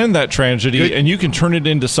transcend that tragedy, Good. and you can turn it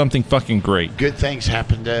into something fucking great. Good things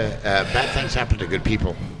happen to bad things happen to good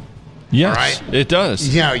people. Yes, All right. it does.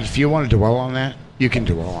 You know, if you want to dwell on that, you can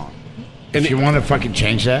dwell on it. And If you want to fucking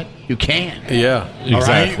change that, you can. Yeah.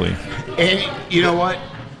 Exactly. And you know what?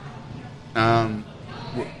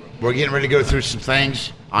 We're getting ready to go through some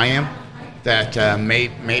things. I am that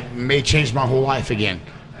may change my whole life again.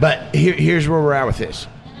 But here's where we're at with this.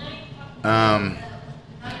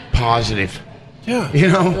 Positive. Yeah. You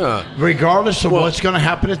know, Yeah. regardless of Well- what's going to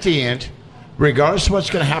happen at the end, regardless of what's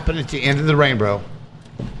going to happen at the end of the rainbow,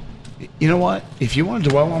 you know what? If you want to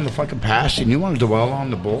dwell on the fucking past and you want to dwell on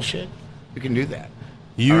the bullshit, you can do that.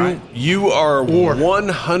 You All right. you are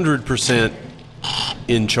 100%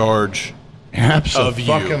 in charge.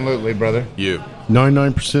 Absolutely, brother. You.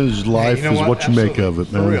 99% of life You know is what you make Absolutely. of it,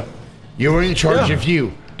 For man. real. You are in charge Yeah. of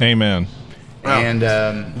you. Amen. And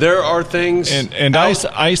There are things. And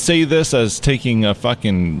I say this as taking a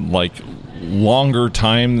fucking like longer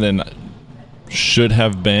time than should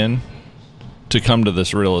have been to come to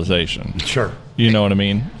this realization. sure. You know what I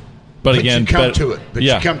mean? But again, you come to it. But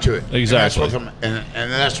yeah, you come to it. Exactly. And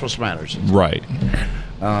that's what matters. Right.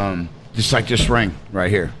 Just like this ring right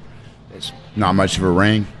here. It's not much of a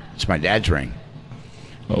ring. It's my dad's ring.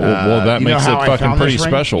 Well, that You know makes it how I fucking found pretty this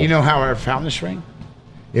ring? special. You know how I found this ring?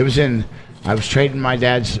 It was I was trading my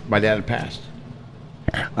dad had passed.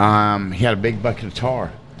 He had a big bucket of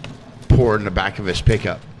tar poured in the back of his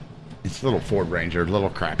pickup. It's a little Ford Ranger, little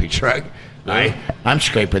crappy truck. I'm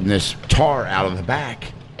scraping this tar out of the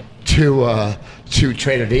back to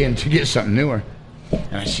trade it in to get something newer.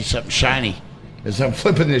 And I see something shiny as I'm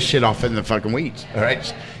flipping this shit off in the fucking weeds. All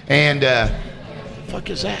right. And fuck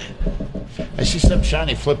is that? I see something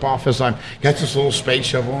shiny flip off as I'm got this little spade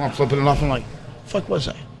shovel and I'm flipping it off. I'm like, fuck was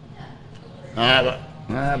that? I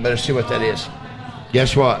better see what that is.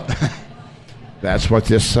 Guess what? That's what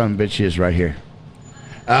this son of a bitch is right here.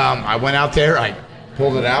 I went out there, I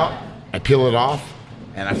pulled it out, I peeled it off,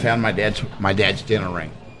 and I found my dad's dinner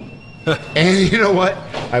ring. And you know what?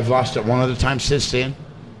 I've lost it one other time since then,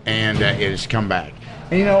 and it has come back.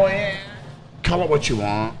 And you know, call it what you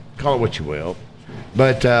want, call it what you will.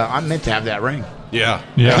 But I'm meant to have that ring. Yeah.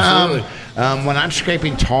 Yeah. When I'm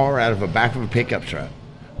scraping tar out of the back of a pickup truck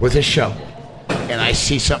with a shovel, and I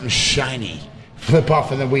see something shiny flip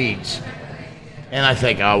off in the weeds, and I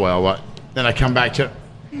think, oh well, what? Then I come back to,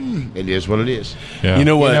 it is what it is. Yeah. You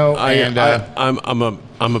know what?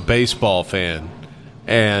 I'm a baseball fan,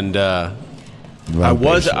 and I Love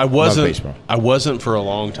wasn't baseball. I wasn't for a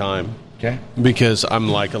long time. Okay. Because I'm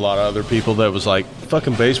like a lot of other people that was like,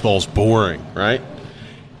 fucking baseball's boring, right?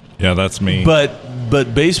 Yeah, that's me. But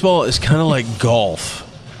baseball is kind of like golf.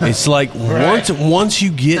 It's like once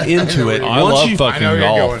you get into it, I love fucking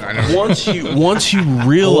golf. once you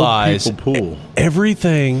realize Old people pool.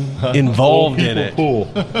 everything involved in it,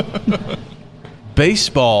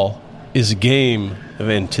 baseball is a game of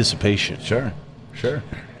anticipation. Sure.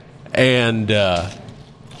 And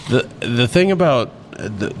the thing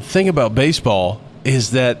about baseball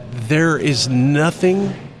is that there is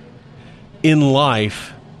nothing in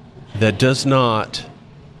life that does not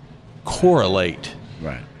correlate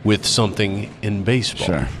Right. with something in baseball.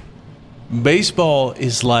 Sure. Baseball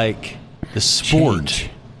is like the sport Change.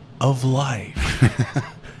 of life.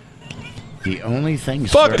 The only thing.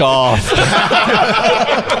 Fuck off.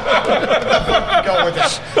 Go with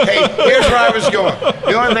this. Hey, here's where I was going.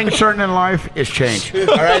 The only thing certain in life is change. All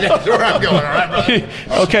right, that's where I'm going. All right, brother.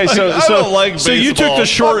 Okay, so don't like so you took the baseball.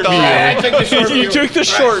 short Fuck view. off. I took the short view. You took the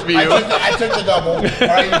short view. I took the double. All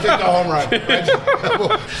right, you took the home run.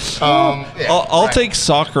 Yeah, I'll take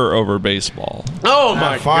soccer over baseball. Oh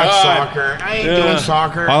my Fuck god! soccer. I ain't doing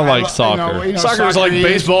soccer. I like you know, soccer. Soccer is like is-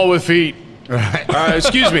 baseball with feet. Right.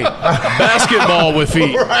 Excuse me, basketball with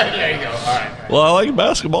feet. Right, there you go. All right. Well, I like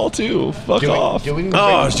basketball too. Fuck off. Do we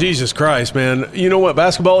Oh, Jesus Christ, man! You know what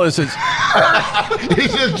basketball is? It's He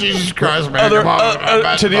says, Jesus Christ, man. Come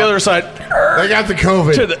on, to the other side. They got the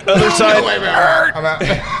COVID. To the other side. No, wait a minute. I'm out.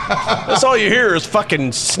 That's all you hear is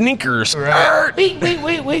fucking sneakers. Right.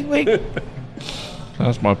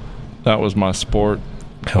 That was my sport.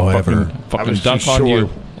 However, fucking was dunk too on short. you.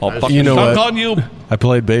 I'll I was fucking You know dunk what? on you. I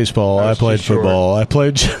played baseball. I That's played too short. football. I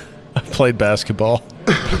played basketball.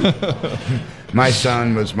 My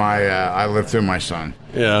son was my. I lived through my son.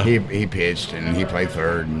 Yeah. He pitched and he played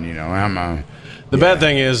third, and I'm a. The bad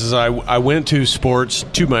thing is I went to sports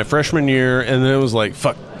to my freshman year, and then it was like,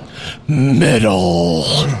 fuck, medal.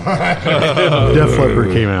 Def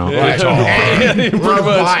Leppard came out. Pretty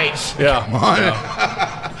much. Lights. Yeah.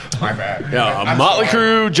 My bad. Yeah, Motley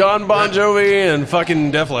Crue, John Bon Jovi, and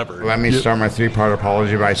fucking Def Leppard. Let me start my 3-part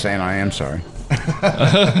apology by saying I am sorry.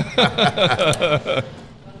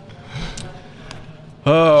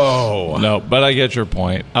 Oh. No, but I get your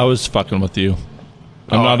point. I was fucking with you.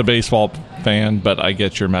 I'm not a baseball fan, but I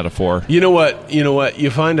get your metaphor. You know what?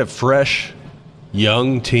 You find a fresh,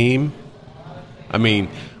 young team. I mean,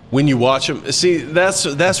 when you watch them, see,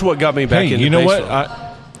 that's what got me back Hey, into you know baseball.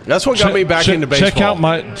 what? That's what got me back into baseball.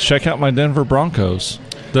 Check out my Denver Broncos.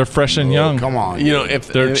 They're fresh and young. Come on. You know, if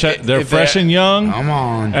They're if fresh and young. Come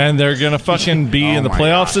on. And they're gonna fucking be in the my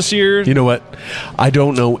playoffs God. this year. You know what? I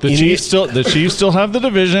don't know The any. Chiefs still have the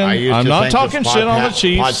division. I used I'm to not think talking this shit on the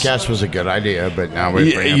Chiefs. Podcast was a good idea, but now we're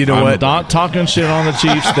You- bringing you know I'm what? not talking shit on the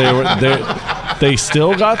Chiefs. They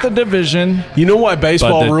still got the division. You know why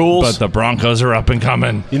baseball rules? But the Broncos are up and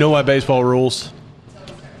coming. You know why baseball rules?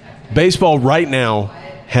 Baseball right now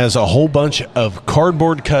has a whole bunch of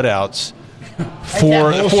cardboard cutouts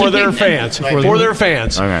for their fans. For their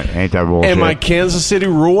fans. Okay, ain't that bullshit? And my Kansas City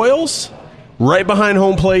Royals, right behind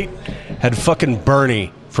home plate, had fucking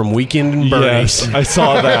Bernie from Weekend and Bernie. Yes, I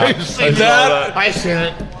saw that. I seen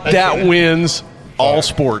it. That wins all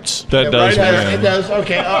sports. That does It win. does.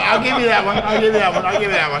 Okay, I'll give you that one. I'll give you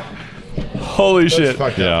that one. Holy shit.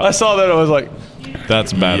 fucked Yeah. I saw that. I was like,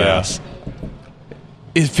 That's badass.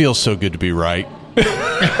 it feels so good to be right.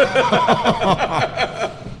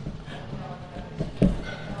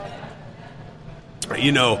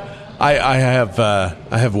 You know, I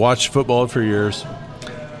have watched football for years.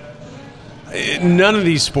 None of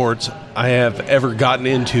these sports I have ever gotten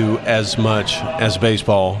into as much as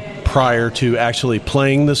baseball prior to actually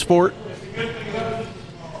playing the sport.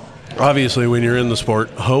 Obviously, when you're in the sport,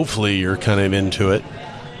 hopefully you're kind of into it.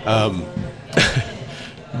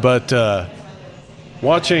 But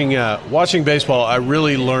watching baseball, I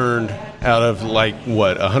really learned out of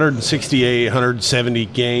 168, 170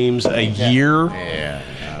 games a year. Yeah.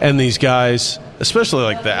 And these guys, especially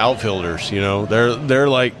like the outfielders, they're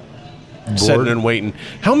like sitting and waiting.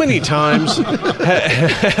 How many times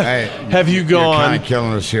have you You're gone? kind of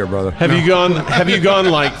killing us here, brother. Have you gone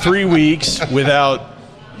like 3 weeks without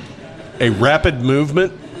a rapid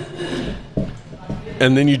movement?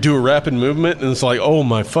 and then you do a rapid movement, and it's like, oh,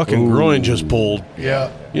 my fucking groin just pulled.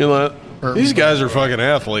 Yeah. You know, these guys are fucking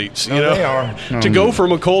athletes. You know, they are. To go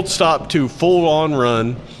from a cold stop to full on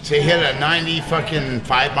run. To hit a 90 fucking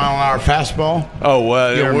 5 mile an hour fastball. Oh,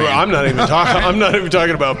 You're a man. I'm not even talking. I'm not even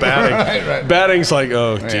talking about batting. Right. Batting's like,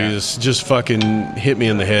 oh Jesus, just fucking hit me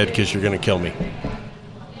in the head because you're gonna kill me.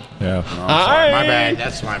 Yeah. Sorry, my bad.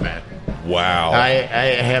 That's my bad. Wow. I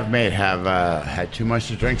have had too much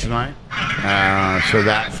to drink tonight, so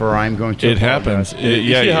therefore I'm going to. It happens.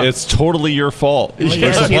 Yeah. It's totally your fault.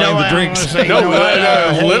 Yes, For supplying the drinks.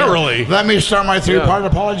 Literally. Let me start my 3-part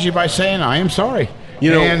apology by saying I am sorry.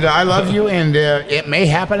 And I love you, and it may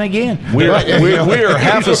happen again. We are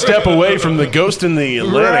half a step away from the Ghost in the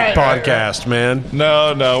Atlantic podcast, man.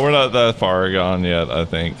 No, we're not that far gone yet, I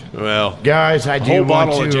think. Well, Guys, I whole do want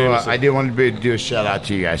bottle of to. Jameson. I do want to do a shout out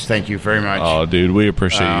to you guys. Thank you very much. Oh, dude, we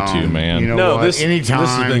appreciate you too, man. You know no, what? this Anytime,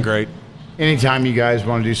 has been great. Anytime you guys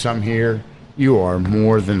want to do something here, you are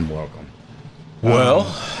more than welcome. Well,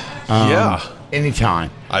 yeah. Anytime.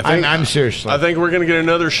 I'm seriously. I think we're going to get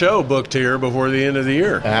another show booked here before the end of the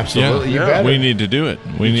year. Absolutely. You Yeah. better. We need to do it.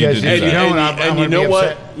 We need Because to do if that. you don't, I'm And gonna you know be what?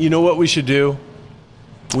 upset. You know what we should do?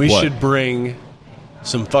 We What? should bring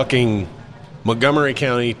some fucking Montgomery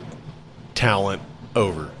County talent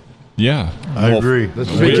over. Yeah. I agree.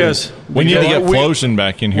 Because We need to get we- Flosion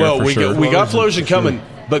back in here Well, for we sure. got Flosion coming,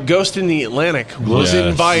 but Ghost in the Atlantic was Yes.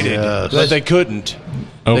 invited, Yes. but they couldn't.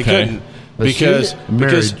 They Okay. couldn't because Married.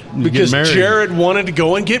 because Get married. Jared wanted to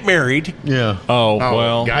go and get married. Yeah. Oh, Oh,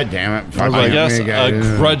 well. God damn it. I guess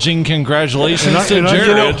a grudging congratulations to and I-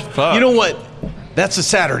 Jared. You Fuck. know what? That's a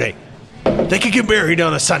Saturday. They could get married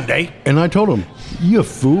on a Sunday. And I told him, you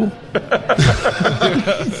fool.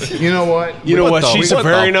 You know what? You know What what? the- She's a what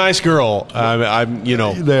very the- nice girl. I'm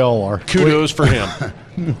They all are. kudos for him.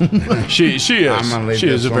 she I'm is. gonna leave She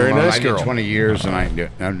this is a one very alone. nice I did girl. 20 years and I ain't doing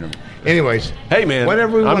it. Anyways, Hey man,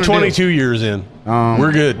 whatever we I'm wanna 22 do. years in.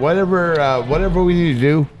 We're good. Whatever we need to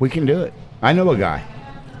do, we can do it. I know a guy.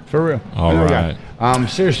 For real. All I know a right. guy.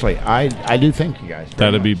 Seriously, I do thank you guys.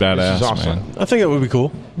 very That'd be much. This badass, is awesome. man. I think it would be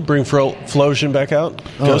cool. Bring Flosion back out.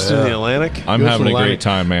 Ghost in yeah. the Atlantic. I'm having a great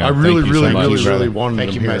time, man. I Thank really, you so really, much. really, brother. really wanted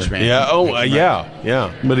Thank him you much, here. man. Yeah. Oh, Thank you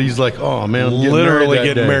yeah. But he's like, oh, man, I'm getting Literally married that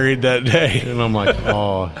getting day. married that day. And I'm like,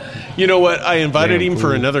 oh. You know what? I invited Damn him for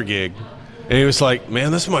fool. another gig, and he was like,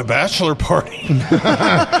 "Man, this is my bachelor party."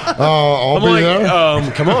 I'll I'm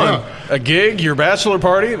like, come on, a gig, your bachelor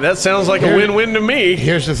party? That sounds like a win-win to me,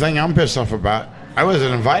 Here's the thing I'm pissed off about. I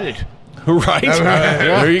wasn't invited. right?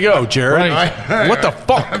 Yeah. There you go, Jared. Right. What the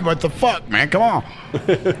fuck, What the fuck, man? Come on.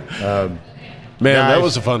 man? Guys, That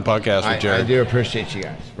was a fun podcast with I Jared. do appreciate you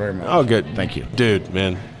guys very much. Oh, good. Thank you. Dude,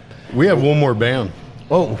 man. We have one more band.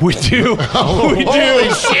 Oh, we do. we Holy do.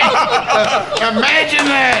 shit! Imagine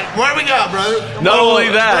that. Where we go, brother? Come Not on, only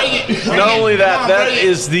bring that, it, bring not it. only Come that, on, that bring it.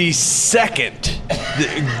 is the second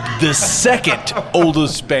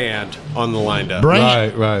oldest band on the lineup. Bring it.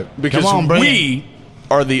 Right, right. Because Come on, bring we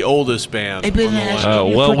are the oldest band I've been on the asking lineup.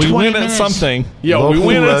 you Well, for we 20 win at minutes. something. Yeah, we Local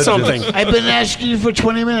win at legends. something. I've been asking you for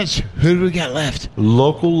 20 minutes. Who do we got left?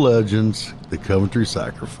 Local legends, the Coventry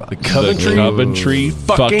Sacrifice. Coventry, The Coventry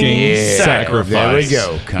fucking fucking sacrifice. sacrifice. There we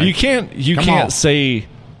go. cunt. You Come can't on. say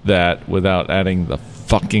that without adding the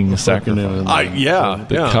fucking sacrifice. Yeah,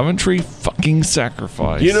 The yeah. Coventry fucking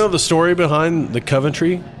sacrifice. You know the story behind the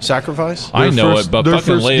Coventry sacrifice? I Their know first- it, but their fucking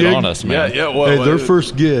first lay it gig? on us, man. Yeah. Well, Hey, their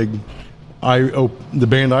first gig, the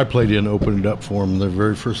band I played in opened it up for them. Their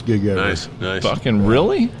very first gig ever. nice. Fucking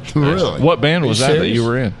really? Really? What band was that serious? you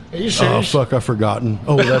were in? Are you Oh, serious? fuck, I've forgotten.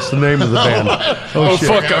 Oh, that's the name of the band. Oh, shit.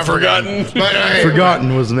 fuck! I've forgotten. But, hey,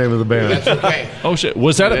 Forgotten was the name of the band. That's okay. Oh shit!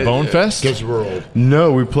 Was that at Bone Fest? Because we're old.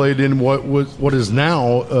 No, we played in what is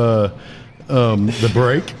now the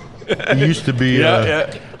Break. It used to be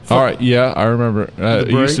Yeah. All right, yeah, I remember. It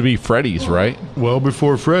break? used to be Freddy's, right? well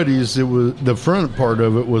before Freddy's. It was the front part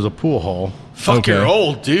of it was a pool hall. Fuck, Okay. you're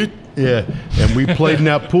old, dude. Yeah, and we played in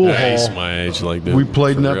that pool He's hall. my age, like that. We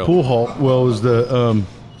played in For that real. pool hall. Well, it was the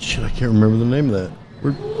shit. I can't remember the name of that.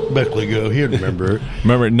 Where'd Beckley go? He'd remember it.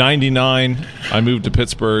 Remember, in '99, I moved to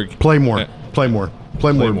Pittsburgh. Playmore Playmore.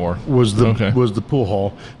 was the Okay. was the pool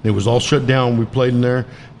hall. It was all shut down. We played in there,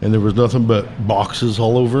 and there was nothing but boxes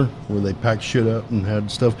all over where they packed shit up and had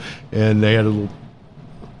stuff. And they had a little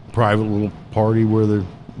private little party where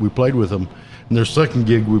we played with them. And their second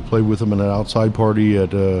gig, we played with them in an outside party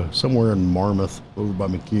at somewhere in Marmouth over by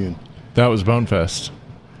McCune. That was Bone Fest.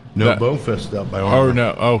 No, That- Bonefest out by Oh Armour. no,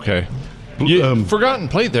 okay. You, Forgotten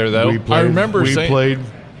played there though. We played, I remember we saying. played.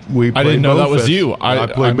 We played I didn't know that was Bonefest. you. I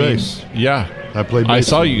played mean, bass. Yeah, I played I bass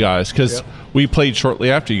saw on you it. guys because Yep. we played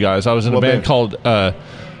shortly after you guys. I was in a What band band?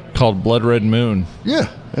 called Blood Red Moon. Yeah.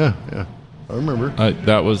 I remember.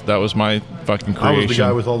 That was my fucking creation. I was the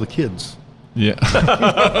guy with all the kids. Yeah.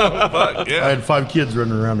 I had 5 kids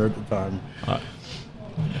running around there at the time.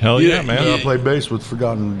 Hell yeah, man. I played bass with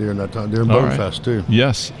Forgotten during that time, during All Bonefest too.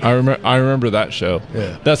 Yes, I remember that show.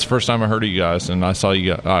 Yeah. That's the first time I heard of you guys, and I saw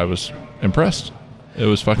you guys. I was impressed. It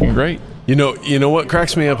was fucking great. You know what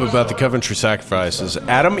cracks me up about the Coventry Sacrifice is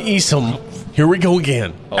Adam Esom. Here we go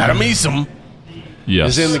again. Adam Esom Yes.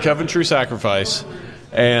 is in the Coventry Sacrifice,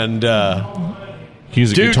 and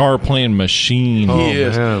He's a Dude. guitar playing machine. he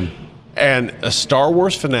is, Man. and a Star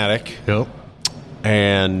Wars fanatic. Yep.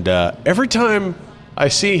 And every time I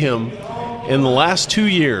see him in the last 2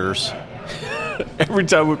 years, every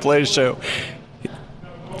time we play a show,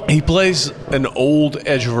 he plays an old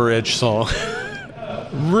Edge Over Edge song.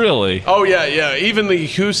 Really? Oh yeah. Even the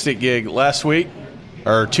acoustic gig last week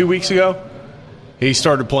or 2 weeks ago, he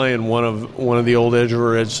started playing one of the old Edge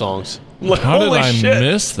Over Edge songs. I'm like, How did holy I shit.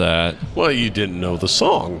 miss that? Well, you didn't know the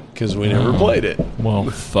song because we never played it. Well,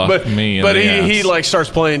 fuck But me. in but the he ass. like starts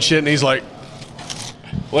playing shit and he's like,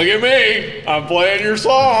 "Look at me, I'm playing your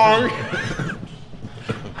song."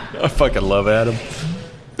 I fucking love Adam.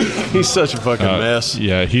 He's such a fucking mess.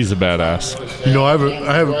 Yeah, he's a badass. You know, I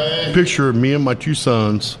have a picture of me and my 2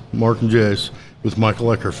 sons, Mark and Jace, with Michael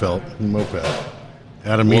Eckerfeld in Moped.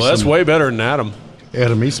 Adam Well, that's Esom, way better than Adam.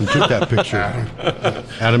 Adam Esom took that picture.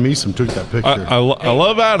 Adam Esom took that picture. I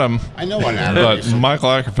love Adam, I know an Adam. but Michael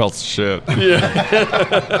Ackerfeld's shit.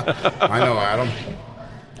 I know Adam.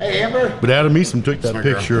 Hey, Amber. But Adam Esom took that my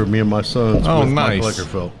picture of me and my sons Oh, with nice. Michael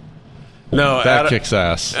Eckerfeld. No, That Adam, kicks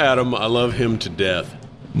ass. Adam, I love him to death.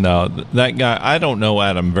 No, that guy. I don't know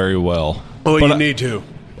Adam very well. Oh, but you need to.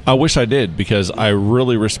 I wish I did because I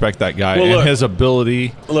really respect that guy Well, and look. his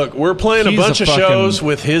ability. Look, we're playing a He's bunch a of fucking shows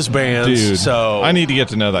with his bands, Dude, so I need to get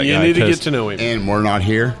to know that you guy. need to 'cause- get to know him. And we're not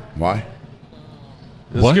here. Why?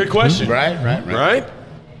 That's What? a good question. Right. Right?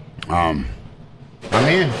 I'm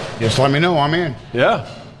in. Just let me know. I'm in. Yeah.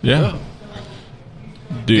 Yeah.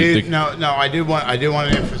 Dude, Dude, no. I do want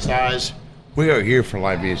to emphasize we are here for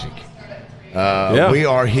live music. Yeah. We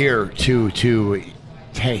are here to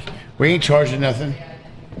hey, we ain't charging nothing.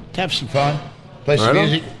 Let's have some fun. Play some Right on.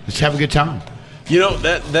 music. Let's have a good time. You know,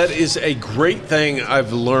 that is a great thing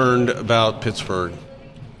I've learned about Pittsburgh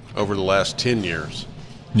over the last 10 years.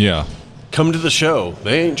 yeah. Come to the show.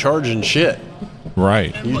 They ain't charging shit.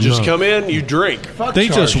 Right. You just come in, you drink. Fuck They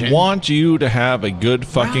just charging. want you to have a good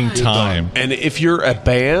fucking time. And if you're a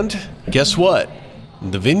band, guess what?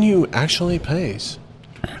 The venue actually pays.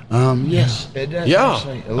 Yes, it does. Yeah.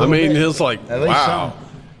 actually, a I little mean, bit. it's like, At least wow. some.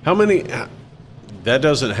 How many? That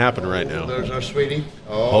doesn't happen right now. There's our sweetie.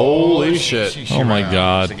 Oh, Holy shit. she Oh, my ran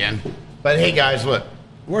God. Again. But hey, guys, look,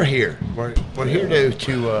 we're here. We're here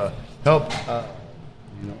to help,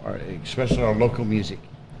 especially our local music.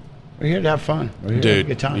 We're here to have fun. We're here to have a Dude,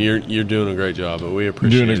 good time. you're doing a great job, but we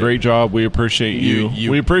appreciate Doing a it. great job. We appreciate you.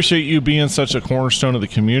 You- We appreciate you being such a cornerstone of the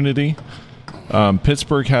community.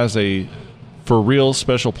 Pittsburgh has a for real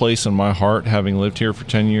special place in my heart, having lived here for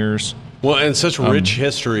 10 years. Well, and such rich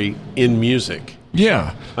history in music.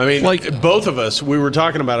 Yeah. I mean, like, both of us, we were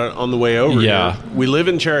talking about it on the way over Yeah. here. We live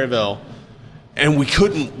in Cherryville, and we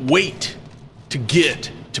couldn't wait to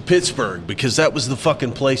get to Pittsburgh because that was the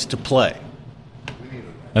fucking place to play.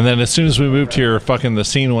 and then as soon as we moved here, fucking the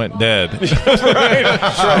scene went dead.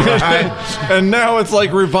 And now it's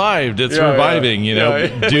like revived. It's Yeah, reviving, you know,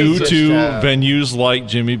 yeah. due It's to just, venues like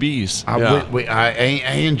Jimmy B's. Yeah.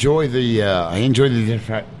 I enjoy the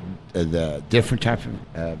different type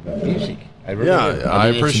of music. I really Yeah, do. I mean,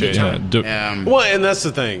 it's a appreciate good Yeah, time. d- Well, and that's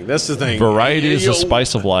the thing. That's the thing. variety is You the know,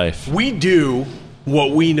 spice of life. We do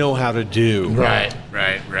what we know how to do. Right.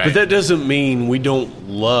 But that doesn't mean we don't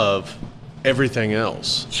love everything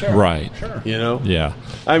else. Sure. Right. You know? Yeah.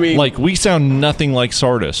 I mean, Like, we sound nothing like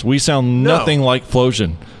Sardis. We sound No. nothing like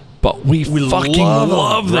Flosion. But we fucking love 'em.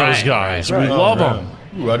 love those Right, guys. right, we right. love them.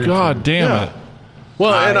 Ooh, I do God too. damn Yeah. it.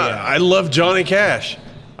 well, and I love Johnny Cash.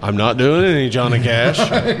 I'm not doing any Johnny Cash,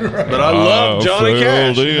 but I love Johnny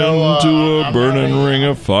Cash. Into a burning ring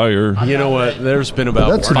of fire. You know what? There's been about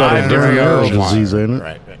That's about a 5 different venereal different- disease, ain't it?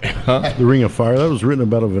 Right. The Ring of Fire. That was written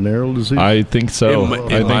about a venereal disease. I think so. It, I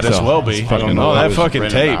think might as so. well be. It's fucking- I don't know. Oh, That that was fucking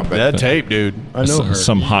written tape. about, but- That tape, dude. I know her.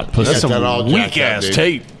 some hot pussy. That's got some that all weak jacked up, ass dude.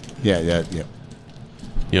 tape. Yeah.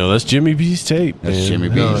 You know, that's Jimmy B's tape. That's man. Jimmy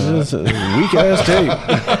B's. That's a weak ass tape.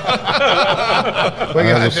 We have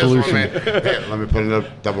got a this one, solution. man. Here, let me put it up,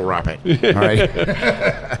 double wrap it. All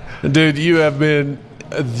right. Dude, you have been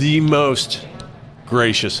the most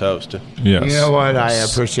gracious host. Yes. You know what? I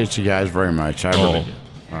appreciate you guys very much. I really Oh. do.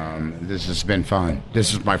 This has been fun.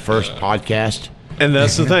 This is my first podcast. And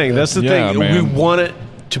that's the thing. That's the Yeah, thing. man. We want it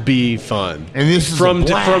to be fun. And this is from a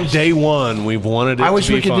blast. from day one. We've wanted it I to wish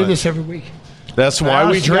be we could fun. do this every week. That's why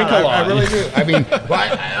we Honest to drink God, a lot. I really do. I mean,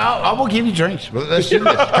 well, I will give you drinks. But let's do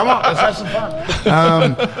this. Come on, let's have some fun.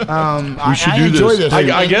 We should I do enjoy this. this.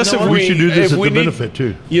 I guess if We should do this if at we the need- benefit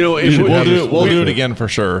too. You know, if We'll do this it. We'll do it weekly. again for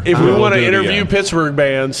sure. if we We'll want to do it interview again. Pittsburgh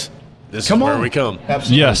bands, this Come is where on. we come.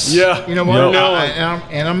 Absolutely. Yes. Yeah. You know what? Yep.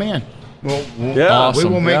 And I'm in. Well, Yeah. Awesome.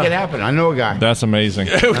 we will make Yeah. it happen. I know a guy. That's amazing.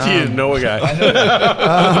 You know a guy.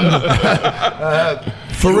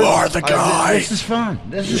 You are the guy. This is fun.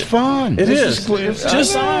 This is fun. It This is. This is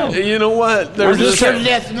Just fun. you know what? We're There's just this, scared to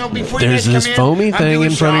death. No, before you there's guys this come foamy I'm thing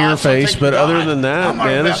doing in front of your shots. I'm face, thinking, but other God, than that, I'm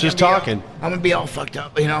man, about it's to just be all- talking. I'm gonna be all fucked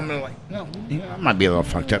up. You know, I'm gonna I might be a little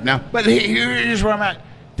fucked up now, but here's where I'm at.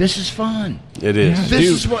 This is fun. It is.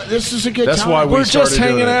 This is a good That's time. why we We're just started doing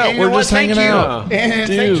hanging it. out. And you We're know what? just Thank hanging you. out. And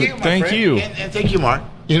Dude, thank you, my thank friend. you. And thank you, Mark.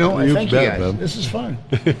 You know, and You thank you bet, guys. man. This is fun.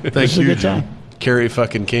 Thank This is a you, good Jim. time. Carrie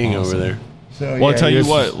fucking King over there. So, Well, I'll yeah, tell you this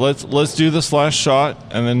what. Let's do this last shot,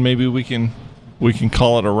 and then maybe we can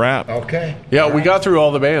call it a wrap. Okay. Yeah, we got through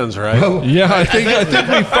all the bands, right? Yeah, I think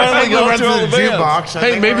we finally We'll got run through all the through the bands. jukebox. I Hey,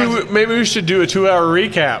 think maybe we're- maybe we should do a 2-hour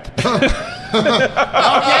recap. Okay.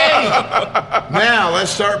 Now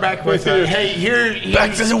let's start back with hey here's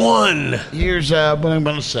Back to the one. here's what I'm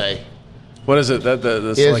gonna say What is it? That's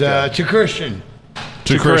is like to Christian,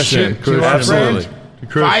 To Christian. to our Absolutely. friend, To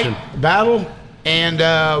Christian. fight battle, and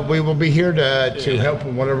we will be here to help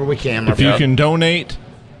in whatever we can. my If you friend. can donate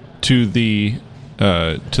to the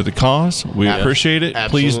cause, we Yeah. appreciate it.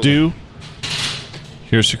 Please Absolutely. do.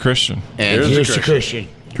 Here's to Christian. and Here's here's to to Christian.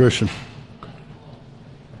 Christian.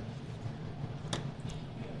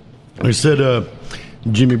 I said,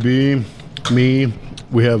 Jimmy B, me,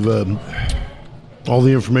 we have all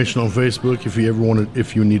the information on Facebook. If you ever want to,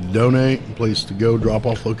 if you need to donate, place to go, drop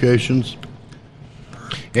off locations.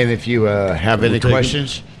 And if you have any take it.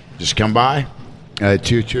 questions, just come by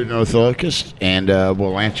to North Locust, and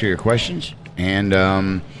we'll answer your questions.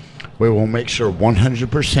 And we will make sure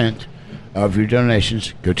 100% of your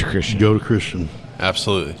donations go to Christian. Go to Christian.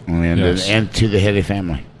 Absolutely. and Yes. and to the Heddy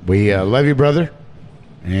family. We love you, brother,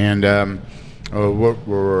 and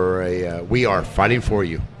we are fighting for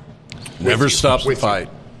you. Never stops the With you. fight.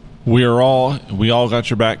 We all got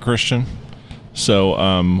your back, Christian.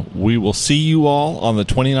 So we will see you all on the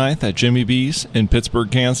 29th at Jimmy B's in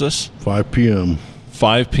Pittsburgh, Kansas, 5 p.m.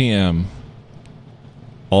 5 p.m.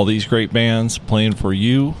 All these great bands playing for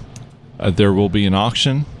you. There will be an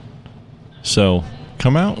auction. So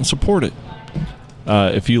come out and support it.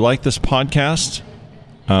 If you like this podcast,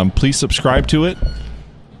 please subscribe to it.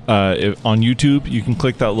 On YouTube, you can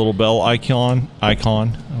click that little bell icon.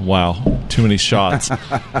 Wow, too many shots.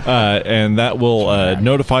 And that will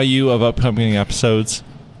notify you of upcoming episodes.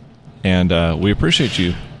 And we appreciate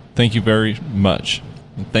you. Thank you very much.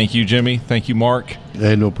 Thank you, Jimmy. Thank you, Mark.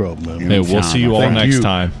 Hey, no problem, man. Hey, we'll see you all Thank next you.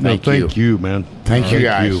 time. No, Thank thank you, man. Thank you,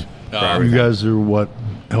 guys. You guys are what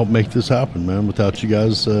helped make this happen, man. Without you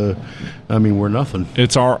guys, we're nothing.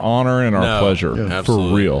 It's our honor and our No, pleasure. yeah, For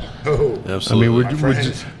absolutely. real. Absolutely.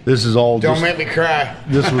 This is all Don't just, make me cry.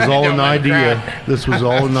 this was all Don't an make me idea. cry. This was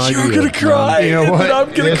all an idea. You're gonna cry. You know what? I'm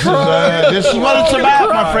gonna this cry. Is, this is what it's I'm about,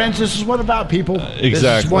 gonna my cry. friends. This is what about people. This is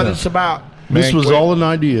exactly. what it's about. This Man, was wait. all an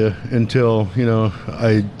idea until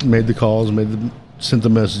I made the calls, sent the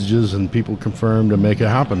messages, and people confirmed to make it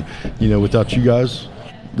happen. Without you guys,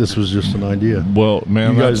 this was just an idea. Well,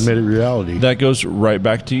 man, You guys that's- made it reality. that goes right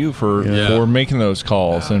back to you for making those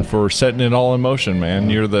calls and for setting it all in motion, man.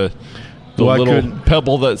 You're the Well, I little couldn't-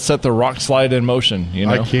 pebble that set the rock slide in motion.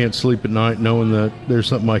 I can't sleep at night knowing that there's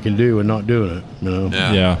something I can do and not doing it.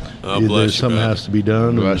 Yeah. Oh, There's bless you, something brother. has to be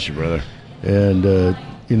done. Bless you, brother. And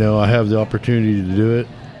I have the opportunity to do it,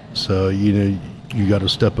 so you got to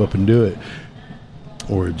step up and do it,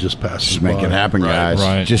 or it just passes Just make by. it happen, guys.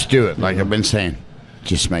 right. Just do it, like I've been saying.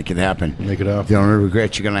 Just make it happen. Make it happen. The only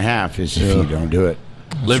regret you're going to have is if you don't do it.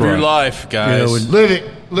 Live your life, guys. Live it,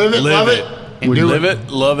 love Live it, it. and do Live it.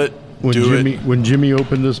 Love it. Do When Jimmy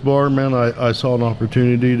opened this bar, man, I saw an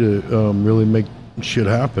opportunity to really make shit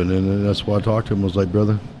happen, and that's why I talked to him. I was like,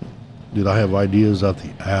 brother, dude, I have ideas out the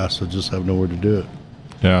ass. I just have nowhere to do it.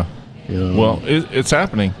 Yeah. Well, It's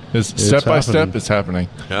happening. It's step by step. happening. It's happening.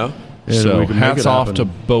 it. Yeah. and So we can make hats it off happen. to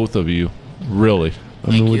both of you. Really.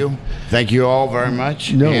 Thank you. Thank you all very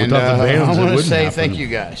much. No, and, without the bands, I it want to wouldn't say happen. thank you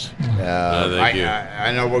guys. thank you.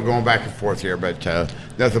 I know we're going back and forth here, but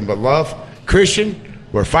nothing but love. Christian,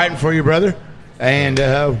 we're fighting for you, brother, and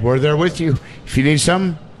we're there with you. If you need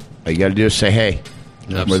something, all you got to do is say, hey.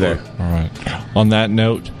 We're there. All right. On that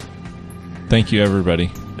note, thank you,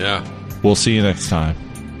 everybody. Yeah. We'll see you next time.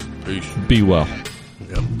 Be well.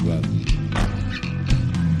 Yep.